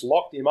said. I just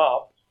locked him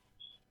up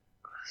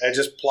and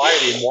just played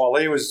him while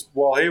he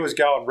was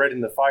going red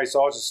in the face. I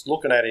was just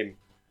looking at him,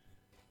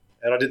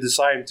 and I did the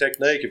same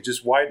technique of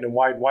just waiting and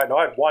waiting and waiting.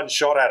 I had one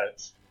shot at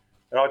it,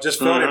 and I just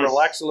felt him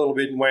relax a little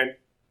bit and went,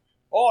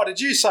 "Oh, did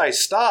you say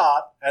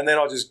start?" And then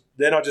I just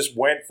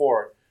went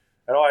for it,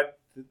 and I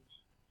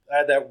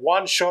had that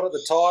one shot at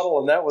the title,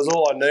 and that was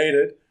all I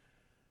needed.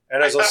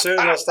 And as soon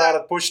as I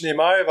started pushing him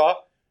over,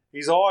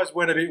 his eyes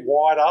went a bit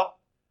wider,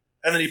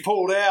 and then he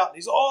pulled out. And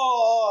he's fuck.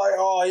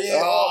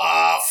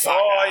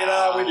 You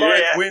know, we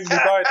both win. We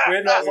both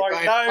win. I was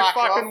like, no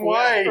fucking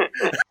way.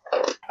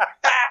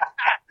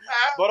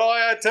 But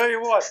I tell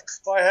you what,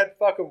 I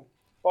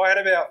had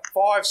about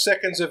 5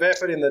 seconds of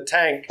effort in the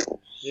tank.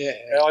 Yeah.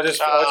 And I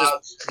just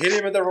hit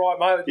him at the right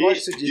moment. Did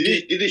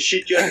he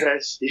shit your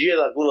pants? Did you get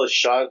like little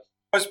shot?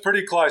 I was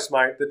pretty close,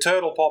 mate. The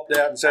turtle popped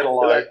out and said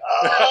hello. Like,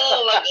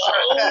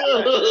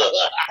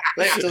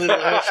 Left a little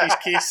Hershey's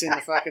kiss in the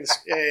fucking...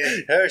 Yeah.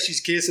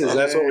 Hershey's Kisses,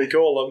 that's what we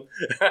call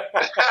them.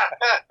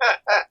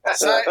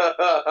 So,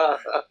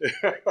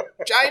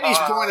 Jamie's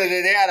pointed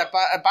it out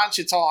a bunch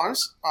of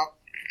times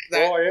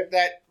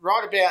that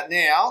right about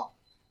now,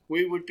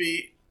 we would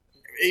be,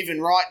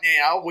 even right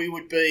now, we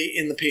would be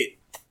in the pit.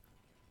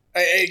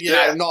 You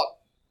know, not...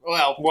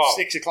 Well,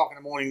 6 o'clock in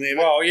the morning there.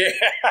 Well, yeah,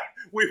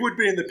 we would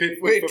be in the pit.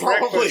 We for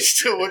probably breakfast.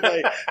 still would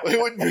be. We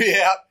wouldn't be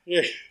out.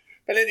 Yeah.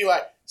 But anyway,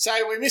 so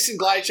we're missing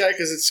Glade Show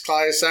because it's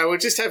closed. So we'll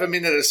just have a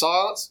minute of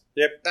silence.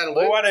 Yep. That'll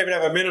We do. won't even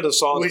have a minute of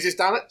silence. We've just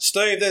done it.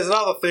 Steve, there's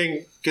another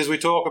thing, because we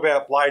talk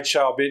about Blade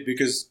Show a bit,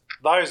 because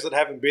those that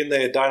haven't been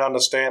there don't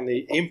understand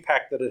the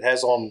impact that it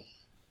has on,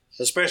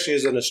 especially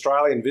as an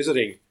Australian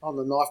visiting. On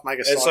the Knife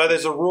Maker And site. so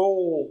there's a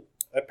rule,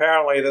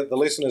 apparently, that the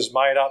listeners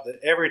made up that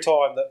every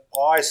time that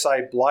I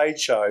say Blade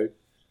Show,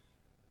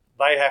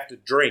 they have to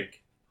drink.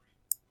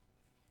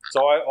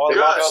 So I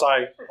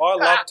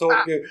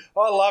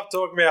love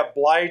talking about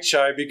Blade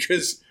Show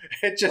because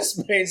it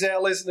just means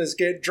our listeners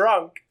get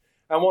drunk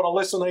and want to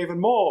listen even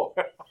more.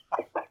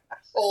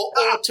 or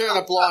turn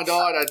a blind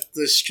eye to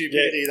the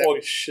stupidity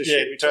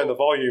turn the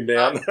volume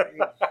down. That's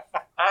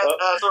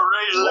the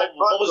reason they put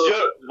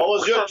what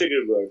was your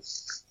trigger word?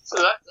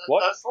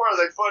 That's where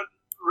they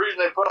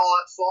put all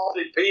that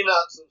salty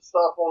peanuts and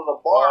stuff on the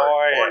bar.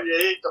 Oh, The more yeah.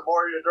 you eat, the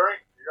more you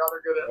drink. You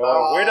gotta get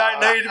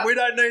it. We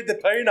don't need the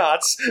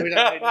peanuts. We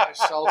don't need no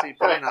salty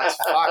peanuts.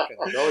 Fucking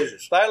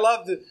Jesus. They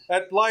loved it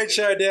at Blade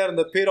Show down in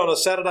the pit on a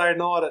Saturday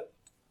night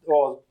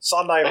or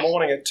Sunday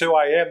morning at 2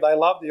 a.m. They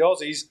love the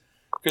Aussies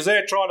because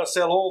they're trying to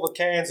sell all the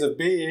cans of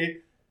beer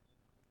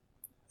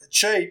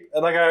cheap,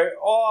 and they go,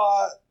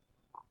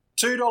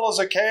 $2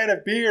 a can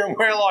of beer, and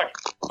we're like,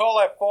 I'll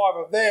have 5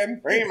 of them.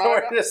 Bring 'em We're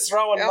over. just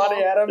throwing Come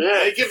money on. at them.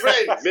 Yeah, make it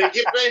rain,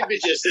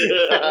 bitches.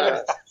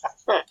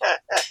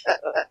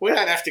 We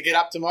don't have to get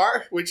up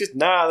tomorrow. We just...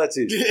 No, that's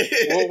it.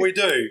 Well, we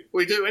do.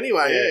 We do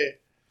anyway,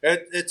 yeah.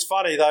 It's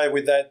funny, though,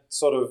 with that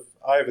sort of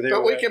over there.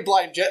 But we can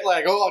blame jet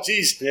lag. Oh,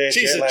 geez. Yeah,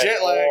 Jeez, the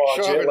jet lag. Oh,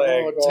 Shocking. jet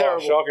lag. Oh,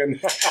 terrible. Shocking.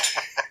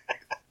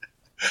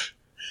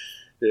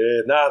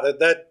 Yeah, no,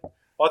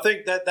 I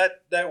think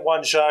that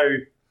one show,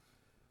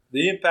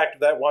 the impact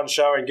of that one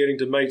show and getting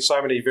to meet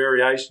so many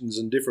variations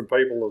and different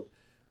people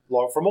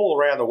like from all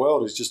around the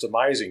world is just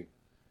amazing.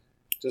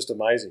 Just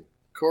amazing.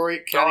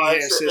 Corey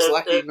Cunningham says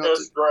lucky not to...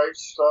 It's great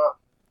stuff.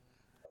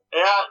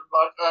 Yeah,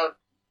 but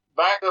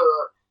back to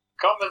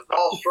coming to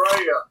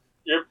Australia,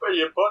 you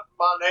put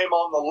my name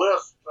on the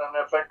list, and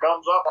if it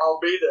comes up, I'll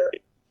be there.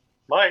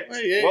 Mate,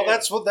 Well, yeah, well, yeah.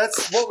 that's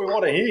what we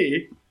want to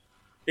hear.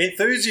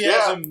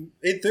 Enthusiasm,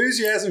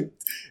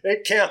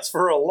 it counts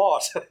for a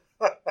lot.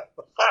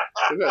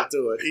 We've got to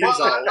do it. He Well, is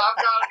I've old. got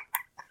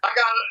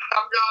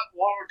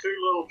one or two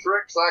little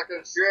tricks I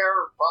can share,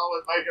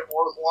 probably make it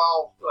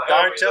worthwhile. to have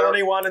Don't me tell there.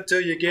 anyone until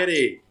you get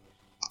here,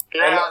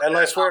 Yeah,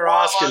 unless we're well,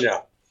 asking you.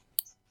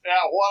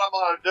 Yeah, what I'm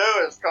going to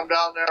do is come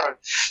down there and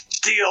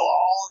steal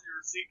all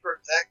your secret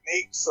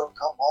techniques and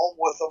come home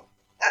with them.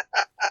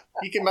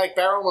 You can make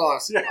barrel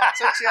knives. Teach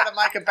you how to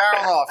make a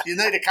barrel knife. You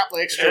need a couple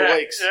of extra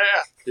weeks.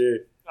 Yeah. Yeah.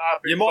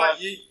 That'd be You might,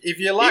 fun. if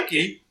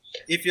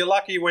you're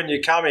lucky when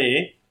you come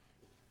here,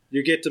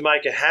 you get to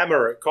make a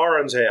hammer at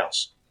Corin's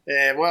house.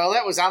 Yeah, well,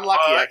 that was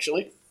unlucky,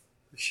 actually.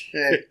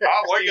 Yeah.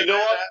 Oh, we You can know do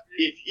what?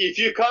 that. If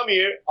you come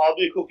here, I'll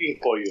be cooking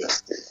for you.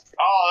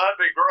 Oh, that'd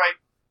be great.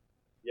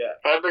 Yeah.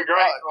 That'd be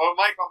great. We'll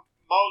make a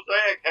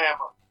mosaic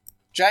hammer.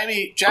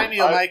 Jamie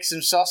will make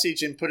some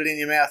sausage and put it in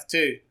your mouth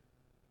too.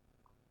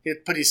 He'll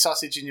put his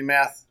sausage in your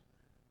mouth.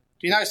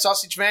 Do you know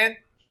Sausage Man?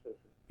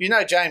 You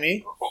know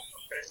Jamie.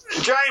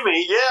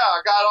 Jamie, yeah,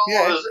 I got all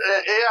Yeah. his,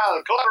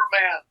 the clever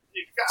man.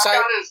 I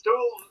got his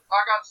tools.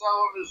 I got some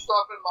of his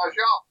stuff in my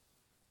shop.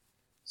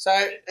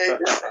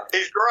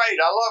 He's great.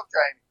 I love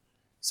Jamie.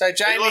 So He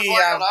Jamie, looks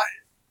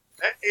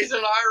like he's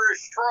an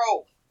Irish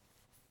troll.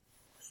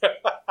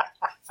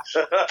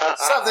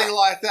 something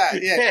like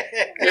that. Yeah.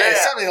 Yeah,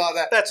 something like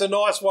that. That's a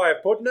nice way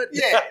of putting it.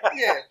 Yeah.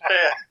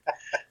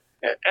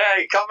 Yeah,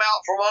 he come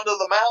out from under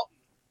the mountain.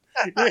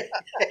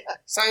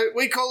 So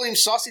we call him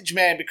Sausage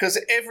Man because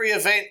at every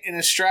event in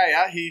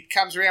Australia, he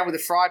comes around with a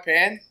fry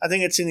pan. I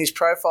think it's in his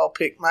profile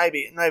pic,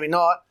 maybe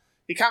not.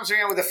 He comes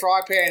around with a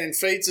fry pan and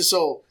feeds us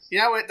all. You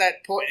know, at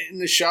that point in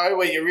the show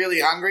where you're really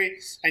hungry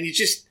and you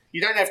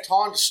don't have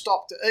time to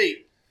stop to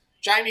eat.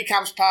 Jamie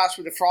comes past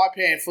with a fry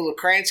pan full of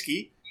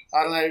Kransky.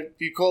 I don't know if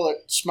you call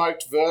it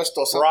smoked wurst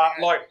or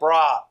something. Like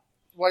brat.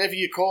 Whatever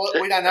you call it.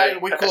 We don't know.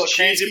 We call it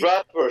cheesy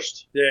Kransky.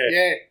 bratwurst.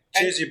 Yeah.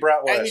 Cheesy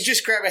bratwurst. And you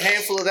just grab a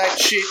handful of that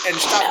shit and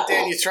stuff it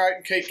down your throat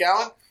and keep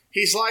going.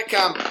 He's like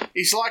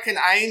an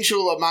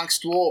angel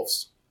amongst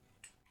dwarves.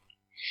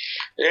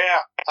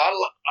 Yeah,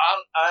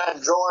 I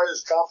enjoy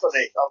his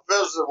company. I've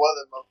visited with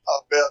him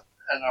a bit,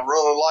 and I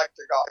really like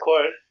the guy.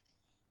 Cool.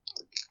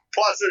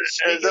 Plus, there's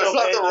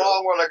nothing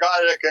wrong with a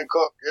guy that can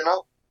cook, you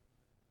know?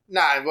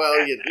 No,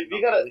 well, you know.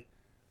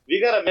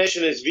 We gotta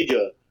mention this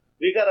video.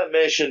 We gotta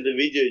mention the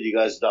video you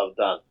guys have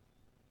done.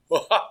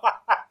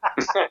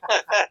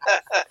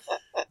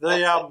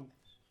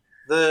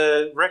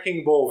 The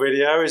Wrecking Ball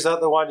video, is that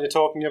the one you're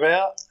talking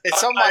about?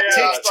 It's on my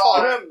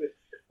TikTok.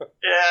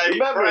 Yeah,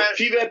 remember a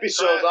few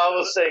episodes I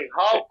was saying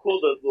how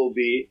cool that will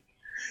be.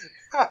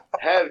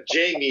 Have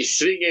Jamie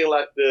swinging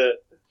like the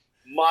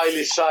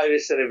Miley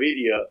Cyrus in a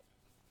video.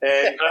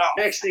 And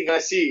next thing I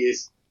see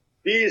is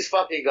these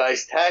fucking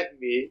guys tag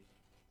me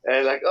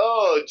and like,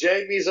 oh,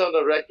 Jamie's on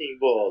the Wrecking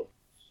Ball.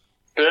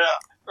 Yeah.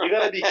 You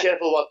gotta be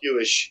careful what you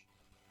wish.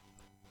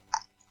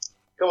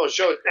 Come on,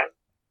 show it.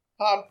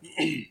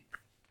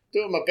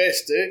 Doing my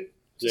best, dude.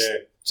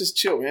 Just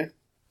chill, man.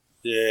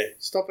 Yeah.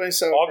 Stop being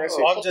so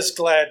aggressive. I'm just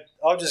glad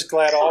I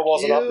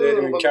wasn't up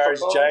there to encourage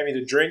Jamie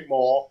to drink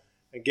more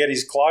and get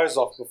his clothes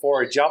off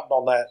before he jumped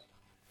on that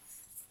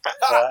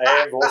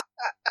anvil.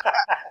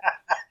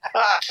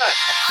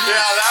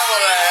 Yeah, that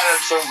would have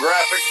added some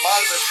graphic.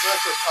 Might have been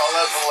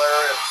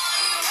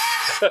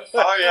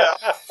Oh, yeah.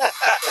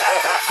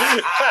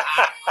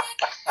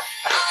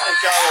 I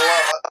gotta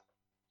love it.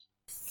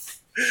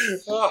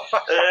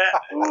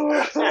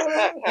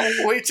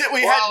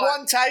 We had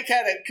one take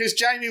at it because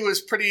Jamie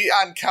was pretty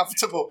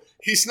uncomfortable.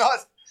 He's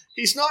not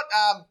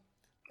how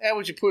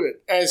would you put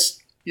it, as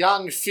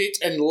young, fit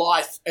and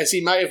lithe as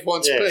he may have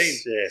once been.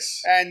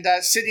 Yes. And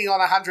sitting on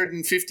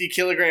 150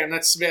 kilogram,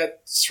 that's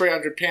about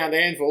 300 pound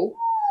anvil.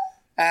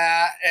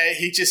 I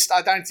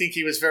don't think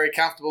he was very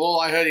comfortable.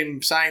 All I heard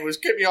him saying was,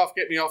 get me off,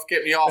 get me off,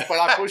 get me off. But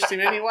I pushed him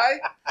anyway.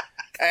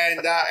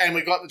 And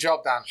we got the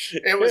job done.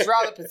 It was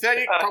rather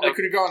pathetic. Probably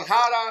could have gone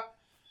harder.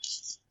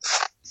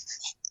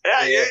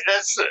 Yeah.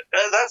 That's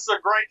the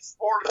great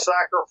sport of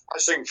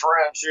sacrificing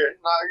friends. You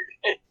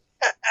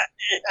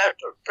have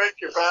to pick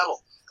your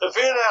battle. If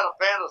he had a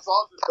pan of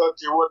sausage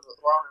cooked, you wouldn't have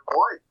thrown him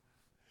away.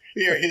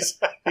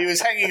 He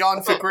was hanging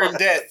on for grim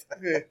death.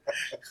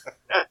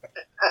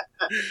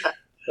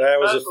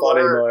 That was a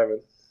funny moment.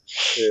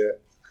 Yeah.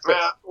 Man,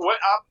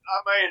 I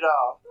made a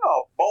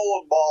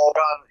bowling ball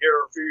gun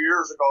here a few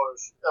years ago.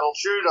 It'll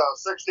shoot a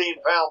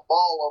 16-pound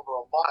ball over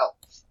a mile.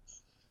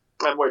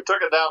 And we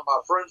took it down to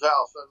my friend's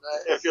house.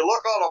 And if you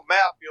look on a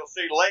map, you'll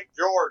see Lake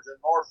George in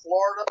North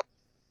Florida.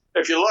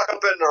 If you look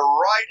up in the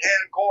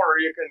right-hand corner,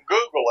 you can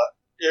Google it.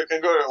 You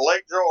can go to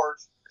Lake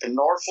George in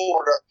North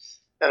Florida.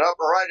 And up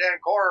the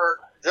right-hand corner,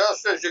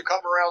 just as you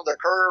come around the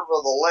curve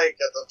of the lake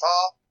at the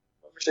top,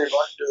 let me see if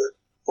I can do it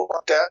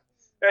like that.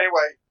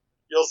 Anyway,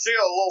 you'll see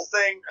a little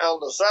thing on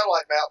the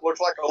satellite map, looks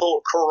like a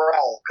little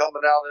corral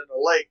coming out in the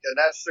lake, and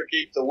that's to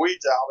keep the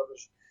weeds out of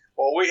us.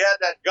 Well, we had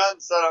that gun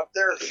set up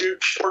there to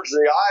shoot towards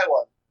the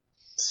island.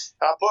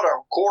 I put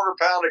a quarter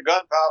pound of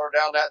gunpowder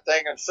down that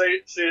thing and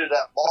seeded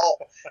that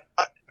ball.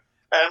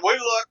 And we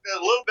looked a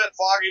little bit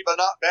foggy, but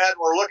not bad.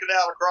 We're looking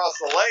out across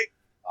the lake,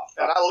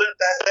 and I lit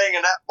that thing,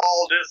 and that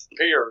ball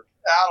disappeared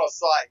out of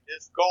sight.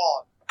 It's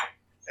gone,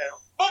 and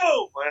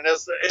boom, and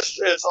it's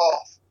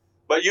off.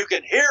 But you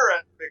can hear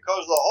it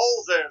because the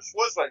holes in it's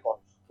whistling going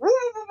way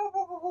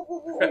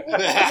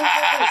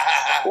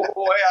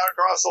out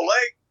across the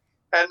lake,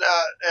 and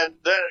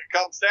then it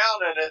comes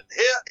down and it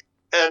hit,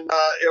 and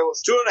it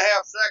was 2.5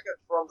 seconds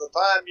from the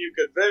time you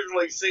could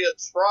visually see it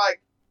strike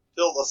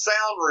till the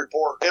sound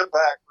report,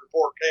 impact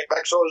report came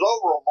back. So it was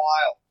over a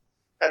mile,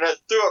 and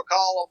it threw a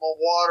column of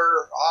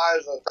water high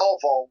as a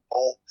telephone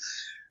pole.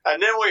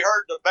 And then we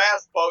heard the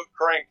bass boat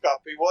crank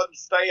up. He wasn't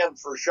staying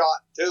for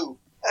shot 2.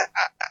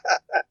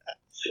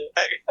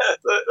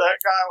 That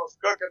guy was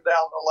cooking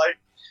down the lake.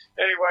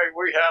 Anyway,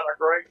 we had a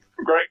great.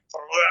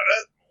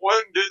 We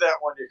can do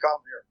that when you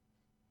come here.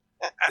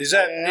 Is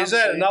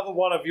that another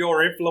one of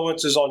your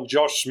influences on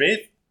Josh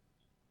Smith?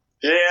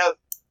 Yeah.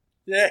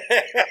 Yeah,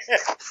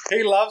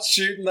 he loves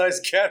shooting those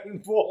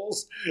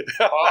cannonballs.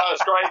 Oh,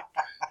 that's great.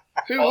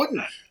 Who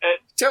wouldn't?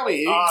 Tell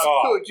me,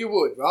 you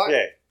would,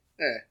 right?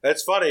 Yeah.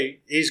 That's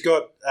funny. He's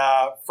got,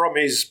 from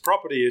his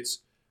property, it's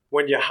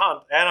when you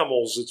hunt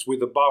animals, it's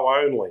with a bow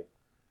only.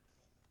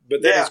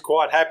 But then he's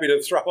quite happy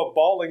to throw a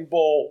bowling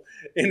ball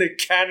in a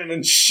cannon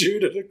and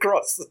shoot it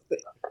across the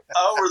thing.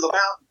 Over the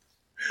mountain.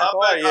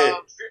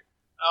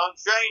 On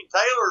Shane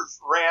Taylor's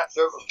ranch,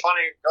 it was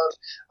funny because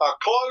a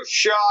close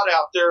shot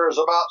out there is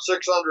about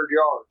 600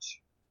 yards.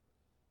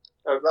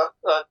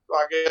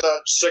 I guess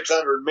that's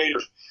 600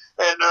 meters.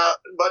 And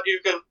but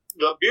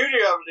the beauty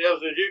of it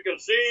is you can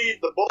see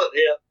the bullet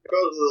hit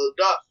because of the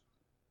dust,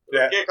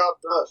 the kick up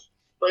dust.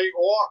 So you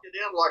can walk it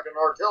in like an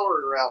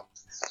artillery round.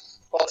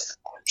 Well,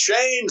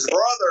 Shane's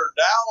brother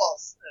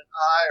Dallas and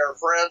I are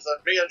friends,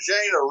 and me and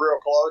Shane are real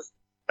close,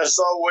 and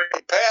so we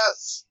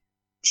pass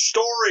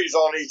stories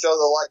on each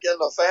other, like in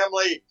the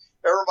family.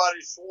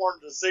 Everybody's sworn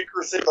to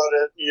secrecy, but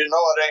it ain't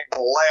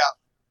gonna last.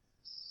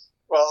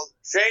 Well,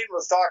 Shane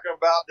was talking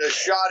about this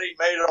shot he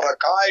made on a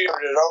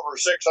coyote at over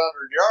 600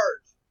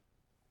 yards.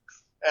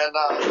 And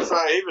so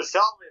he was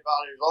telling me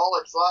about it. He was all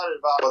excited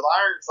about it with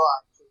iron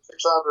sights at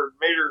 600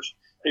 meters.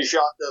 He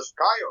shot this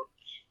coyote.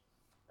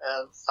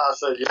 And I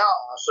said, yeah.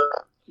 I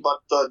said,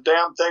 but the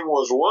damn thing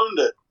was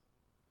wounded.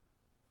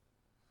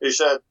 He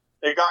said,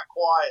 it got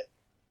quiet.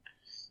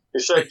 He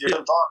said,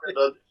 you've been talking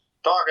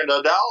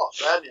to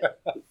Dallas, hadn't you?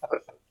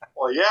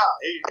 Well,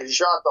 yeah. He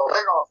shot the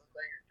leg off the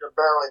thing. It could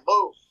barely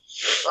move.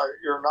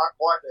 You're not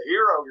quite the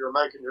hero you're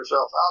making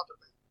yourself out to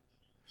be.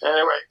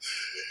 Anyway,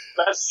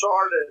 that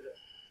started.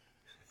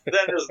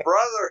 Then his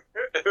brother,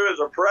 who is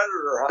a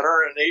predator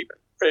hunter, and he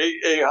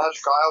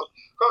hunts coyotes,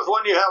 because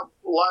when you have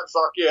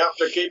livestock, you have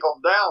to keep them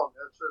down.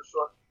 It's just,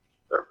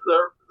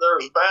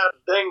 there's bad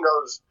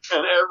dingoes in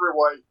every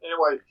way.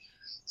 Anyway,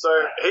 so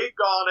he'd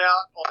gone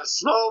out on a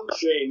snow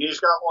machine. He's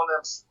got one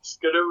of them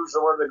skidoos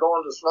where they go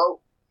in the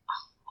snow,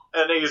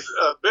 and he's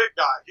a big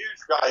guy,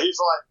 huge guy. He's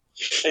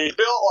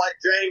built like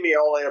Jamie,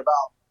 only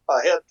about a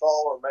head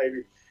taller,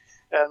 maybe.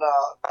 And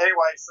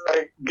anyway, so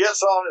he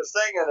gets on his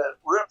thing and it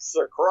rips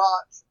the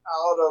crotch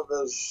out of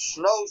his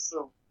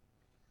snowsuit.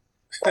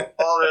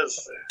 All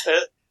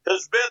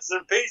his bits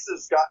and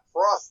pieces got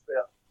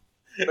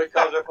frostbit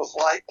because it was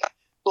like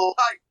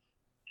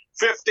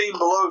 15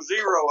 below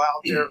zero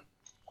out there.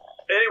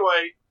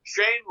 Anyway,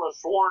 Shane was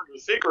sworn to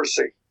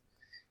secrecy.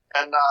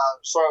 And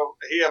so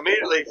he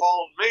immediately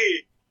phoned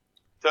me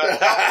to tell me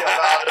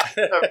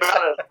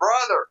about his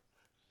brother.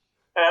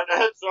 And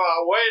so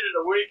I waited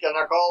a week, and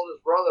I called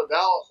his brother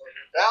Dallas. I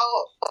said,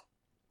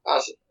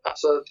 Dallas, I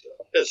said,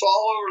 it's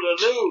all over the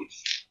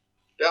news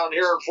down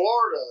here in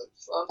Florida.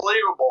 It's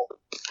unbelievable.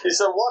 He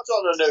said, what's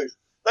on the news?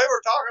 They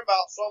were talking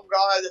about some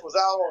guy that was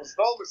out on a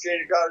snow machine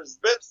and got his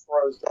bits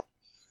frozen.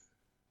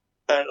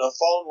 And the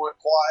phone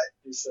went quiet.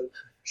 He said,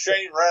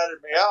 Shane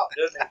ratted me out,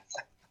 didn't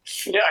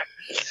he? Yeah.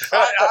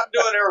 I'm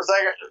doing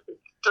everything.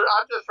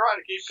 I'm just trying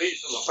to keep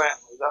peace in the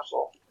family. That's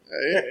all.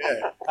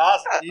 Yeah.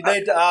 You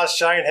need to ask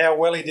Shane how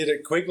well he did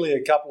it Quigley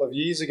a couple of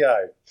years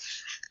ago.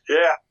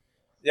 Yeah.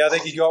 Yeah, I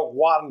think he got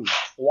one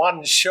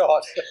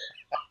shot.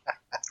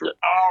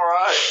 All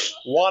right.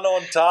 One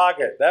on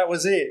target. That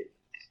was it.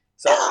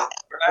 So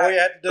all you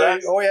had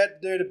to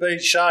do to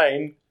beat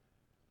Shane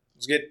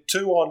was get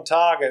 2 on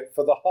target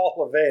for the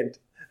whole event.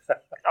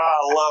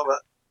 I love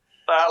it.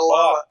 I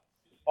love it.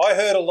 I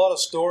heard a lot of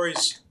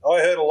stories.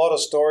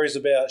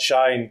 About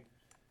Shane.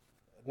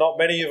 Not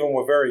many of them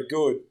were very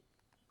good,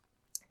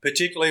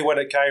 particularly when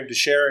it came to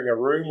sharing a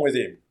room with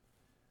him,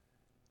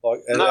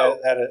 like at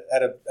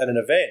an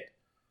event.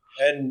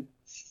 And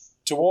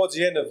towards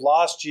the end of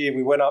last year,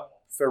 we went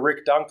up for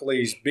Rick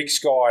Dunkley's Big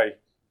Sky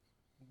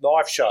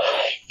knife show,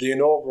 the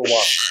inaugural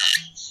one.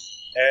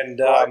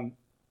 And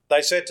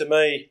they said to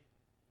me,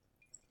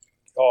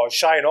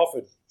 Shane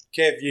offered,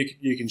 Kev,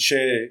 you can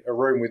share a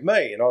room with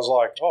me. And I was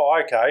like,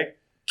 okay.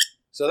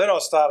 So then I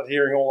started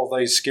hearing all of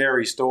these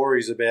scary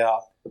stories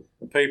about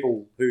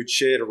people who'd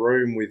shared a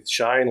room with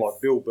Shane,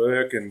 like Bill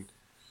Burke and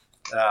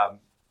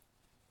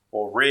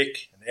or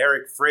Rick and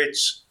Eric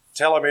Fritz,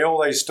 telling me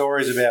all these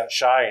stories about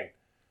Shane.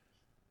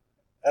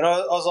 And I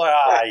was like,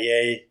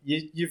 yeah,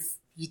 you're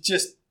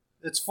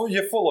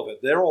full of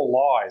it. They're all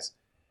lies.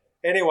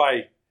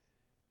 Anyway,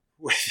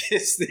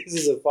 this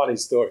is a funny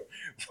story.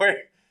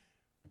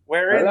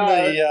 We're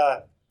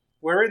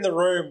in the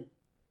room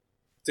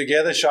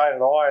together, Shane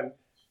and I, and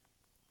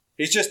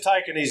he's just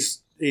taken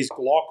his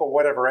Glock or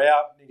whatever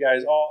out, and he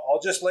goes,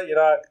 I'll just let you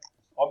know,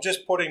 I'm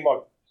just putting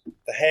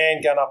the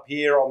handgun up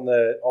here on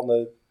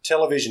the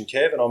television,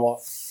 Kev. And I'm like,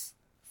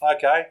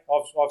 okay,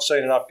 I've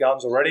seen enough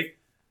guns already,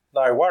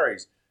 no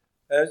worries.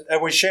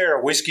 And we share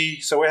a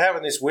whiskey, so we're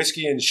having this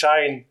whiskey, and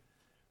Shane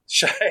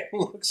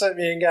looks at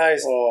me and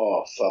goes,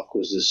 "Oh, fuck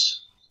was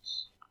this?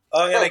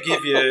 I'm going to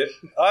give you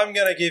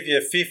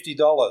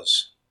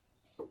 $50,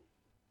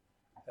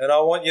 and I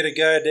want you to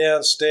go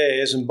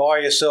downstairs and buy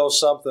yourself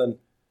something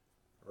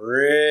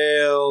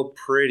real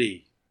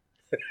pretty."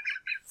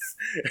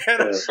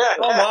 And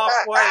I'm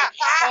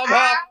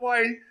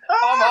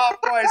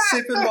halfway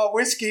sipping my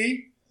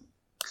whiskey,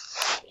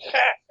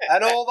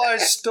 and all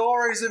those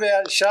stories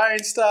about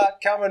Shane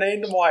start coming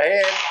into my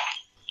head,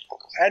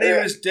 and he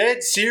was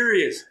dead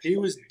serious.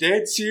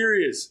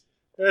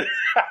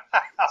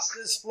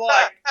 Just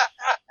like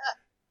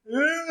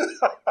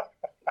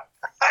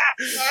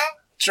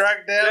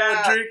track down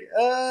a drink.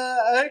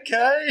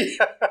 Okay.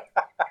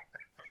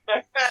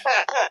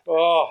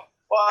 Oh,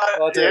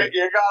 well,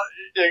 you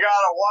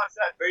gotta watch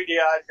that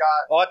video.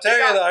 I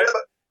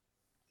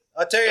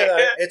tell you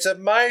though, it's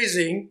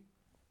amazing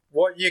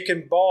what you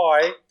can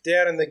buy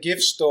down in the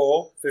gift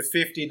store for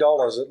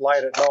 $50 at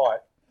late at night.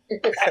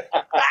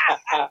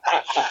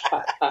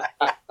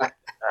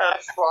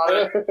 That's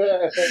funny.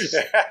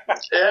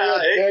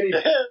 Dirty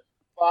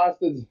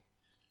bastards.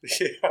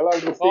 I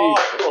love the Steve.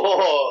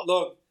 Oh,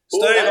 Look,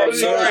 Steve, I'm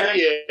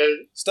sorry. Yeah.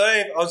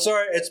 Steve, I'm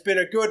sorry. It's been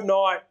a good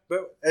night,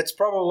 but it's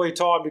probably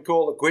time to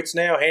call it quits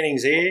now.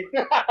 Henning's here.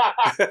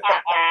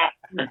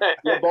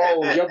 Your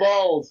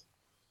balls.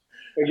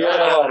 Forget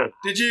about it.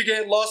 Did you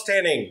get lost,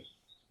 Henning?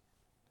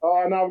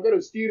 Oh, no, I've got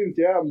a student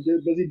here. I'm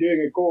just busy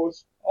doing a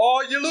course.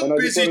 Oh, you And look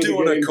I just busy wanted to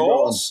doing get a him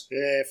course.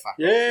 Yeah, fuck.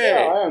 Yeah,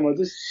 Yeah. I am. I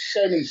just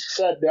came and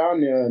sat down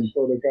here and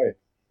thought, okay,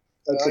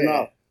 that's Oh, yeah.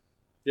 enough.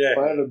 Yeah.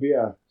 I have a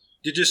beer.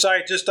 Did you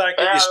say just don't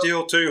get your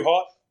steel too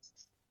hot?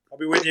 I'll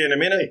be with you in a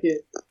minute.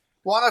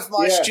 One of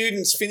my Yeah.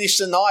 students finished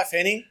the knife,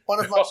 Henning. One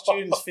of my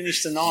students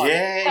finished the knife.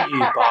 Yeah, you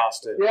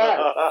bastard.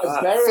 Yeah,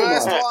 a barrel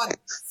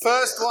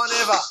First knife. one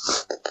ever.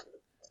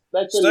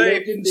 That's a Steve,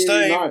 legendary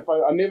Steve. knife.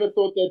 I never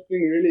thought that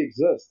thing really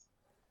exists.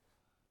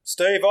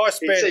 Steve, I It's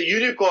spent... a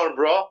unicorn,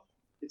 bro.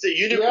 It's a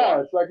Yeah, unicorn.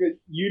 it's like a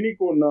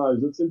unicorn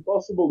knives. It's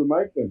impossible to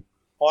make them.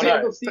 I know.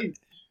 Uncle Steve,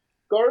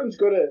 Corin's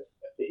got a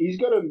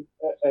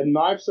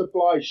knife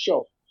supply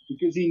shop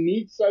because he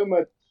needs so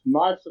much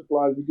knife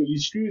supplies because he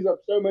screws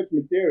up so much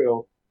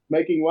material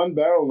making one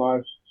barrel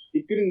knife.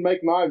 He couldn't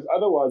make knives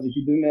otherwise if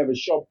he didn't have a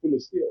shop full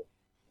of steel.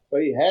 So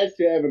he has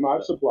to have a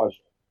knife supply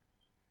shop.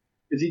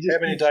 'Cause he just How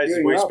many keeps days did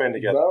screwing we up spend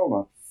his together? barrel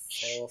knife.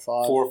 4 or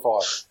 5. 4 or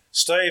 5.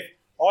 Steve,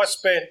 I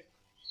spent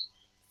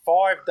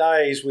 5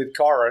 days with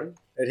Corin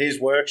at his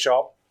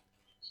workshop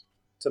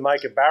to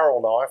make a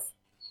barrel knife,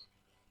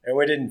 and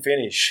we didn't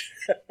finish.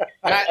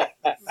 Matt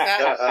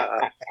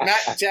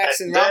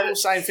Jackson Rumble,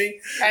 same thing.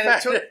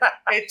 And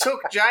it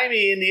took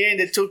Jamie in the end.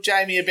 It took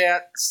Jamie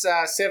about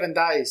 7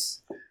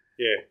 days.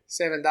 Yeah.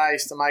 7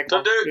 days to make To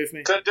one do with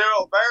me. a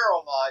barrel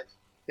knife.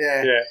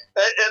 Yeah. Yeah.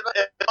 It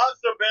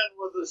must have been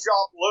with the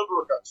shop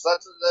lubricants.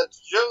 That's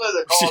generally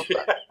the cause.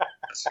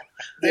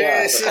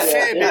 There's a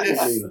fair bit of.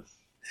 basically.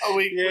 Oh,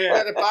 we Yeah.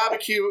 had a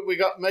barbecue. We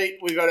got meat.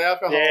 We got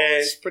alcohol. Yeah.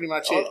 That's pretty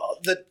much it.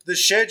 The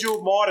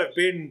schedule might have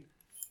been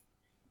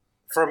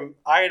from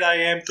 8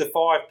 a.m. to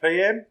 5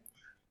 p.m.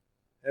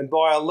 and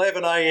by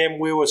 11 a.m.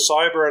 we were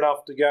sober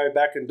enough to go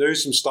back and do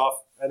some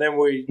stuff, and then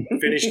we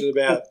finished at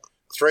about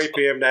 3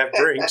 p.m. to have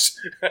drinks.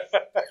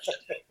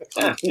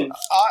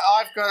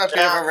 I've got a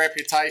bit of a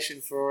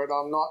reputation for it.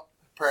 I'm not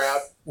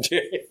proud.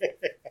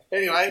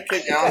 Anyway,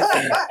 keep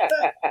going.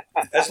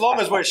 As long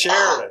as we're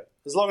sharing it.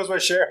 As long as we're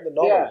sharing the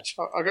knowledge.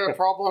 I got a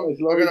problem. As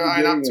long I've got as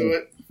to you're own up doing to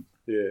it. it.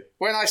 Yeah.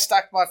 When I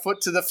stuck my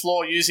foot to the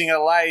floor using a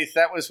lathe,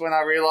 that was when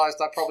I realised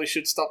I probably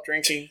should stop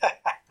drinking.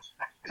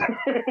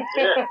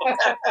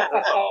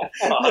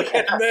 Look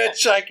at Mert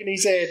shaking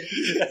his head.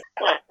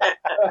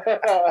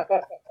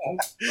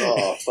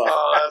 Oh, fuck.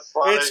 Oh, that's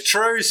funny. It's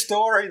true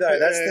story though.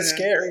 That's the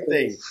scary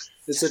thing.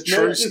 It's a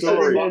true it's just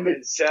story. a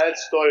Fucking sad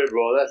story,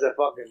 bro. That's a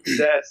fucking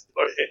sad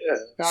story.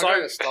 I So- got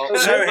to stop.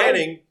 So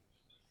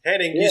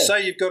Henning, you Yeah.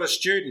 say you've got a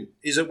student.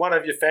 Is it one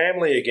of your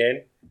family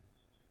again?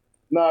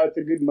 No, it's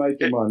a good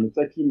mate of mine. It's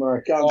actually my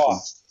accountant. Oh.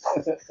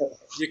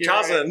 Your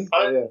cousin?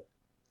 Oh, yeah.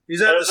 Is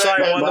that the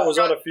same one that was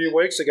on a few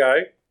weeks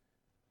ago?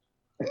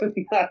 no, not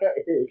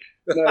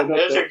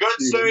Is that it good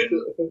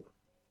student?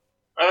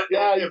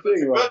 Yeah, If you're it's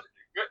doing a right.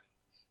 good,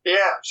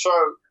 yeah, so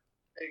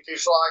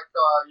he's like,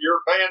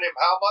 you're paying him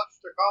how much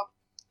to come?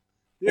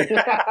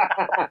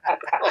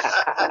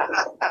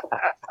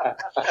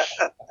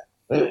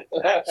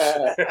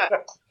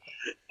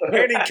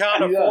 Henning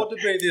can't Yeah. afford to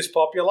be this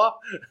popular.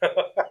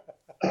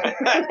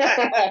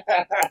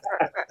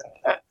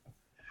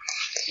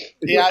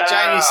 Yeah,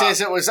 Jamie says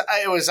it was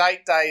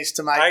 8 days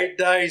to make it. 8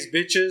 days,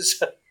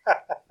 bitches.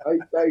 8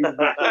 days.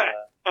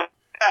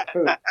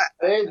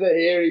 There's a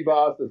hairy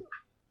bastard.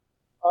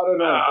 I don't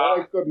know. That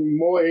guy's got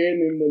more hair in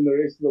him than the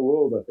rest of the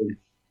world, I think.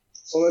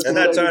 Almost And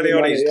as that's big as only the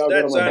on money his- I've got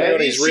that's my only back. on Have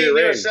you his seen rear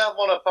end. yourself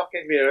on a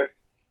fucking mirror?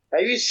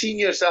 Have you seen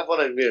yourself on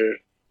a mirror?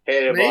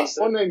 Hairy Me?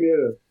 bastard. On a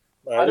mirror.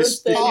 No, I don't this-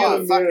 stand Oh,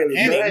 in the fucking mirror.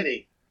 Henning.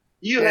 Henning.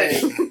 You Yeah.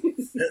 Henning.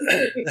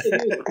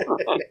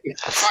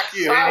 Fuck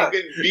you, Henning.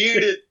 Fucking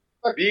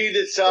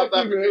bearded South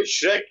Fuck you, African man.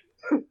 Shrek.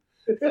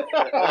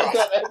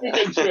 South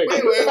African trick.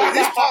 Wait,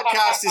 this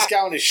podcast is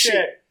going to shit.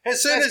 Yeah. As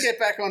soon Let's as get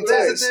back on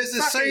there's- track. there's-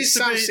 there Fucking seems to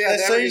some be- South there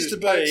African seems to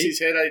pokes be- his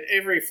head out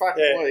every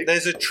fucking yeah, week.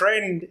 there's a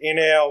trend in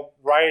our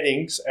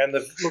ratings, and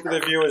look at the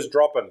viewers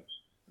dropping.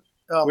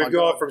 Oh my We've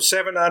gone God. from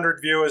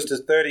 700 viewers to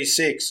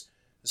 36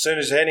 as soon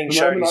as Henning The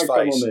showed moment his I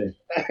come face. on there.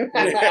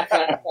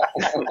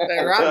 They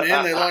run in,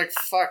 they're like,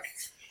 fuck.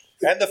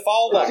 And the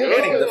folder,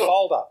 Henning, the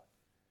folder.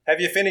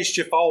 Have you finished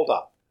your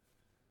folder?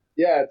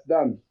 Yeah, it's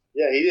done.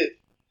 Yeah, he did.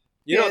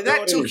 You're Yeah, not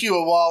that doing took you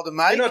a while to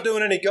make. You're not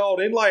doing any gold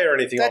inlay or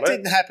anything That on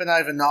didn't happen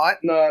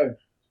overnight. No.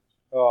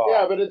 Oh.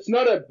 Yeah, but it's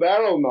not a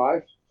barrel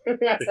knife.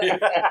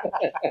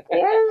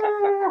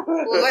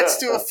 Well, let's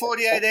do a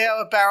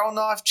 48-hour barrel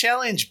knife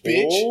challenge,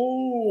 bitch.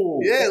 Ooh.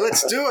 Yeah,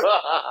 let's do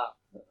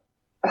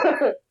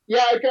it.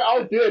 Yeah, okay,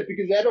 I'll do it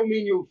because that'll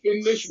mean you'll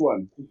finish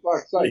one. For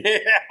fuck's sake.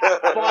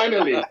 Yeah.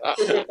 Finally.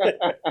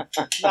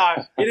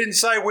 No, he didn't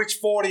say which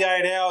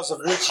 48 hours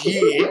of which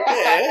year.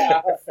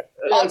 Yeah.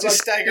 I'll it's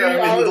just like stagger 3 them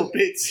in hours. little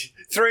bits.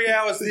 3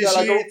 hours this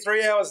like year,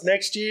 3 hours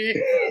next year.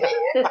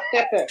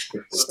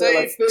 Steve,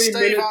 like 30 Steve,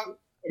 minutes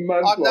a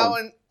month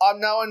long. I'm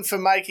known for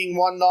making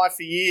one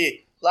knife a year.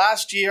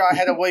 Last year I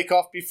had a week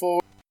off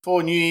before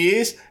New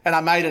Year's and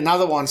I made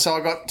another one, so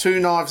I got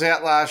 2 knives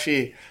out last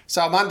year.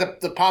 So I'm under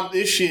the pump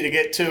this year to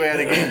get 2 out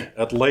again.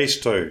 At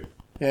least 2.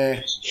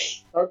 Yeah.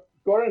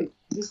 Goran,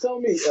 just tell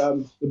me,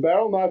 the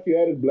barrel knife you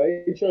had at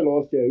Blade Show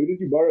last year, who did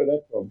you borrow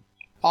that from?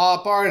 Oh,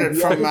 I borrowed it You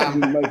from obviously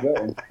didn't make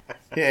that one.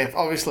 yeah,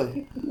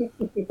 obviously.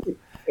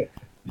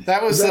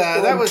 That was That's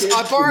the that one was kid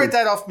I to borrowed me.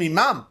 that off me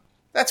mum.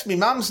 That's me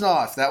mum's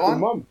knife, that Your one.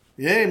 mum.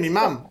 Yeah, me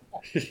mum.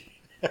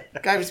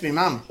 Gave it to me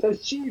mum. So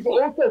she's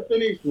also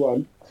finished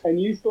one,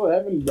 and you still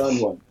haven't done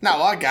one.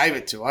 No, I gave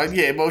it to her.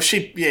 Yeah, well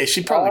she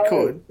probably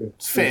could.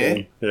 It's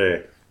fair. Yeah.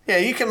 Yeah,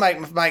 you can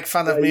make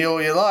fun of me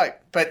all you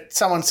like, but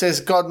someone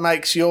says God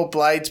makes your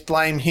blades,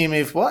 blame him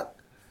if what?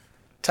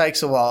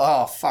 Takes a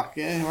while. Oh, fuck,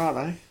 yeah,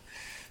 right, eh?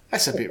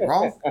 That's a bit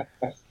wrong.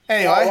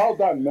 Anyway, Oh, well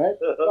done, Matt.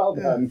 Well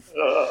done.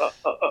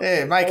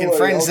 yeah, making Don't worry,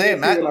 friends I'll there,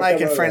 get Matt, you when I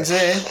making come friends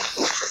there.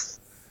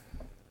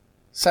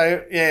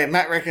 So, yeah,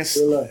 Matt reckons...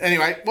 Good luck.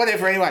 Anyway,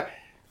 whatever, anyway.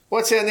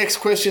 What's our next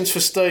questions for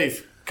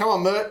Steve? Come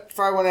on, Mert,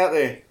 throw one out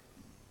there.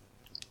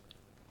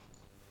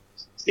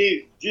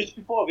 Steve, just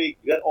before we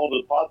got on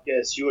the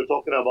podcast, you were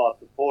talking about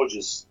the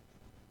forges.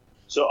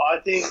 So I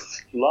think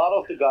a lot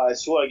of the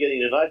guys who are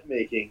getting into knife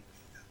making,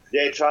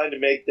 they're trying to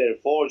make their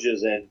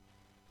forges, and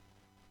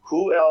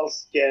who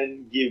else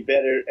can give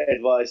better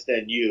advice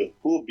than you?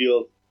 Who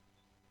built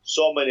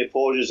so many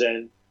forges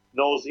and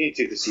knows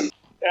intricacies?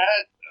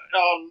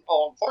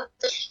 On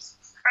forges,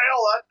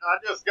 hell, I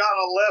just got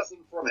a lesson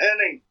from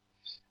Henning.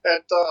 I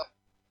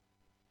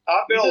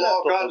built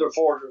all kinds of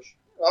forges.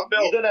 I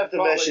built. You don't have to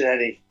probably- mention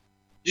any.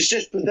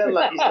 Just pretend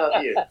like he's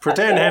not here.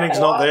 Pretend Henning's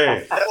not there.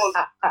 That was,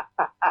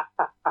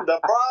 the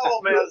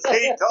problem is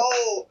he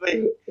told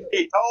me,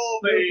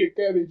 Milk your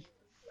cabbage.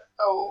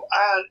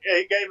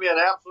 he gave me an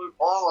absolute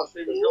promise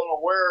he was going to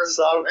wear his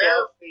new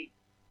hairpiece.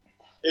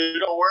 He was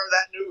going to wear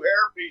that new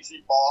hairpiece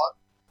he bought,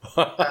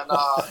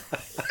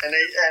 and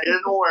he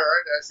didn't wear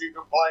it, as you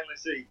can plainly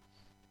see.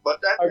 But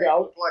that Okay, thing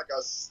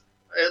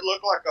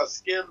looked like a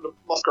skinned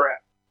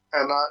muskrat,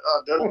 and I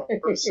didn't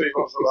want to see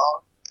much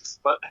about it.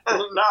 But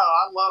no,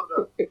 I loved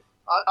it.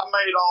 I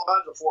made all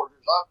kinds of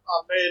forges.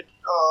 I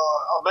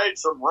made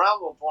some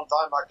round ones one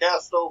time. I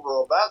cast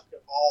over a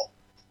basketball,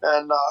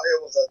 and it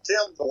was a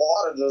Tim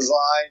Water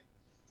design,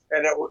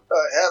 and it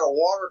had a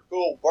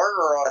water-cooled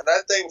burner on it.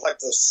 That thing was like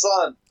the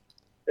sun.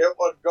 It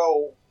would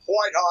go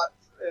white hot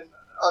in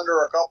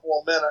under a couple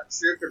of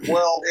minutes. You could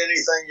weld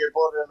anything you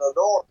put in the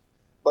door.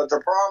 But the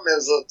problem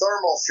is the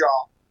thermal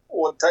shock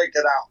would take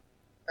it out.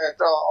 And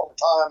over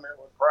time it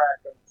would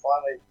crack and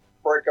finally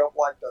break up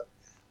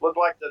look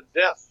like the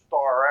Death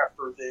Star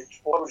after the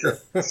explosion.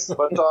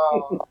 But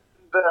then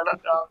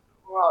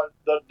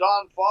the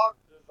Don Fox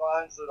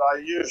designs that I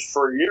used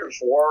for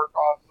years work,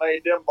 I've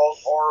made them both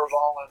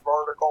horizontal and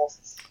vertical.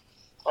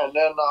 And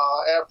then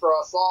after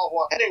I saw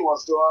what Henning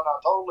was doing, I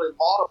totally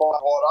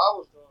modified what I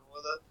was doing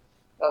with it.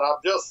 And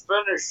I've just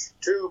finished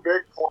 2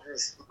 big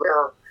forges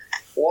there.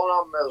 One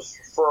of them is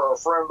for a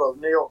friend of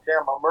Neil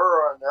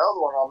Kamamura, and the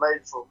other one I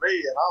made for me,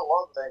 and I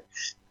love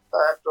things.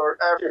 After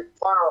you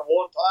fire them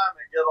one time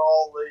and get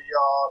all the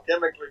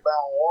chemically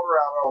bound water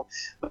out of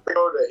them, they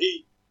go to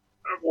heat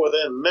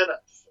within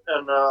minutes,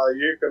 and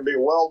you can be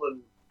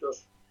welding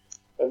just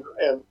in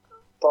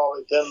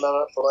probably 10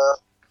 minutes or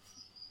less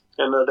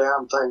in the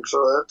damn thing.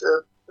 So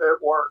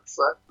it works.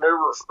 That new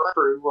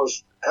refractory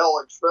was hell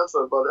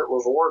expensive, but it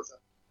was worth it.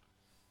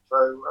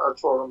 So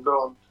that's what I'm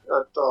doing.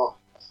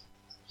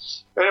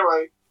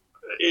 Anyway,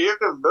 you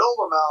can build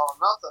them out of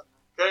nothing.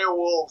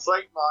 K-wool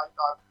Satanite,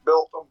 I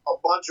built them, a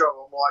bunch of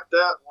them like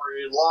that, where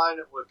you line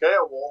it with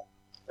K-wool,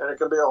 and it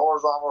can be a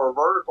horizontal or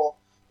vertical.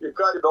 You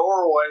cut your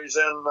doorways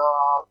in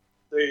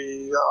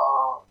the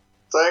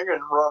thing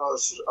and run a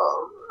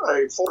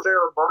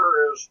 4th-air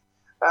burner is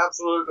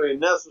absolutely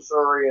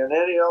necessary in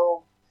any of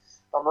them.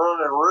 I'm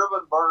running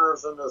ribbon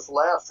burners in this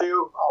last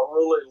few. I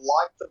really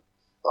like them.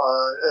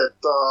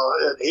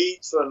 It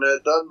heats and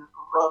it doesn't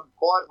run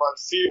quite much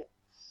fuel,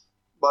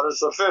 but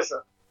it's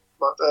efficient.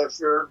 But if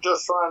you're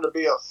just trying to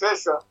be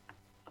efficient,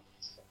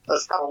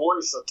 that's kind of a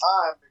waste of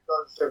time,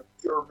 because if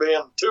you're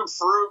being too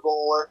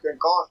frugal, it can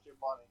cost you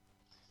money.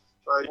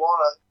 So you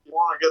want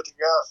to get the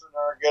gas in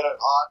there and get it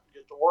hot and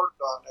get the work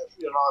done. If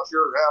you're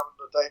having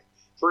to take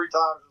 3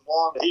 times as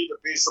long to heat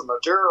a piece of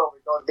material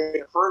because you're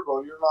being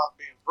frugal, you're not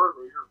being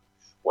frugal. You're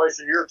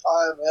wasting your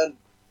time and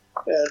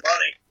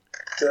money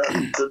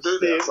to do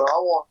that. So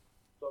I want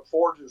the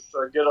forges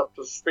to get up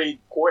to speed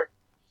quick,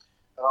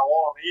 and I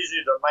want them easy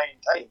to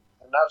maintain.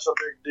 And that's a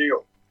big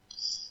deal.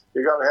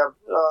 You got to have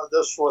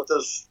this with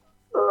this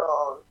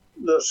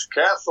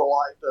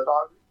Castlelite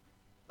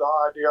the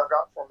idea I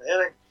got from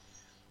Henning.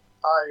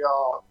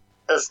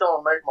 it's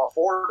going to make my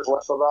forage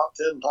last about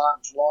 10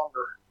 times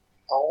longer.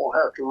 I won't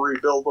have to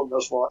rebuild them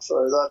as much,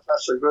 so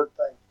that's a good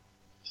thing.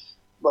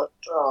 But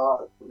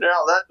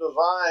now that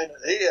design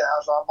that he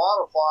has, I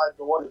modified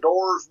the way the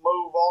doors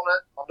move on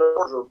it. My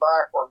doors are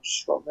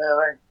backwards from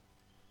anything.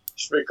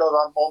 It's because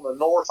I'm on the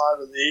north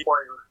side of the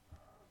equator.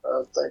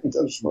 I think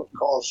that's what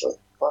caused it.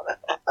 But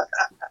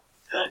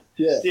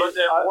Yeah. but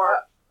it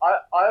worked.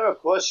 I have a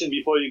question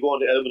before you go on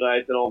the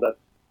ilmenite and all that.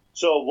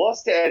 So,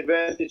 what's the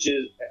advantage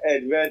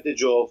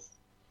of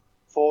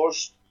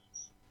forced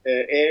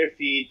air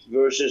feed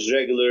versus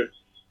regular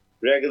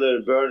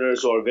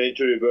burners or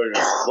Venturi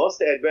burners? What's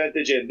the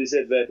advantage and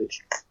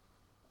disadvantage?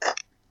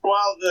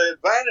 Well, the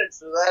advantage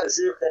to that is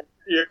you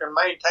can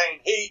maintain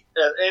heat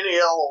at any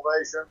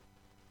elevation,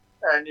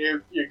 and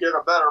you get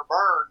a better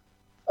burn.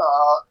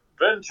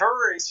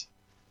 Venturis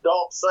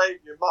don't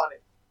save you money.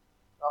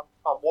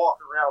 I'm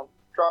walking around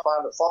trying to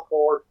find a fuck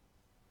cord.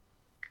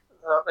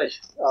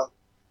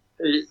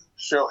 You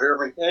still hear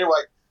me?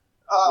 Anyway,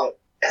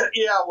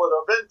 yeah, with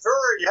a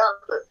Venturi, you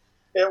have to.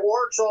 It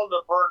works on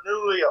the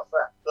Bernoulli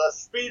effect. The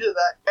speed of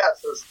that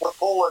gas is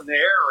pulling the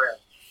air in,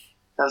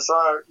 and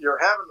so you're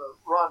having to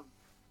run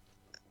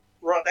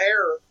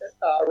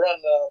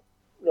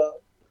the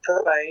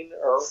propane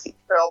or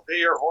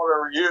LP or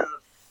whatever you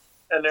use,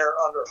 and they're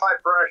under high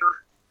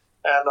pressure,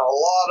 and a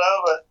lot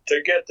of it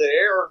to get the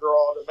air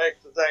draw to make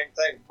the thing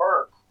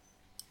burn.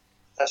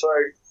 And so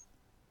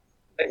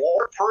they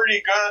work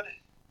pretty good,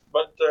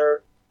 but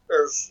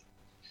there's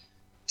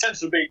tends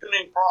to be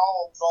tuning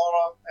problems on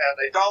them, and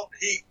they don't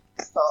heat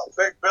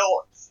big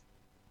billets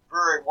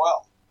very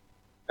well.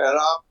 And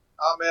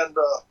I'm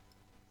into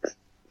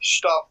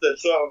stuff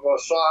that's of a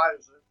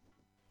size that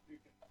you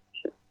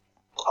can.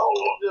 Hold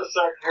on just a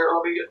second here.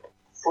 Let me get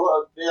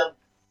plugged in.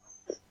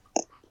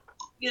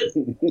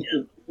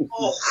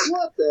 Oh,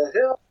 what the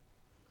hell?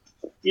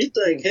 You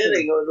think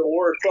Henning would have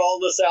worked all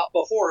this out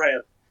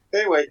beforehand?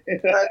 Anyway,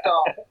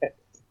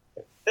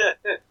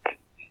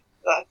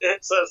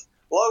 it says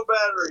low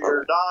battery,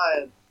 you're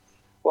dying.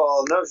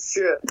 Well, no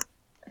shit.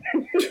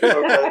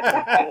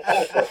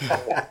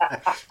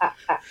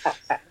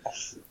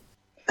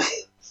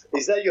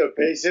 Is that your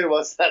patient?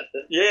 What's that?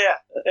 Yeah.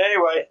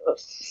 Anyway,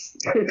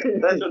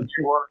 that should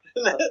be working.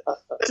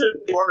 It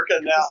should be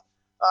working now.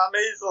 I'm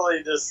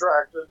easily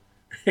distracted.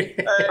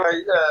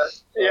 Anyway,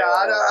 yeah,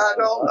 I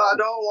don't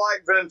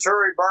like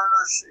Venturi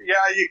burners.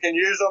 Yeah, you can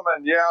use them,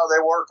 and yeah, they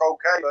work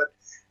okay, but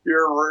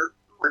you're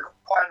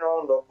requiring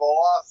on the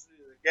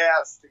velocity of the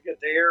gas to get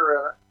the air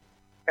in it,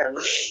 and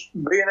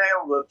being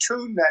able to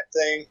tune that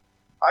thing.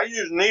 I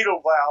use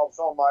needle valves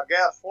on my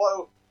gas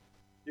flow.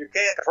 You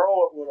can't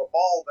control it with a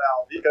ball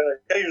valve. You can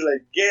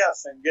occasionally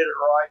guess and get it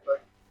right,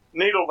 but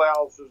needle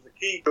valves is the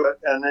key to it.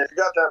 And if you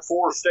got that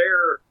forced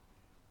air,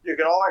 you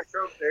can always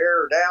choke the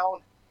air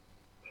down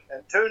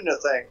and tune the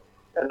thing.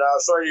 And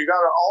so you got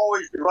to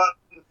always be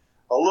running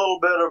a little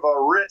bit of a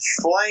rich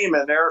flame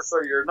in there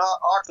so you're not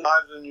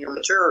oxidizing your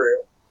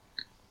material.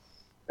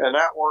 And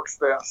that works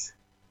best.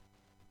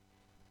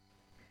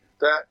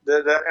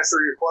 Did that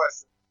answer your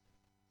question?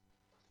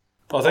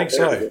 I think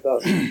so. It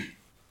does.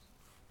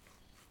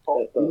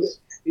 It does.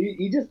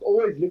 He just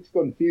always looks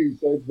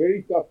confused, so it's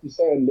very tough to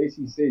say unless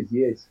he says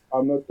yes.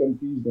 I'm not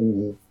confused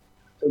anymore.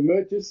 So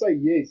Mert, just say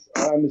yes.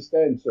 I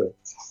understand, sir.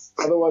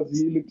 Otherwise,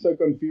 he looks so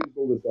confused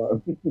all the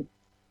time.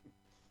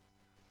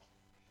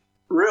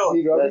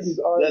 Really?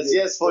 That's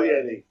yes for you,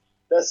 Eddie.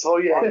 That's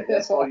for you.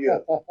 That's for you.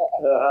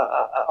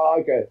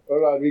 Okay, all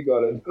right, we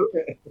got it.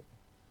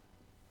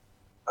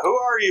 Who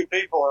are you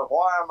people and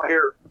why am I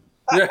here?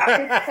 We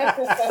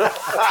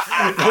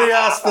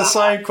ask the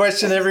same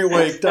question every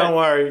week, don't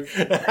worry.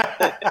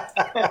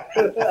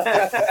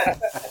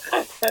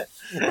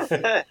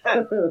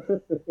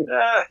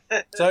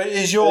 So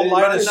is your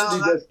latest...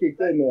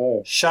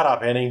 Shut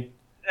up, Henning.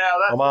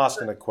 Yeah, I'm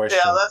asking a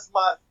question. Yeah, that's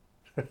my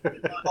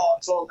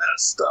thoughts on that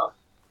stuff.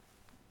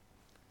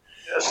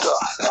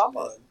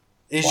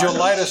 Is your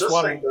latest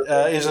one,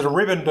 is it a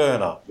ribbon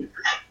burner?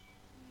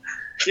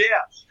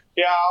 Yeah,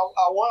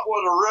 I went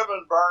with a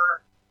ribbon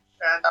burner.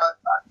 And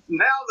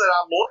now that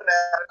I'm looking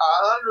at it,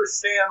 I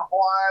understand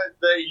why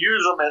they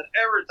use them in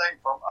everything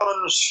from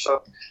ovens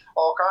to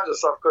all kinds of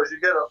stuff, because you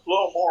get a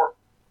little more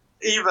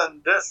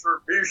even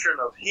distribution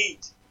of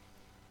heat.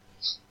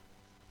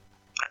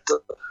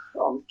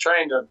 I'm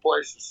changing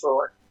places,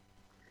 so I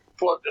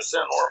plug this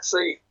in or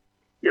see.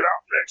 Get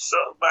out next to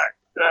the back.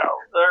 Now,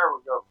 there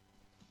we go.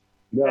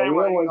 Yeah,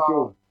 Anyway, we don't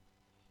want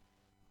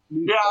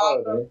you. I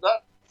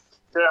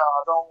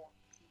don't.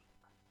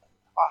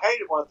 I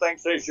hate it when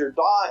things says you're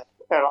dying,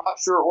 and I'm not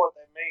sure what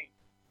they mean.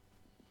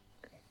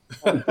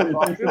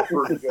 I feel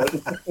pretty good. At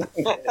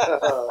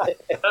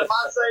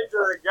my stage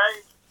of the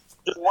game,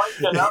 just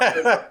waking up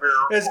is a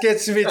miracle. It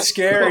gets a bit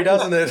scary,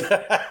 doesn't it?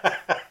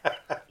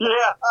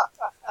 Yeah.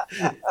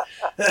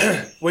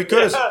 We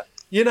could have,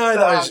 you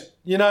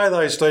know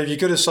those, Steve. You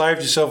could have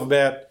saved yourself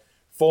about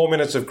 4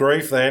 minutes of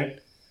grief then,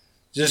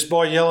 just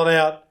by yelling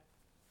out,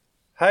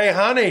 "Hey,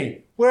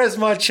 honey, where's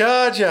my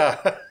charger?"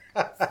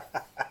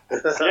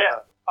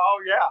 Yeah. Oh,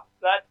 yeah.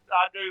 That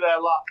I do that a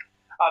lot.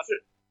 I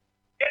said,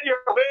 get your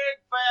big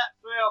fat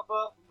self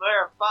up from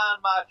there and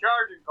find my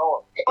charging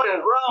cord. What is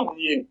wrong with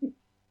you?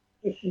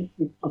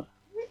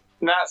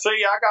 Now,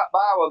 see, I got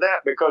by with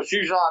that because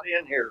she's not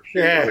in here.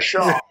 She's in the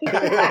shop.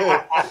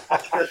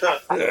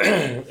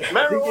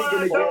 Remember what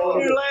I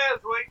told you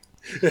last week?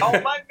 Don't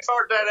make me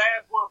start that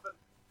ass whooping.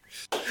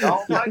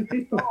 Don't make me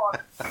start.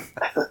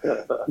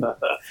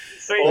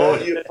 See, Oh,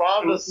 you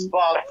found a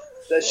spot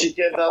that she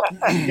cannot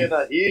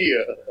hear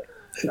you.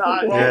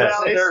 I go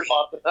down there. I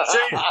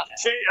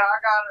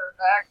got her.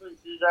 Actually,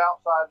 she's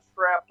outside,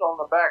 strapped on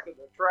the back of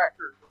the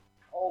tractor, to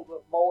hold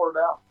the mower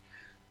down.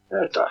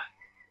 That's a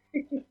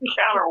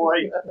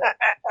counterweight.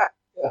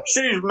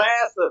 She's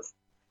massive.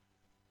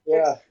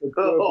 Yeah. It's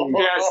perfect.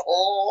 Yes.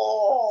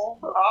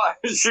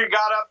 She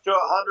got up to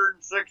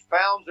 106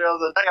 pounds the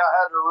other day. I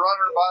had to run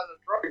her by the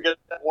truck to get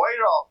that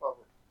weight off of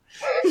her.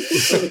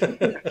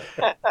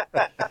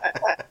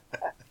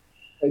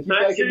 And she's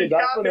taking the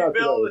duck one out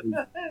building.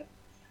 today.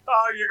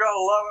 Oh, you're gonna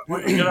love it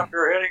when you get up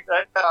here hitting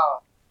that. I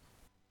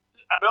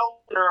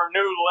built her a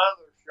new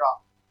leather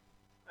shop,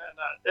 and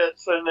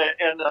it's in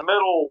the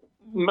middle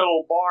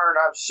barn.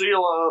 I'm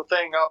sealing the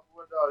thing up.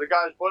 With, the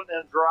guy's putting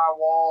in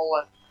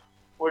drywall, and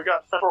we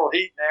got central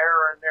heat and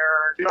air in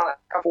there. It's gonna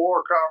have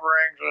floor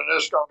coverings, and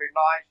it's gonna be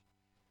nice.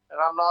 And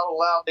I'm not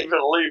allowed to even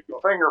leave a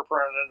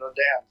fingerprint in the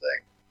damn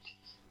thing,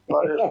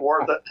 but it's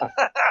worth it.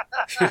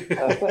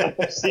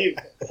 Steve,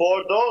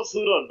 for those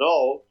who don't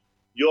know,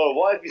 your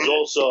wife is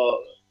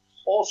also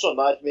a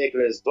knife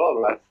maker as well,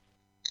 right?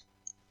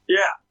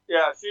 Yeah.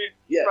 She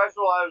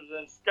specializes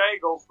in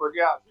Skagels, but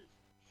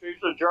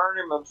she's a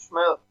journeyman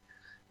smith,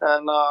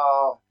 and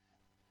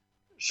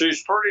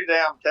she's pretty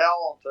damn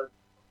talented.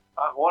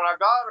 When I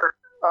got her,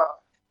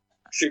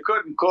 she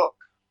couldn't cook,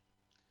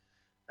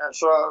 and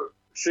so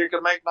she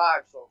could make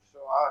knives. So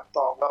I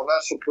thought, well,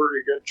 that's a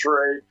pretty good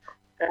trade.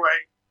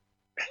 Anyway,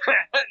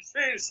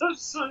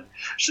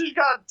 she's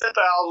got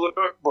 10,000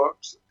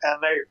 cookbooks,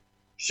 and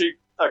she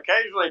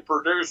occasionally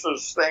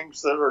produces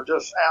things that are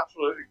just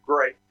absolutely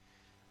great.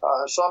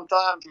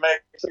 Sometimes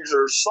things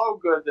are so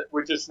good that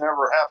we just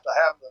never have to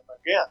have them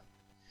again.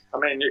 I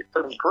mean, you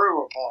can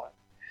improve upon it.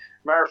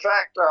 Matter of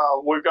fact,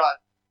 we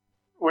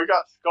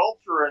got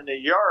sculpture in the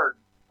yard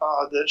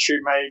that she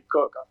made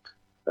cooking.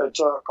 It's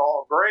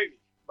called gravy.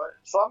 But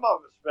some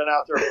of it's been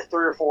out there for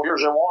 3 or 4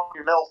 years and won't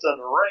melt in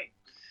the rain.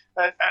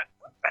 And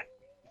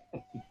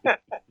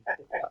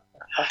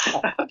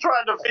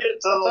trying to feed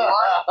it to the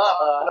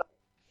light.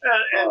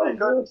 And they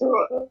couldn't do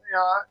it.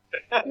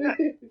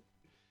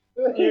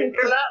 You hear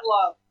that,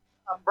 love?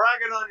 I'm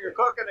bragging on your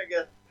cooking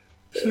again.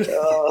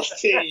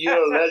 Steve, you're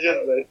a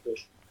legend, man.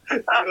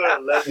 You're a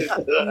legend.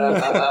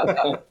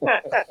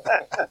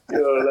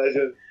 You're a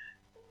legend.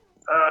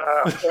 I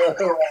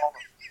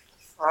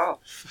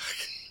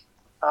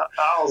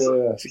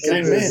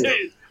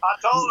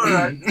told her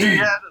that she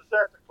had to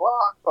set the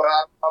clock, but I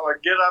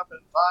would get up in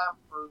time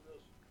for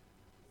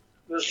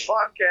this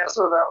podcast.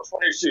 So that was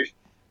funny. She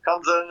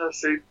comes in and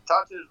she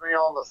touches me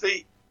on the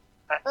feet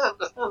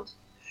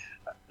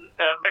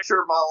and make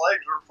sure my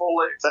legs are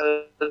fully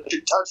extended. She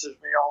touches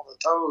me on the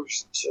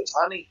toes and says,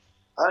 honey,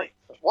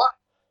 what?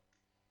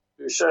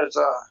 She says,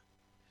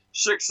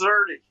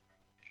 6:30.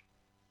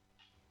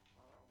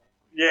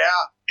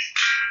 Yeah,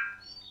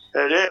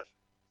 it is.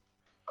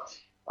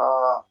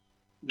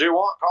 Do you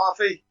want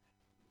coffee?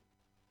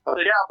 I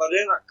said, yeah, but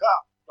in a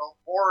cup. Don't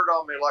pour it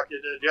on me like you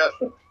did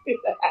yesterday.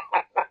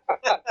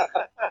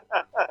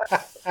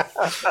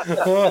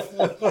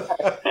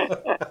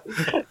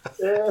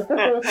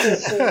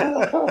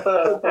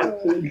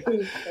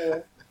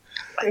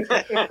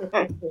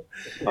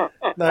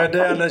 No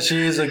doubt that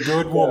she is a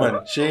good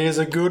woman. She is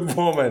a good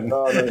woman.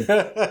 No. I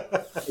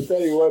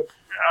tell you what.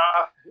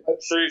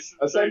 Sometimes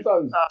I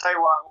tell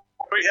you what,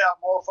 we have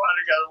more fun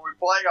together. We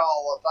play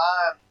all the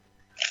time,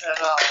 and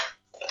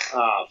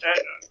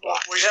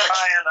we had I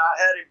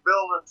had him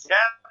building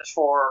cabinets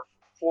for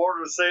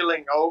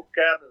floor-to-ceiling oak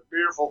cabinets,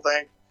 beautiful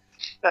thing.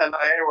 And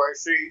anyway,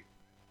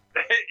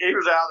 he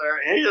was out there,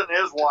 and he and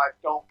his wife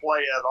don't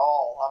play at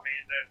all. I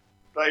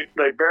mean,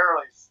 they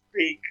barely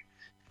speak.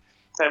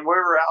 And we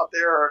were out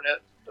there, and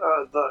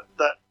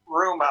that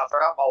room out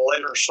there, I have my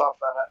later stuff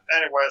in it.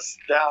 Anyway, it's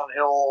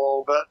downhill a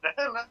little bit.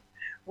 And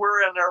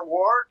we're in there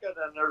working,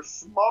 and there's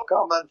smoke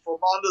coming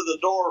from under the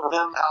door of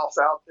his house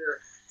out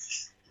there.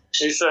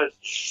 He said,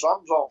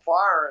 something's on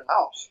fire in the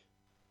house.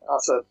 I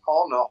said,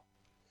 oh, no.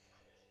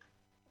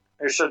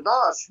 He said,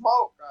 no, it's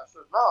smoke. I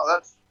said, no,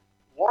 that's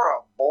more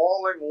of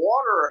boiling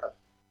water.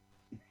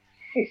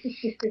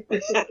 He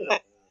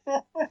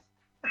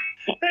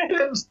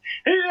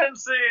didn't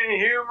see any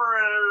humor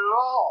in it at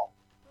all.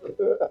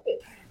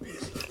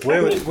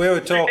 We were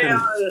talking.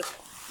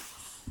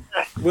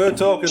 We were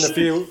talking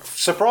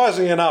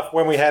surprisingly enough,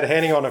 when we had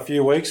Henning on a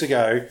few weeks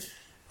ago,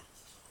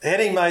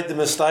 Henning made the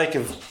mistake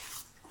of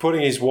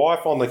putting his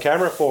wife on the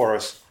camera for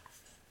us.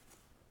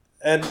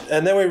 And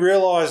then we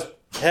realised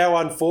how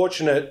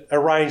unfortunate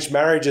arranged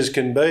marriages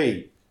can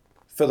be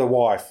for the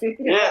wife.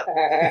 Yeah.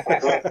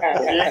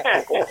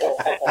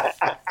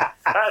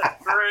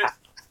 That's true.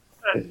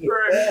 Renee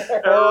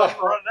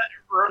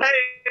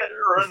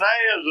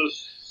is a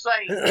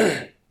saint.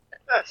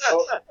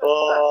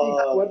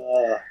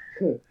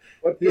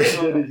 What Chris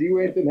did is he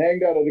went and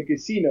hanged out at a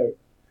casino,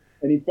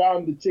 and he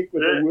found the chick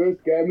with the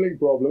worst gambling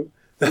problem.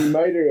 And he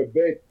made her a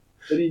bet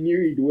that he knew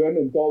he'd win,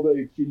 and told her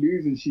if she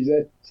loses, she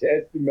has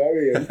to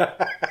marry him. So,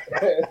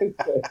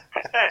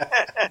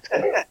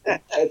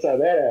 that's how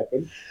that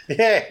happened.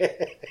 Yeah.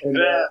 And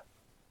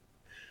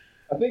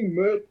I think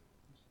Mert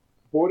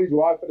bought his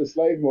wife at a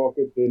slave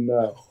market in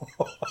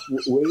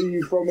where are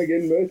you from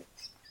again, Mert?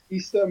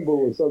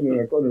 Istanbul or something,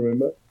 I can't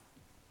remember.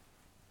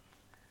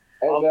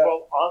 I'm And,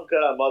 from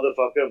Ankara,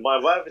 motherfucker. My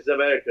wife is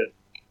American.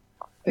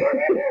 I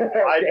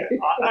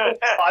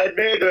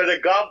made her at a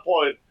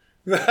gunpoint.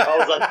 I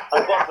was like,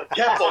 I got the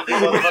cap on you,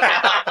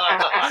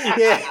 motherfucker.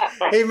 Yeah,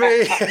 he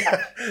moved,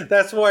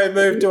 that's why he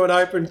moved to an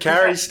open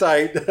carry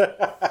state. Yeah.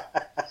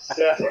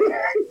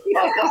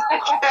 I got the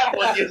cap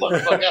on you,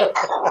 motherfucker.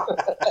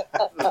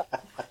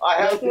 I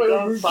have that's to why he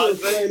go moved to find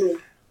Australia.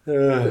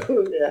 Yeah.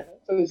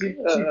 So she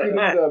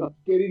couldn't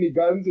get any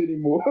guns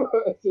anymore,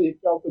 so he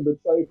felt a bit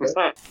safer.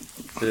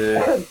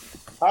 Yeah.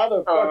 How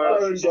the fuck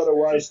Karen got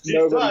away, she's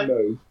nobody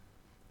fine.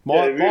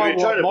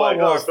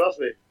 knows. Trust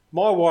me.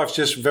 My wife's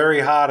just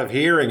very hard of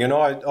hearing, and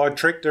I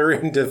tricked her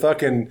into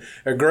fucking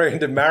agreeing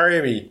to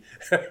marry me.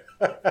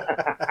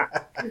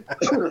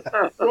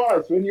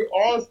 Twice, when you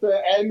asked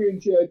her and when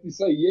she had to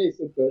say yes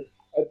at the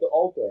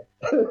altar.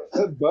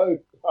 Both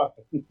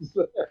times.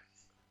 No,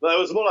 it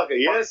was more like a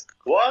yes.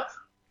 What?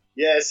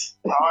 Yes.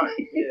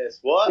 Yes.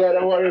 What? Yeah,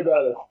 don't worry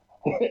about it.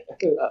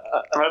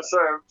 That's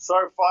so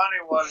funny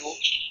when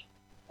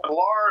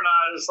Laura and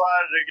I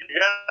decided to get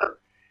together.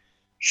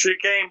 She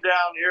came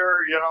down here,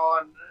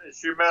 and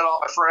she met all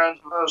my friends.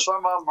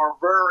 Some of them are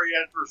very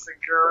interesting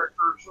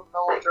characters, some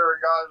military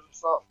guys and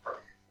stuff,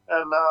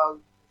 and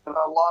a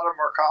lot of them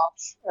are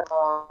cops.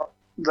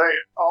 They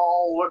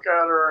all look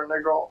at her and they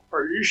go,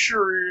 "Are you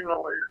sure you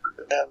know what you're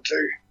getting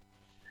into?"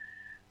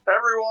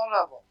 Every one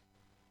of them.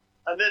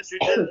 And then she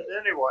did it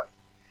anyway.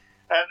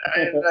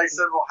 And they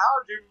said, "Well,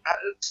 they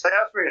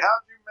asked me,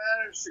 how'd you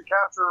manage to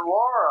capture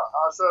Laura?"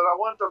 I said, "I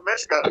went to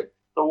Michigan.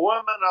 The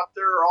women up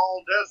there are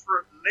all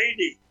desperate and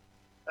needy."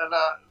 And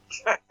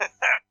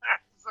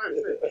so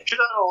she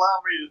doesn't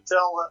allow me to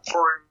tell that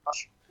very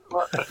much.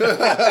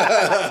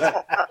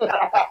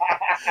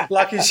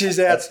 Lucky she's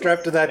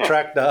outstrapped to that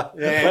tractor.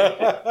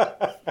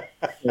 Yeah.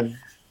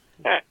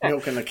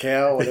 Milking a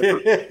cow,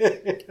 whatever.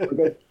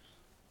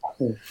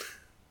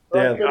 Yeah.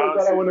 I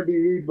don't want to be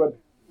rude, but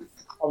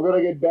I've got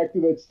to get back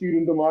to that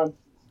student of mine.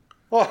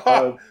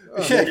 Yeah,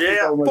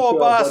 poor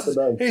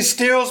bastard. His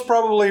steel's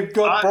probably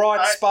got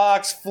bright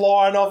sparks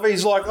flying off.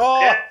 He's like,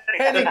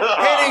 Henning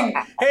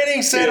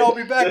said I'll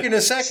be back in a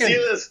second.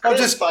 I'm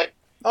just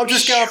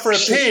going for a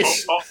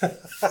piss.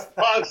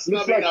 Sparks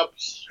coming up.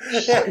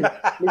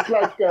 Looks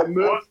like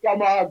Merck's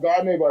come out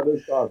Ghane by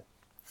this time.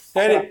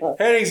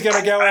 Henning's going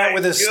to go out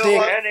with a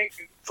stick.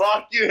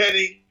 Fuck you,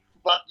 Henning.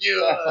 Fuck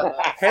you.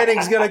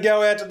 Henning's going to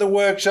go out to the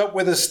workshop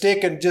with a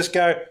stick and just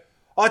go,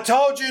 "I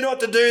told you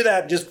not to do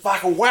that." Just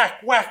fucking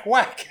whack, whack,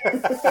 whack. I'll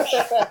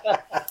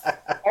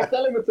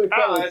tell him it's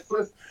okay. It's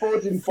just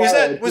forging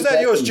fire. Was that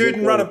your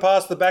student running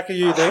past the back of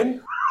you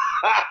then?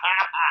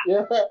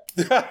 Yeah.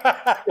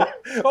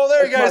 Oh,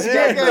 there he goes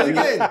Again.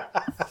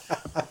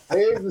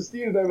 There's the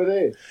student over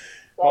there. So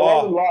Oh. I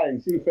wasn't lying,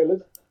 see,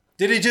 fellas.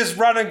 Did he just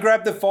run and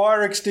grab the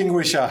fire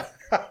extinguisher?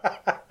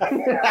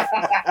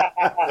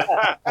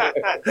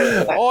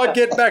 I'd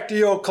get back to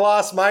your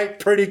classmate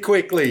pretty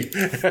quickly.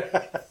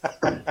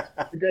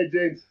 Okay,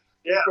 gents.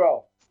 Yeah.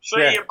 Well, See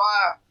you,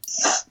 bye.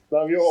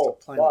 love you all.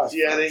 Bye.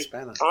 Yeah, Henning.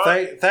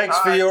 Thanks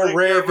for your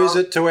rare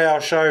visit to our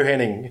show,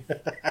 Henning.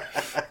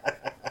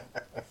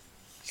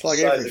 It's like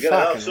Besides, every I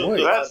gotta fucking help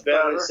week. That's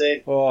better.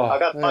 Oh, I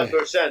got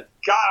 5%.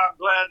 God, I'm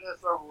glad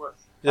that's over with.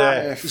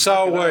 yeah, so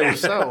are we.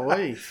 So are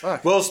we.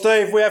 Fuck. Well,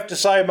 Steve, we have to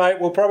say, mate,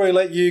 we'll probably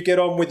let you get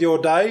on with your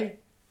day.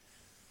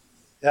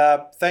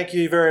 Thank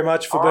you very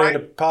much for being a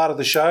part of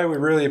the show. We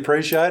really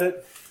appreciate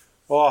it.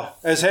 Oh,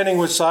 as Henning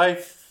would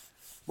say,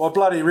 my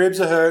bloody ribs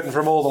are hurting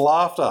from all the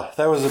laughter.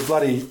 That was a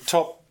bloody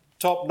top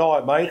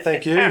night, mate.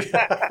 Thank you. Thanks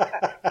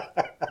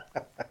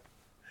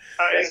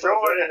for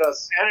joining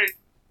us.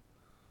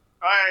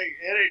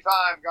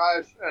 Anytime,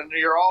 guys, and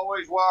you're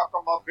always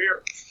welcome up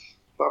here.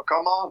 So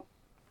come on.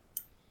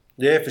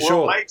 Yeah, for We'll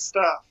sure. make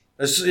stuff.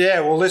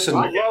 Well, listen.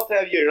 I'd love to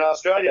have you in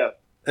Australia.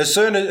 As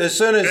soon as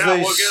Yeah,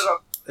 these we'll get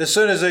a as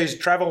soon as these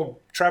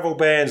travel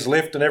bans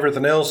lift and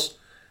everything else,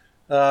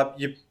 now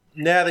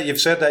that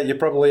you've said that, you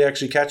probably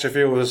actually catch a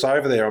few of us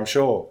over there, I'm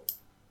sure.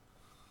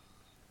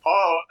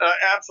 Oh,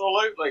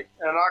 absolutely.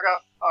 And I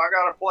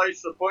got a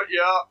place to put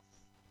you up.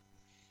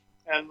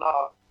 And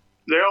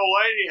the old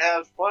lady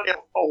has plenty of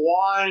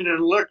wine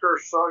and liquor,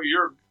 so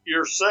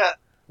you're set.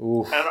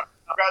 Oof. And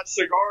I've got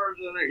cigars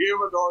in a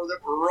humidor that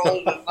were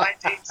rolled in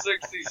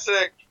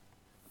 1966.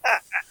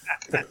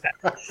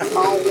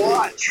 I'll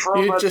watch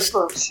from You a just-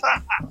 distance.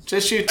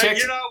 Just you And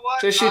text. you know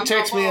what? Just you I'm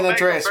text gonna me an make a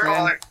address,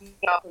 barrel man.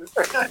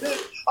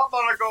 I'm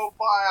gonna go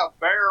buy a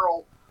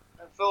barrel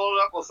and fill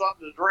it up with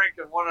something to drink,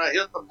 and when I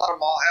hit the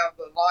bottom, I'll have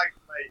the knife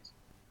made.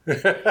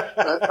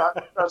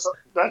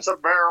 That's a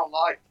barrel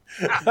knife.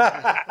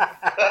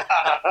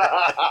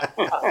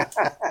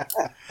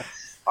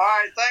 All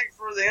right, thanks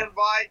for the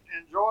invite.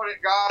 Enjoyed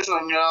it, guys,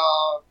 and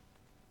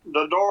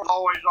the door's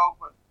always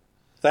open.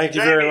 Thank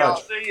you Jamie, very I'll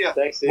much. see you.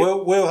 Thanks, Steve.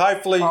 We'll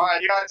hopefully, All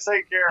right, you guys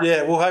take care.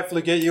 yeah, we'll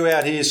hopefully get you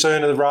out here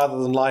sooner rather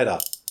than later.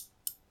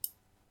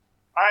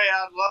 Hey,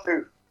 I'd love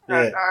to.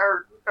 Yeah.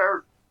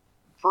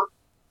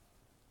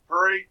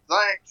 Great.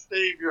 Thanks,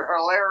 Steve. You're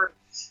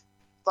hilarious.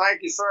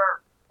 Thank you, sir.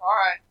 All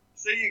right.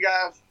 See you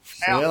guys.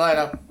 See you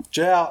later.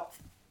 Ciao.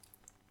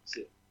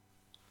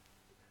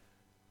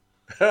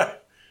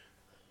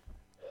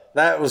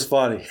 That was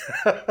funny.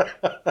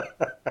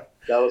 That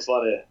was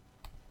funny.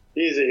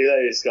 He's a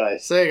hilarious guy.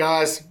 See you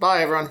guys.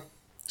 Bye, everyone.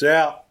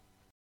 Ciao.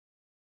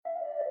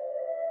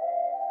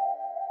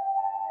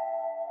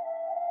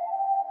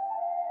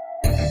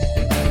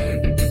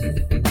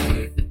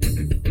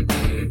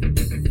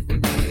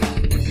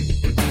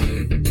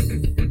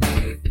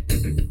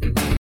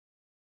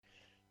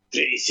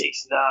 Three,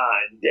 6, 9,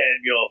 damn,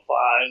 you're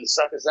fine.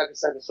 Sucker.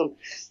 Some.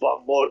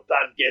 One more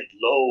time, get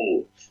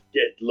low.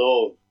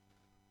 To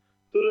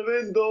the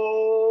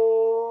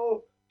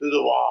window. To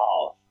the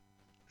wall.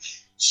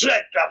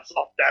 Sweat drops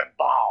off them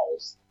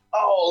balls.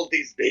 All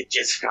these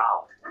bitches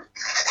count.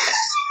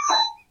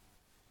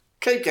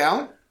 Keep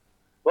going.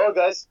 Well,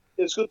 guys,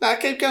 it's good. No,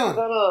 keep going.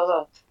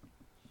 No.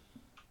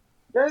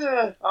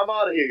 Yeah, I'm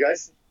out of here,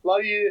 guys.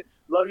 Love you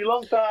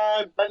long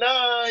time. Bye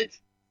night.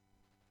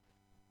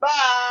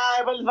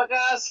 Bye,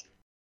 motherfuckers.